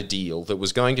 hammering out a deal that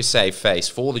was going to save face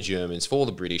for the Germans, for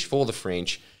the British, for the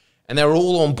French, and they were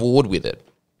all on board with it.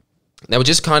 They were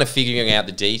just kind of figuring out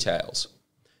the details.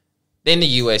 Then the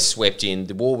US swept in,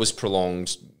 the war was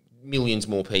prolonged, millions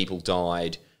more people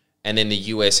died, and then the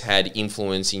US had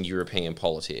influence in European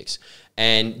politics.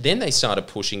 And then they started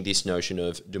pushing this notion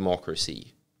of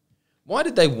democracy. Why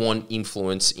did they want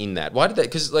influence in that? Why did they?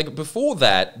 Because like before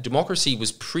that, democracy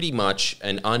was pretty much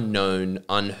an unknown,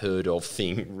 unheard of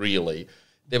thing, really.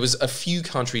 There was a few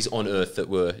countries on earth that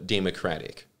were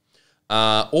democratic.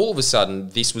 All of a sudden,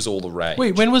 this was all the rage.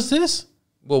 Wait, when was this?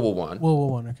 World War One. World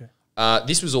War One, okay.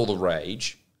 This was all the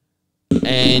rage.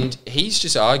 And he's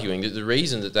just arguing that the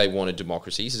reason that they wanted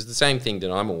democracies is the same thing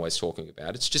that I'm always talking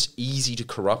about. It's just easy to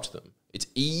corrupt them. It's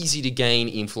easy to gain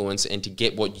influence and to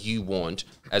get what you want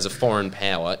as a foreign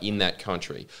power in that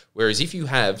country. Whereas if you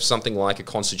have something like a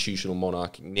constitutional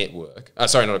monarch network,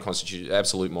 sorry, not a constitutional,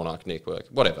 absolute monarch network,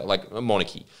 whatever, like a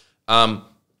monarchy.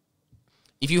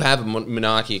 If you have a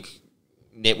monarchic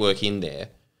network in there,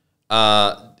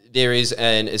 there is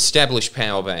an established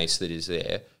power base that is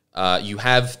there. You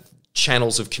have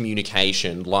channels of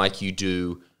communication like you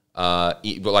do,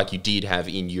 like you did have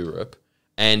in Europe,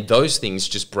 and those things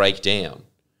just break down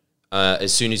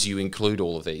as soon as you include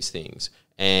all of these things.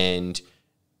 And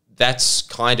that's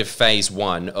kind of phase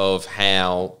one of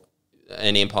how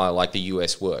an empire like the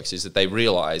US works, is that they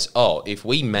realize, oh, if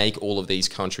we make all of these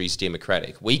countries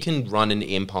democratic, we can run an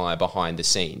empire behind the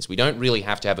scenes. We don't really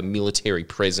have to have a military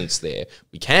presence there.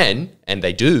 We can, and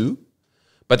they do,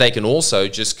 but they can also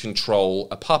just control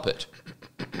a puppet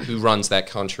who runs that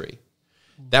country.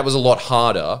 That was a lot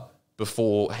harder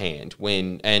beforehand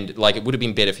and like it would have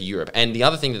been better for Europe. And the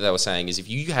other thing that they were saying is if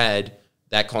you had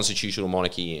that constitutional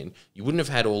monarchy in, you wouldn't have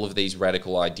had all of these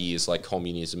radical ideas like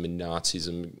communism and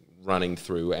Nazism running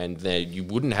through, and then you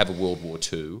wouldn't have a World War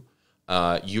II.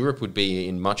 Europe would be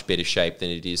in much better shape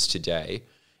than it is today.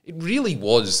 It really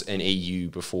was an EU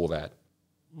before that.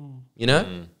 You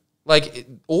know? Like,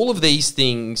 all of these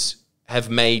things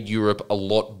have made Europe a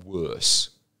lot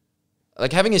worse.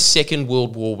 Like, having a second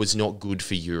world war was not good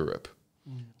for Europe.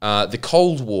 The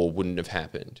Cold War wouldn't have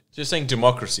happened. So you're saying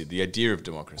democracy, the idea of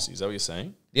democracy, is that what you're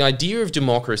saying? The idea of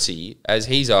democracy, as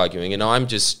he's arguing, and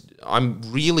I'm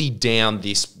really down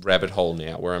this rabbit hole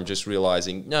now where I'm just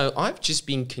realizing, no, I've just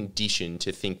been conditioned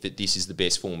to think that this is the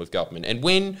best form of government. And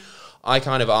when I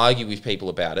kind of argue with people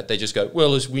about it, they just go,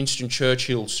 well, as Winston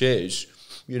Churchill says,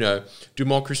 you know,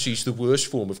 democracy is the worst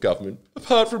form of government,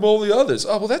 apart from all the others.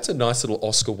 Oh, well, that's a nice little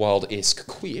Oscar Wilde-esque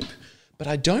quip, but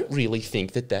I don't really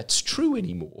think that that's true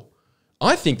anymore.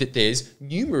 I think that there's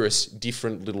numerous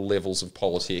different little levels of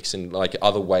politics and like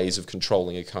other ways of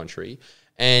controlling a country.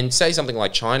 And say something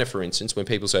like China, for instance, when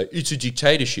people say it's a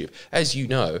dictatorship, as you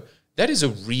know, that is a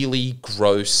really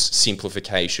gross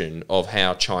simplification of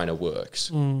how China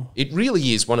works. It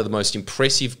really is one of the most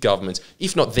impressive governments,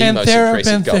 if not the most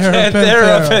impressive government.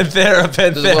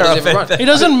 Panthera. It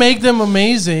doesn't make them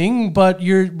amazing, but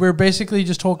we're basically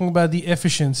just talking about the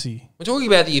efficiency. We're talking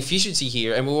about the efficiency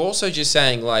here, and we're also just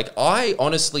saying, like, I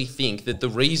honestly think that the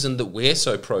reason that we're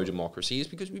so pro-democracy is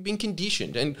because we've been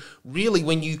conditioned. And really,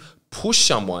 when you push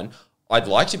someone, I'd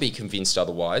like to be convinced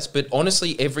otherwise, but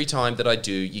honestly, every time that I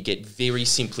do, you get very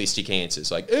simplistic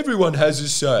answers, like, everyone has a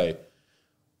say.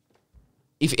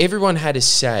 If everyone had a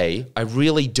say, I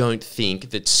really don't think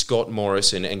that Scott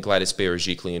Morrison and Gladys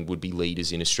Berejiklian would be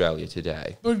leaders in Australia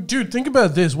today. But dude, think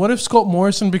about this. What if Scott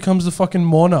Morrison becomes the fucking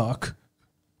monarch?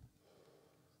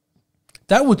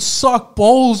 That would suck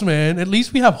balls, man. At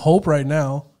least we have hope right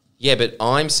now. Yeah, but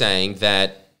I'm saying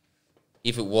that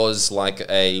if it was like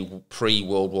a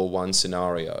pre-World War I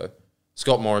scenario,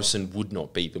 Scott Morrison would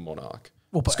not be the monarch.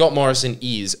 Well, Scott Morrison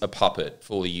is a puppet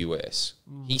for the US.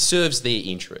 He serves their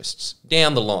interests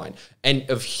down the line, and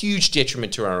of huge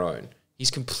detriment to our own.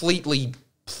 He's completely,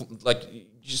 like,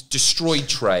 just destroyed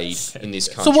trade in this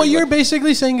country. So what you're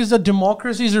basically saying is that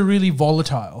democracies are really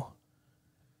volatile.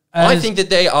 I think that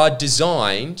they are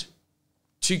designed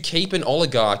to keep an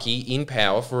oligarchy in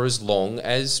power for as long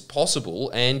as possible,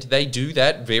 and they do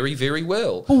that very, very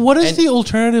well. But what does the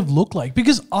alternative look like?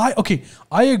 Because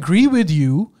I agree with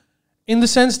you in the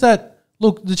sense that,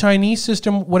 look, the Chinese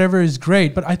system, whatever, is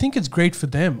great, but I think it's great for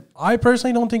them. I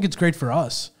personally don't think it's great for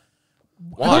us.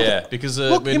 Why? Yeah, because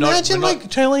Look, imagine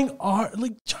telling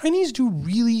Chinese do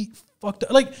really fucked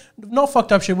up, not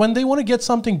fucked up shit when they want to get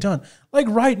something done. Like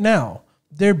right now,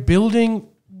 they're building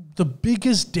the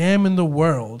biggest dam in the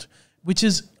world, which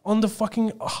is on the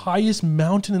fucking highest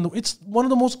mountain in the. It's one of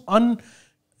the most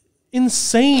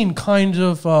insane kind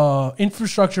of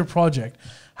infrastructure project.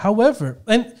 However,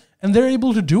 and they're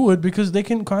able to do it because they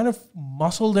can kind of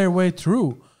muscle their way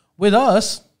through. With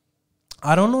us,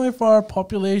 I don't know if our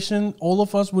population, all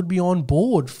of us, would be on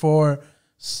board for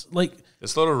like.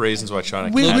 There's a lot of reasons why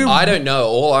China can't. I don't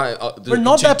know. We're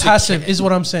not that passive, is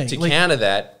what I'm saying. To counter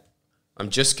that, I'm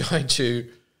just going to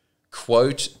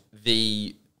quote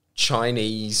the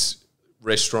Chinese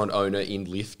restaurant owner in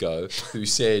Lithgow who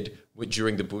said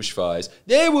during the bushfires,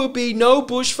 there will be no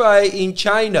bushfire in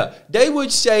China. They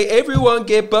would say everyone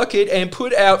get bucket and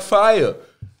put out fire.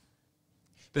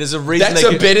 But there's a reason that's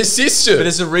a better system. But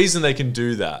there's a reason they can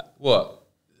do that. What?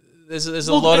 There's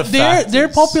a lot of factors. Their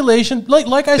population,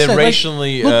 like I said, they're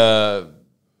racially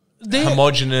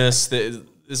homogenous.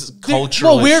 There's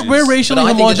cultural. Well, we're racially homogenous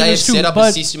too. I think that they have set up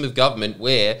a system of government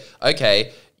where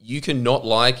you can not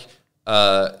like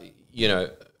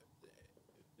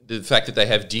the fact that they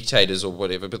have dictators or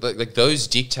whatever, but like those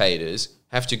dictators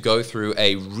have to go through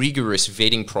a rigorous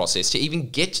vetting process to even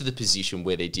get to the position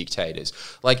where they're dictators.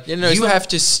 Like you have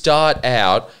to start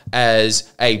out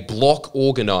as a block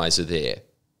organizer there.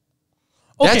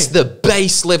 Okay. That's the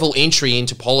base level entry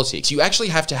into politics. You actually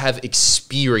have to have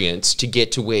experience to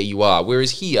get to where you are.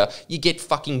 Whereas here, you get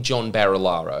fucking John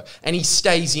Barilaro, and he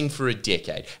stays in for a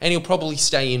decade, and he'll probably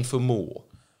stay in for more.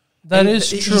 That is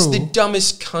true. He's the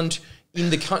dumbest cunt in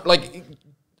the country.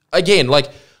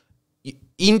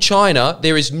 In China,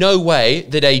 there is no way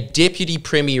that a deputy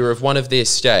premier of one of their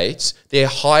states, their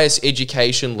highest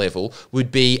education level, would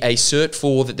be a Cert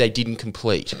 4 that they didn't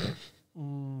complete.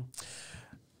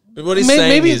 But what he's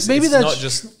saying is it's not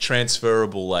just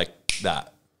transferable like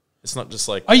that. It's not just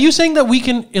like... Are you saying that we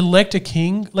can elect a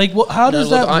king? Like, how does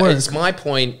that work? It's my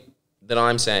point that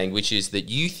I'm saying, which is that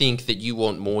you think that you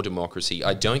want more democracy.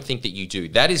 I don't think that you do.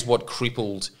 That is what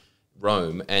crippled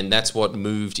Rome, and that's what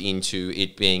moved into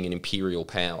it being an imperial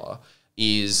power,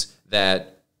 is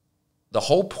that the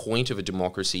whole point of a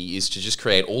democracy is to just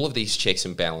create all of these checks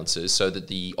and balances so that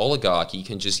the oligarchy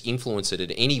can just influence it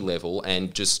at any level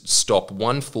and just stop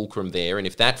one fulcrum there, and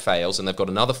if that fails, and they've got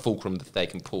another fulcrum that they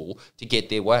can pull to get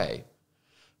their way.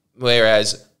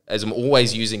 Whereas, as I'm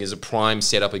always using as a prime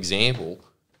setup example,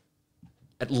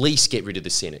 at least get rid of the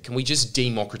Senate. Can we just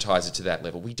democratize it to that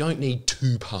level? We don't need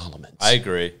two parliaments. I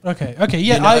agree. Okay,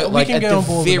 yeah, we can get on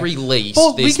board. At the very least,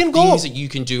 there's things that you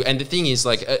can do. And the thing is,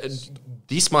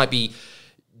 this might be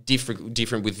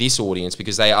different with this audience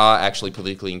because they are actually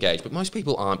politically engaged, but most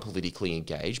people aren't politically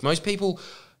engaged. Most people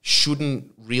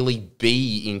shouldn't really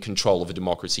be in control of a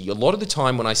democracy. A lot of the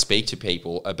time when I speak to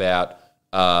people about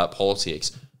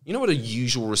politics, you know what a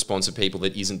usual response of people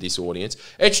that isn't this audience?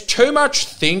 It's too much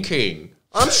thinking.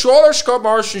 I'm sure that Scott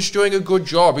Morrison's doing a good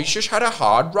job. He's just had a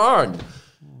hard run.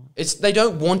 They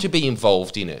don't want to be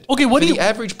involved in it. Okay, the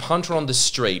average punter on the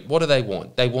street, what do they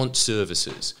want? They want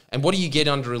services. And what do you get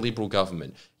under a Liberal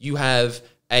government? You have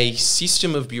a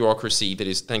system of bureaucracy that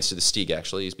is, thanks to the Stig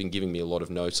actually, has been giving me a lot of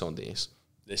notes on this.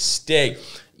 The Stig.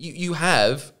 You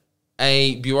have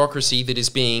a bureaucracy that is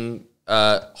being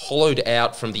hollowed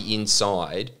out from the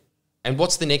inside. And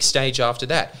what's the next stage after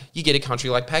that? You get a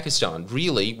country like Pakistan.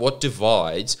 Really, what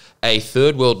divides a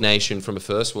third world nation from a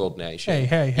first world nation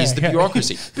is the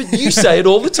bureaucracy. But you say it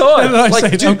all the time.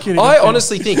 I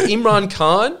honestly think Imran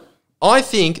Khan, I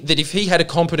think that if he had a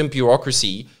competent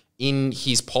bureaucracy in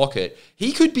his pocket,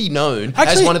 he could be known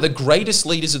as one of the greatest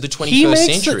leaders of the 21st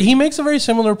century. He makes a very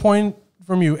similar point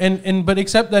from you, but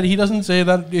except that he doesn't say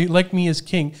that elect me as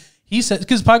king. He said,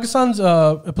 because Pakistan's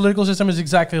political system is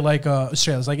exactly like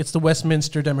Australia's, like it's the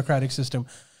Westminster democratic system.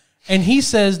 And he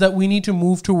says that we need to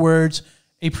move towards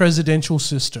a presidential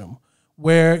system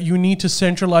where you need to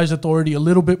centralize authority a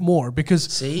little bit more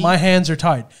because my hands are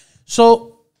tied.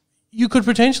 So you could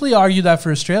potentially argue that for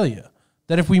Australia,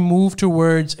 that if we move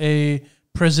towards a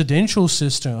presidential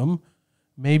system,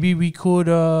 maybe we could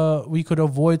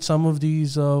avoid some of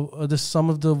these some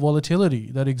of the volatility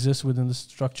that exists within the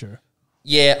structure.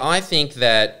 Yeah, I think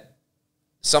that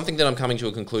something that I'm coming to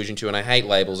a conclusion to, and I hate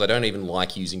labels, I don't even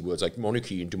like using words like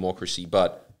monarchy and democracy,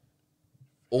 but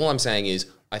all I'm saying is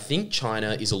I think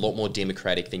China is a lot more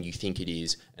democratic than you think it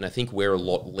is, and I think we're a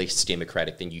lot less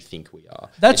democratic than you think we are.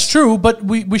 That's true, but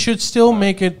we should still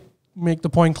make the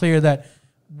point clear that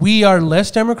we are less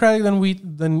democratic than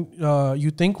you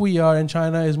think we are, and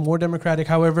China is more democratic.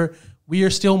 However, we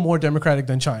are still more democratic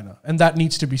than China, and that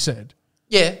needs to be said.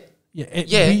 Yeah.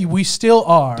 We still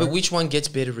are. But which one gets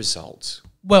better results?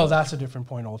 Well, that's a different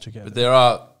point altogether. But there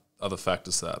are other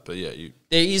factors to that. But yeah,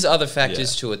 there is other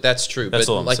factors to it. That's true. That's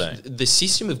but all I'm saying. The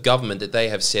system of government that they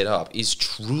have set up is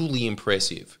truly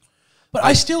impressive. But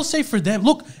I still say for them,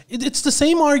 look, it's the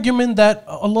same argument that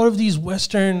a lot of these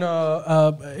Western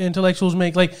intellectuals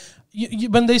make. Like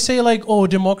when they say like, oh,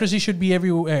 democracy should be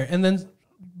everywhere, and then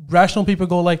rational people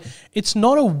go like, it's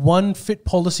not a one fit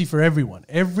policy for everyone.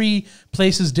 Every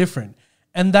place is different.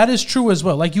 And that is true as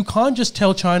well. Like you can't just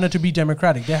tell China to be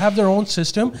democratic. They have their own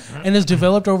system and it's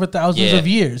developed over thousands of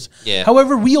years. Yeah.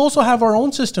 However, we also have our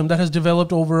own system that has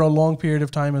developed over a long period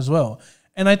of time as well.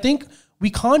 And I think we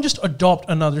can't just adopt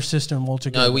another system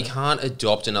altogether. No, we can't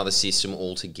adopt another system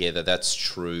altogether. That's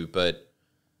true. But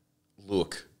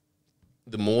look,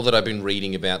 the more that I've been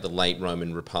reading about the late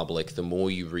Roman Republic, the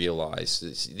more you realize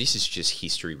this is just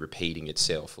history repeating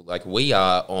itself. Like we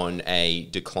are on a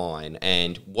decline,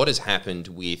 and what has happened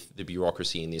with the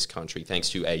bureaucracy in this country, thanks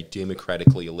to a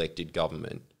democratically elected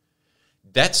government,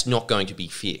 that's not going to be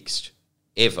fixed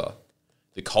ever.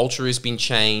 The culture has been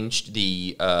changed.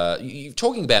 You're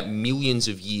talking about millions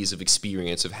of years of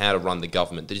experience of how to run the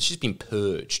government that has just been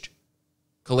purged.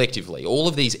 Collectively, all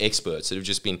of these experts that have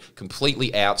just been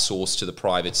completely outsourced to the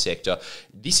private sector,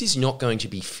 this is not going to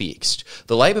be fixed.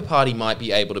 The Labor Party might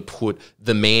be able to put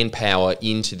the manpower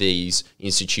into these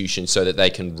institutions so that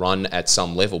they can run at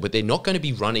some level, but they're not going to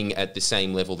be running at the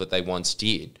same level that they once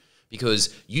did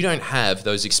because you don't have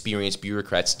those experienced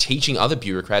bureaucrats teaching other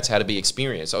bureaucrats how to be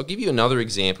experienced. I'll give you another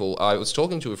example. I was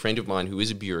talking to a friend of mine who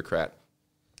is a bureaucrat.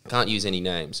 I can't use any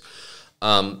names.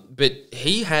 But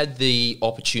he had the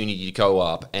opportunity to go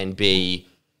up and be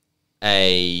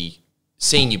a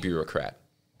senior bureaucrat.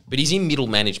 But he's in middle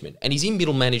management, and he's in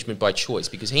middle management by choice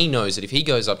because he knows that if he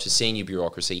goes up to senior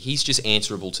bureaucracy, he's just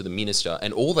answerable to the minister,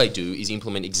 and all they do is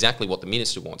implement exactly what the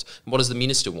minister wants. And what does the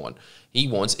minister want? He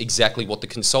wants exactly what the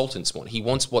consultants want. He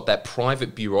wants what that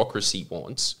private bureaucracy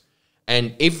wants,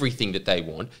 and everything that they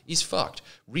want is fucked.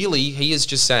 Really, he is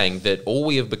just saying that all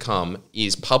we have become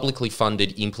is publicly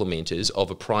funded implementers of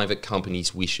a private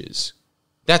company's wishes.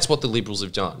 That's what the Liberals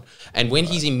have done. And when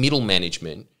he's in middle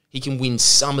management, he can win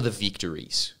some of the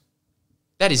victories.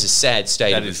 That is a sad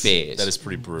state of affairs. That is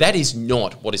pretty brutal. That is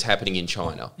not what is happening in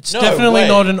China. It's definitely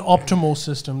not an optimal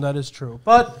system. That is true.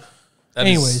 But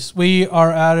anyways, we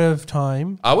are out of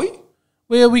time. Are we?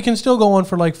 Well, we can still go on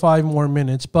for like 5 more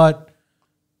minutes, but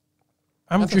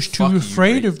I'm just too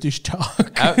afraid of this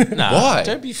talk. Why?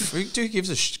 Don't be freaked. Who gives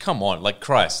a come on, like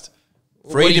Christ.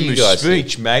 Freedom of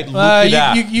speech, mate. Look it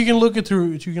up. You can look it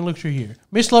through. You can look through here.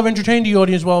 Miss Love entertained the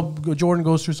audience while Jordan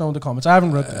goes through some of the comments. I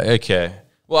haven't read them. Okay.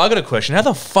 Well, I got a question. How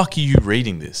the fuck are you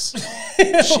reading this?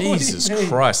 Jesus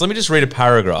Christ. Let me just read a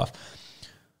paragraph.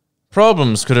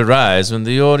 Problems could arise when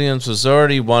the audience was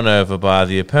already won over by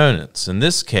the opponents. In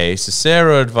this case,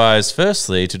 Cicero advised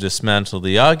firstly to dismantle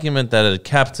the argument that had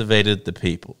captivated the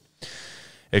people.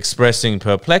 Expressing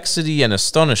perplexity and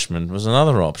astonishment was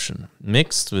another option,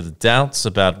 mixed with doubts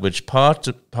about which part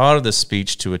of the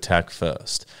speech to attack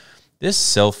first. This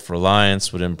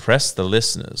self-reliance would impress the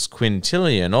listeners.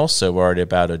 Quintilian also worried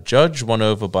about a judge won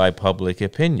over by public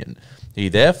opinion. He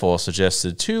therefore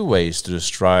suggested 2 ways to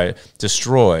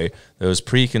destroy those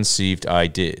preconceived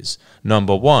ideas.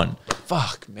 Number 1.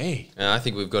 Fuck me. I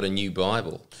think we've got a new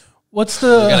Bible. What's the?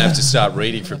 We're gonna have to start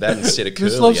reading from that instead of Curly.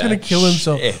 This love's gonna kill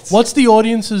himself. Shit. What's the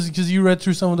audiences? Because you read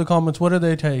through some of the comments. What are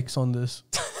their takes on this?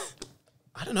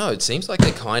 I don't know. It seems like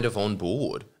they're kind of on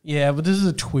board. Yeah, but this is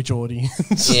a Twitch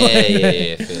audience.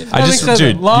 Yeah.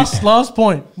 Fair. Last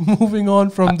point. Moving on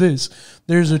from this,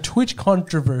 there's a Twitch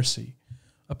controversy.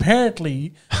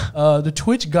 Apparently, the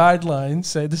Twitch guidelines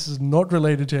say, this is not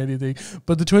related to anything,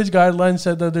 but the Twitch guidelines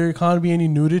said that there can't be any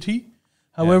nudity.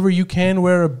 However, you can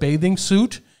wear a bathing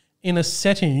suit in a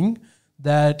setting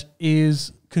that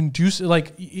is conducive.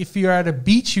 Like if you're at a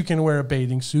beach, you can wear a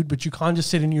bathing suit, but you can't just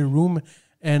sit in your room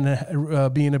and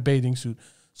be in a bathing suit.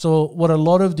 So what a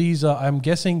lot of these, I'm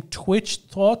guessing Twitch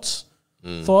thoughts,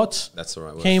 That's the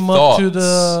right word. came up to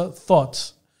the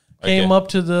thoughts. Came up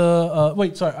to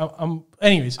the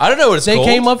anyways, I don't know what it's called.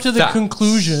 They came up to the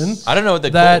conclusion. I don't know what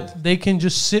they're that called. they can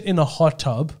just sit in a hot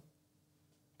tub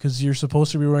because you're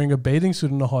supposed to be wearing a bathing suit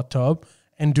in a hot tub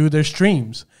and do their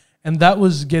streams, and that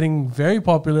was getting very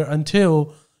popular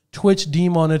until Twitch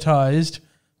demonetized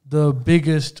the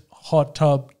biggest hot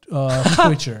tub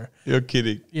Twitcher. You're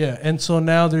kidding. Yeah, and so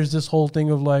now there's this whole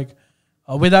thing of like,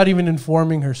 without even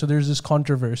informing her, so there's this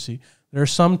controversy. There are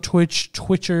some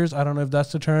Twitchers, I don't know if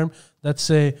that's the term, that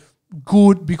say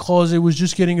good because it was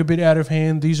just getting a bit out of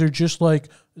hand. These are just like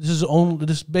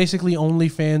this basically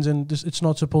OnlyFans, and it's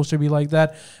not supposed to be like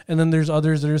that. And then there's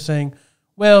others that are saying,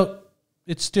 well,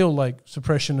 it's still like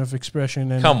suppression of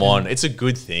expression. And Come on, it's a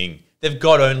good thing. They've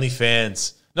got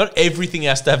OnlyFans. Not everything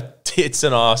has to have tits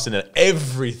and ass in it.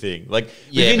 Everything. Like,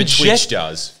 Yeah, but Twitch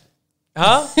does.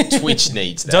 Huh? Twitch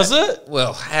needs that. Does it?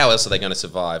 Well, how else are they going to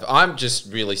survive? I'm just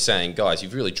really saying, guys,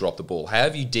 you've really dropped the ball. How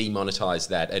have you demonetized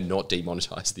that and not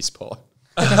demonetized this pod?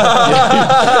 You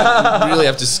really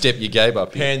have to step your game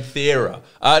up here. Panthera.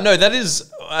 No, that is...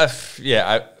 I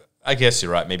guess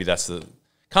you're right. Maybe that's the...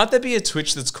 Can't there be a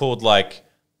Twitch that's called, like,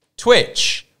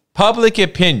 Twitch, Public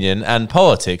Opinion and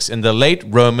Politics in the Late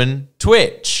Roman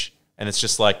Twitch? And it's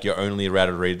just like you're only allowed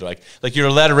to read, like you're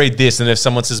allowed to read this, and if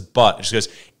someone says butt, it just goes,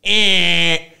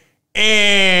 and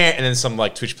then some,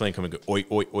 like, Twitch playing come and go, oi,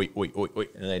 oi, oi, oi, oi, oi,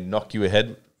 and they knock you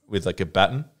ahead with, like, a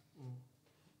baton.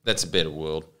 That's a better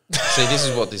world. See, this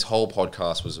is what this whole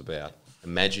podcast was about.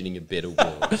 Imagining a better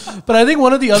world. But I think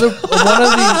one of the other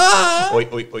Oi,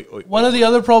 oi, oi, oi. one of the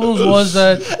other problems was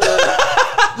that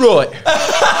Right.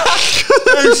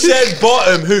 Who said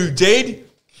bottom? Who did?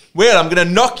 Well, I'm going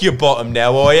to knock your bottom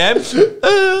now, I am.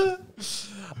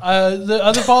 the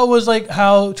other part was like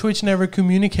how Twitch never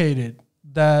communicated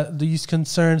that these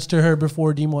concerns to her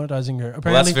before demonetizing her.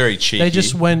 Apparently, that's very cheeky. They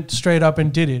just went straight up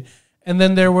and did it. And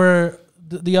then there were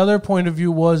the other point of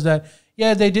view was that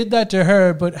yeah, they did that to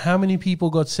her, but how many people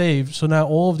got saved? So now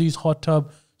all of these hot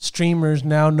tub streamers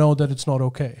now know that it's not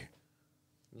okay.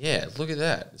 Yeah, look at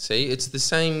that. See, it's the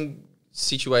same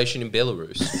situation in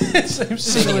Belarus. Same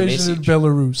situation in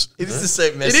Belarus. It is the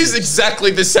same message. It is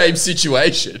exactly the same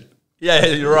situation. Yeah,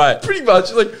 you're right. Pretty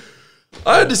much. Like,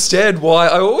 I understand why.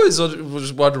 I always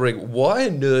was wondering, why are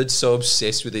nerds so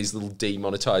obsessed with these little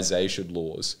demonetization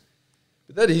laws?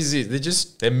 But that is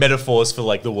it. They're metaphors for,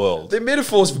 like, the world. They're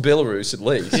metaphors for Belarus, at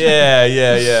least.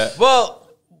 Yeah. Well,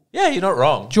 yeah, you're not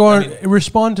wrong. Jordan,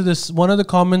 respond to this. One of the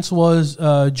comments was,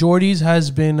 Jordies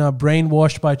has been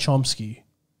brainwashed by Chomsky.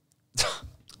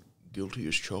 Guilty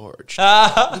as charged.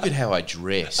 Look at how I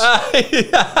dress.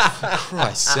 For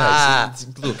Christ's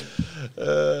sake.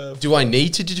 Look, do I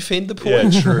need to defend the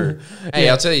point? Yeah, true. Hey,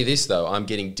 I'll tell you this, though. I'm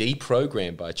getting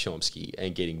deprogrammed by Chomsky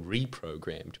and getting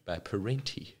reprogrammed by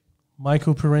Parenti.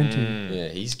 Michael Parenti. Yeah,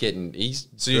 he's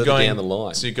So you're further going down the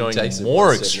line. So you're going He takes it more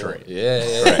one step extreme. more. Yeah.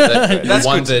 The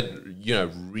one that,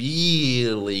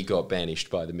 really got banished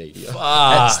by the media.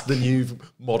 That's the new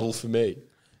model for me.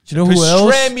 Do you know who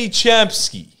else? Pastrami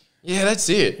Chomsky. Yeah, that's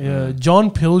it. Yeah,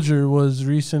 John Pilger was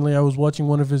recently, I was watching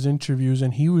one of his interviews,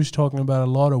 and he was talking about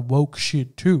a lot of woke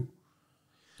shit too.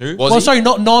 Who? Sorry,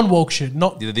 not non-woke shit.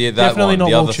 Not definitely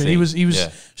not woke shit. He was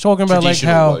talking about like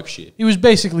how woke shit. he was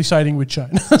basically siding with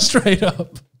China straight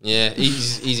up. Yeah,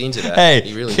 he's into that. Hey,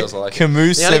 he really does like it.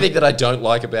 Camus The only thing that I don't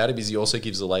like about him is he also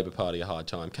gives the Labor Party a hard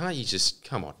time. Can't you just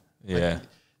come on? Yeah. Like,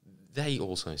 they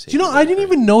also say. Do you know? I didn't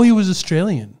even know he was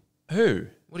Australian. Who?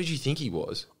 What did you think he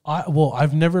was?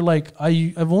 I've never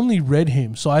I've only read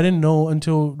him, so I didn't know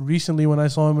until recently when I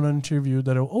saw him in an interview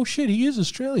that oh shit, he is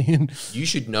Australian. You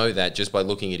should know that just by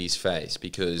looking at his face,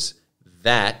 because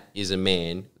that is a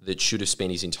man that should have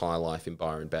spent his entire life in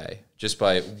Byron Bay just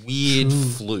by a weird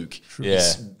fluke. Yeah.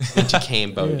 Went to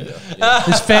Cambodia. Yeah.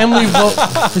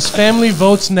 His family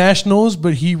votes Nationals,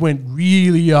 but he went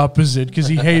really opposite because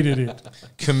he hated it.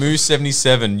 Camus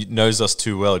 77 knows us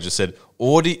too well. Just said,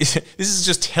 order. This is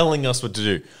just telling us what to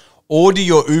do. Order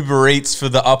your Uber Eats for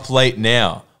the up late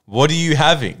now. What are you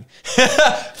having?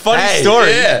 Funny story.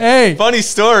 Yeah. Hey, Funny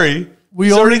story. we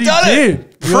He's already done did.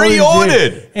 it. We already Pre-ordered.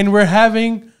 did. And we're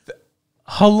having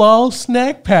halal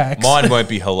snack packs. Mine won't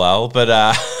be halal, but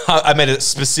I made a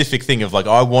specific thing of like,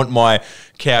 I want my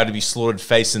cow to be slaughtered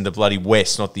facing the bloody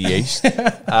west, not the east.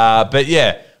 But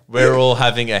yeah, we're all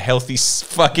having a healthy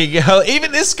fucking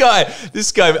even this guy,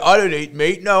 I don't eat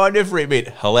meat. No, I never eat meat.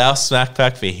 Halal snack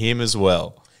pack for him as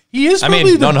well. He is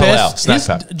probably the non-halal best. snack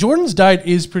pack. Jordan's diet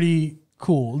is pretty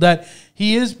cool. That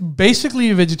he is basically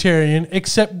a vegetarian,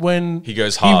 except when He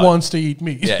goes hard. He wants to eat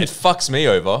meat. Yeah, it fucks me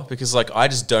over because like I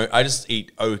just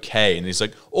eat okay, and he's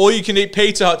like, "Oh, you can eat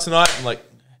Pizza Hut tonight." I'm like, I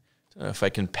don't know if I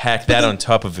can pack that on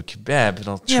top of a kebab, but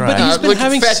I'll try. Yeah, but he's been Look,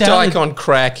 having Fat salad. Dyke on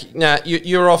crack. Nah,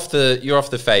 you're off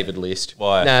the favoured list.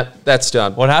 Why? Nah, that's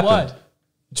done. What happened? What?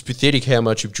 It's pathetic how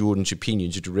much of Jordan's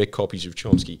opinions are direct copies of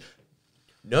Chomsky.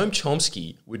 Noam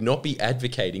Chomsky would not be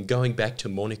advocating going back to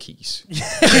monarchies.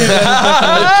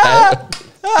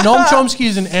 Noam Chomsky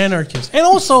is an anarchist, and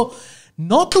also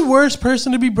not the worst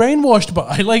person to be brainwashed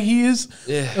by. Like he is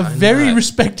a very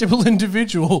respectable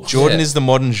individual. Jordan Yeah. is the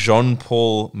modern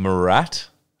Jean-Paul Marat.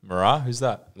 Marat, who's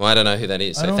that? Well, I don't know who that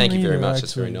is, I so don't thank you very either, much.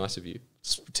 That's very actually. nice of you.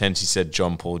 Let's pretend he said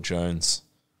John Paul Jones.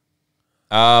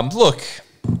 Look,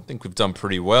 I think we've done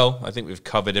pretty well. I think we've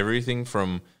covered everything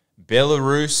from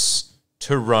Belarus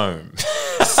to Rome.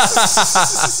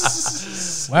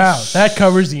 Wow, that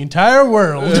covers the entire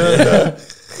world.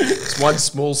 It's one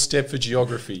small step for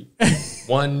geography.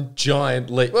 One giant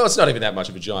leap. Well, it's not even that much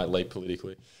of a giant leap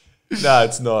politically. No,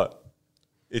 it's not.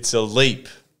 It's a leap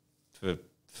for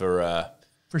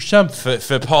something.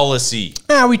 for policy.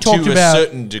 Yeah, we talked to about a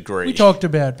certain degree. We talked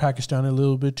about Pakistan a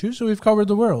little bit too, so we've covered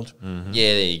the world. Yeah,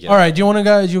 there you go. All right,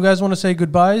 you guys want to say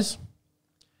goodbyes?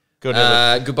 Good.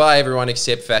 Heather. Goodbye, everyone,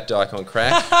 except Fat Dyke on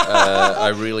Crack. I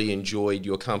really enjoyed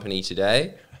your company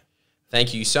today.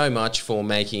 Thank you so much for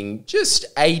making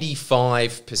just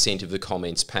 85% of the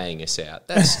comments paying us out.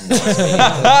 That's nice.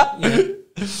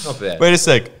 Not bad. Wait a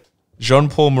sec.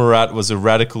 Jean-Paul Marat was a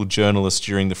radical journalist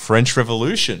during the French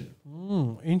Revolution.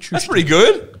 Interesting. That's pretty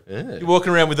good. Yeah. You're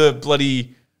walking around with a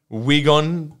bloody wig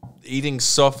on, eating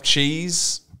soft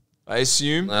cheese, I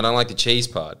assume. I don't like the cheese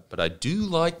part, but I do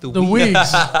like the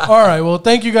wigs. All right. Well,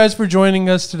 thank you guys for joining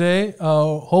us today.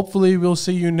 Hopefully, we'll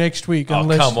see you next week. Oh,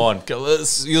 come on.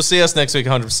 You'll see us next week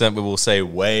 100%, but we'll say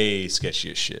way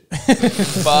sketchier shit.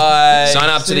 Bye. Sign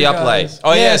up to the Uplate.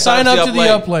 Oh, yeah. Sign up to the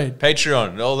Uplate.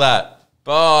 Patreon and all that.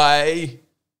 Bye.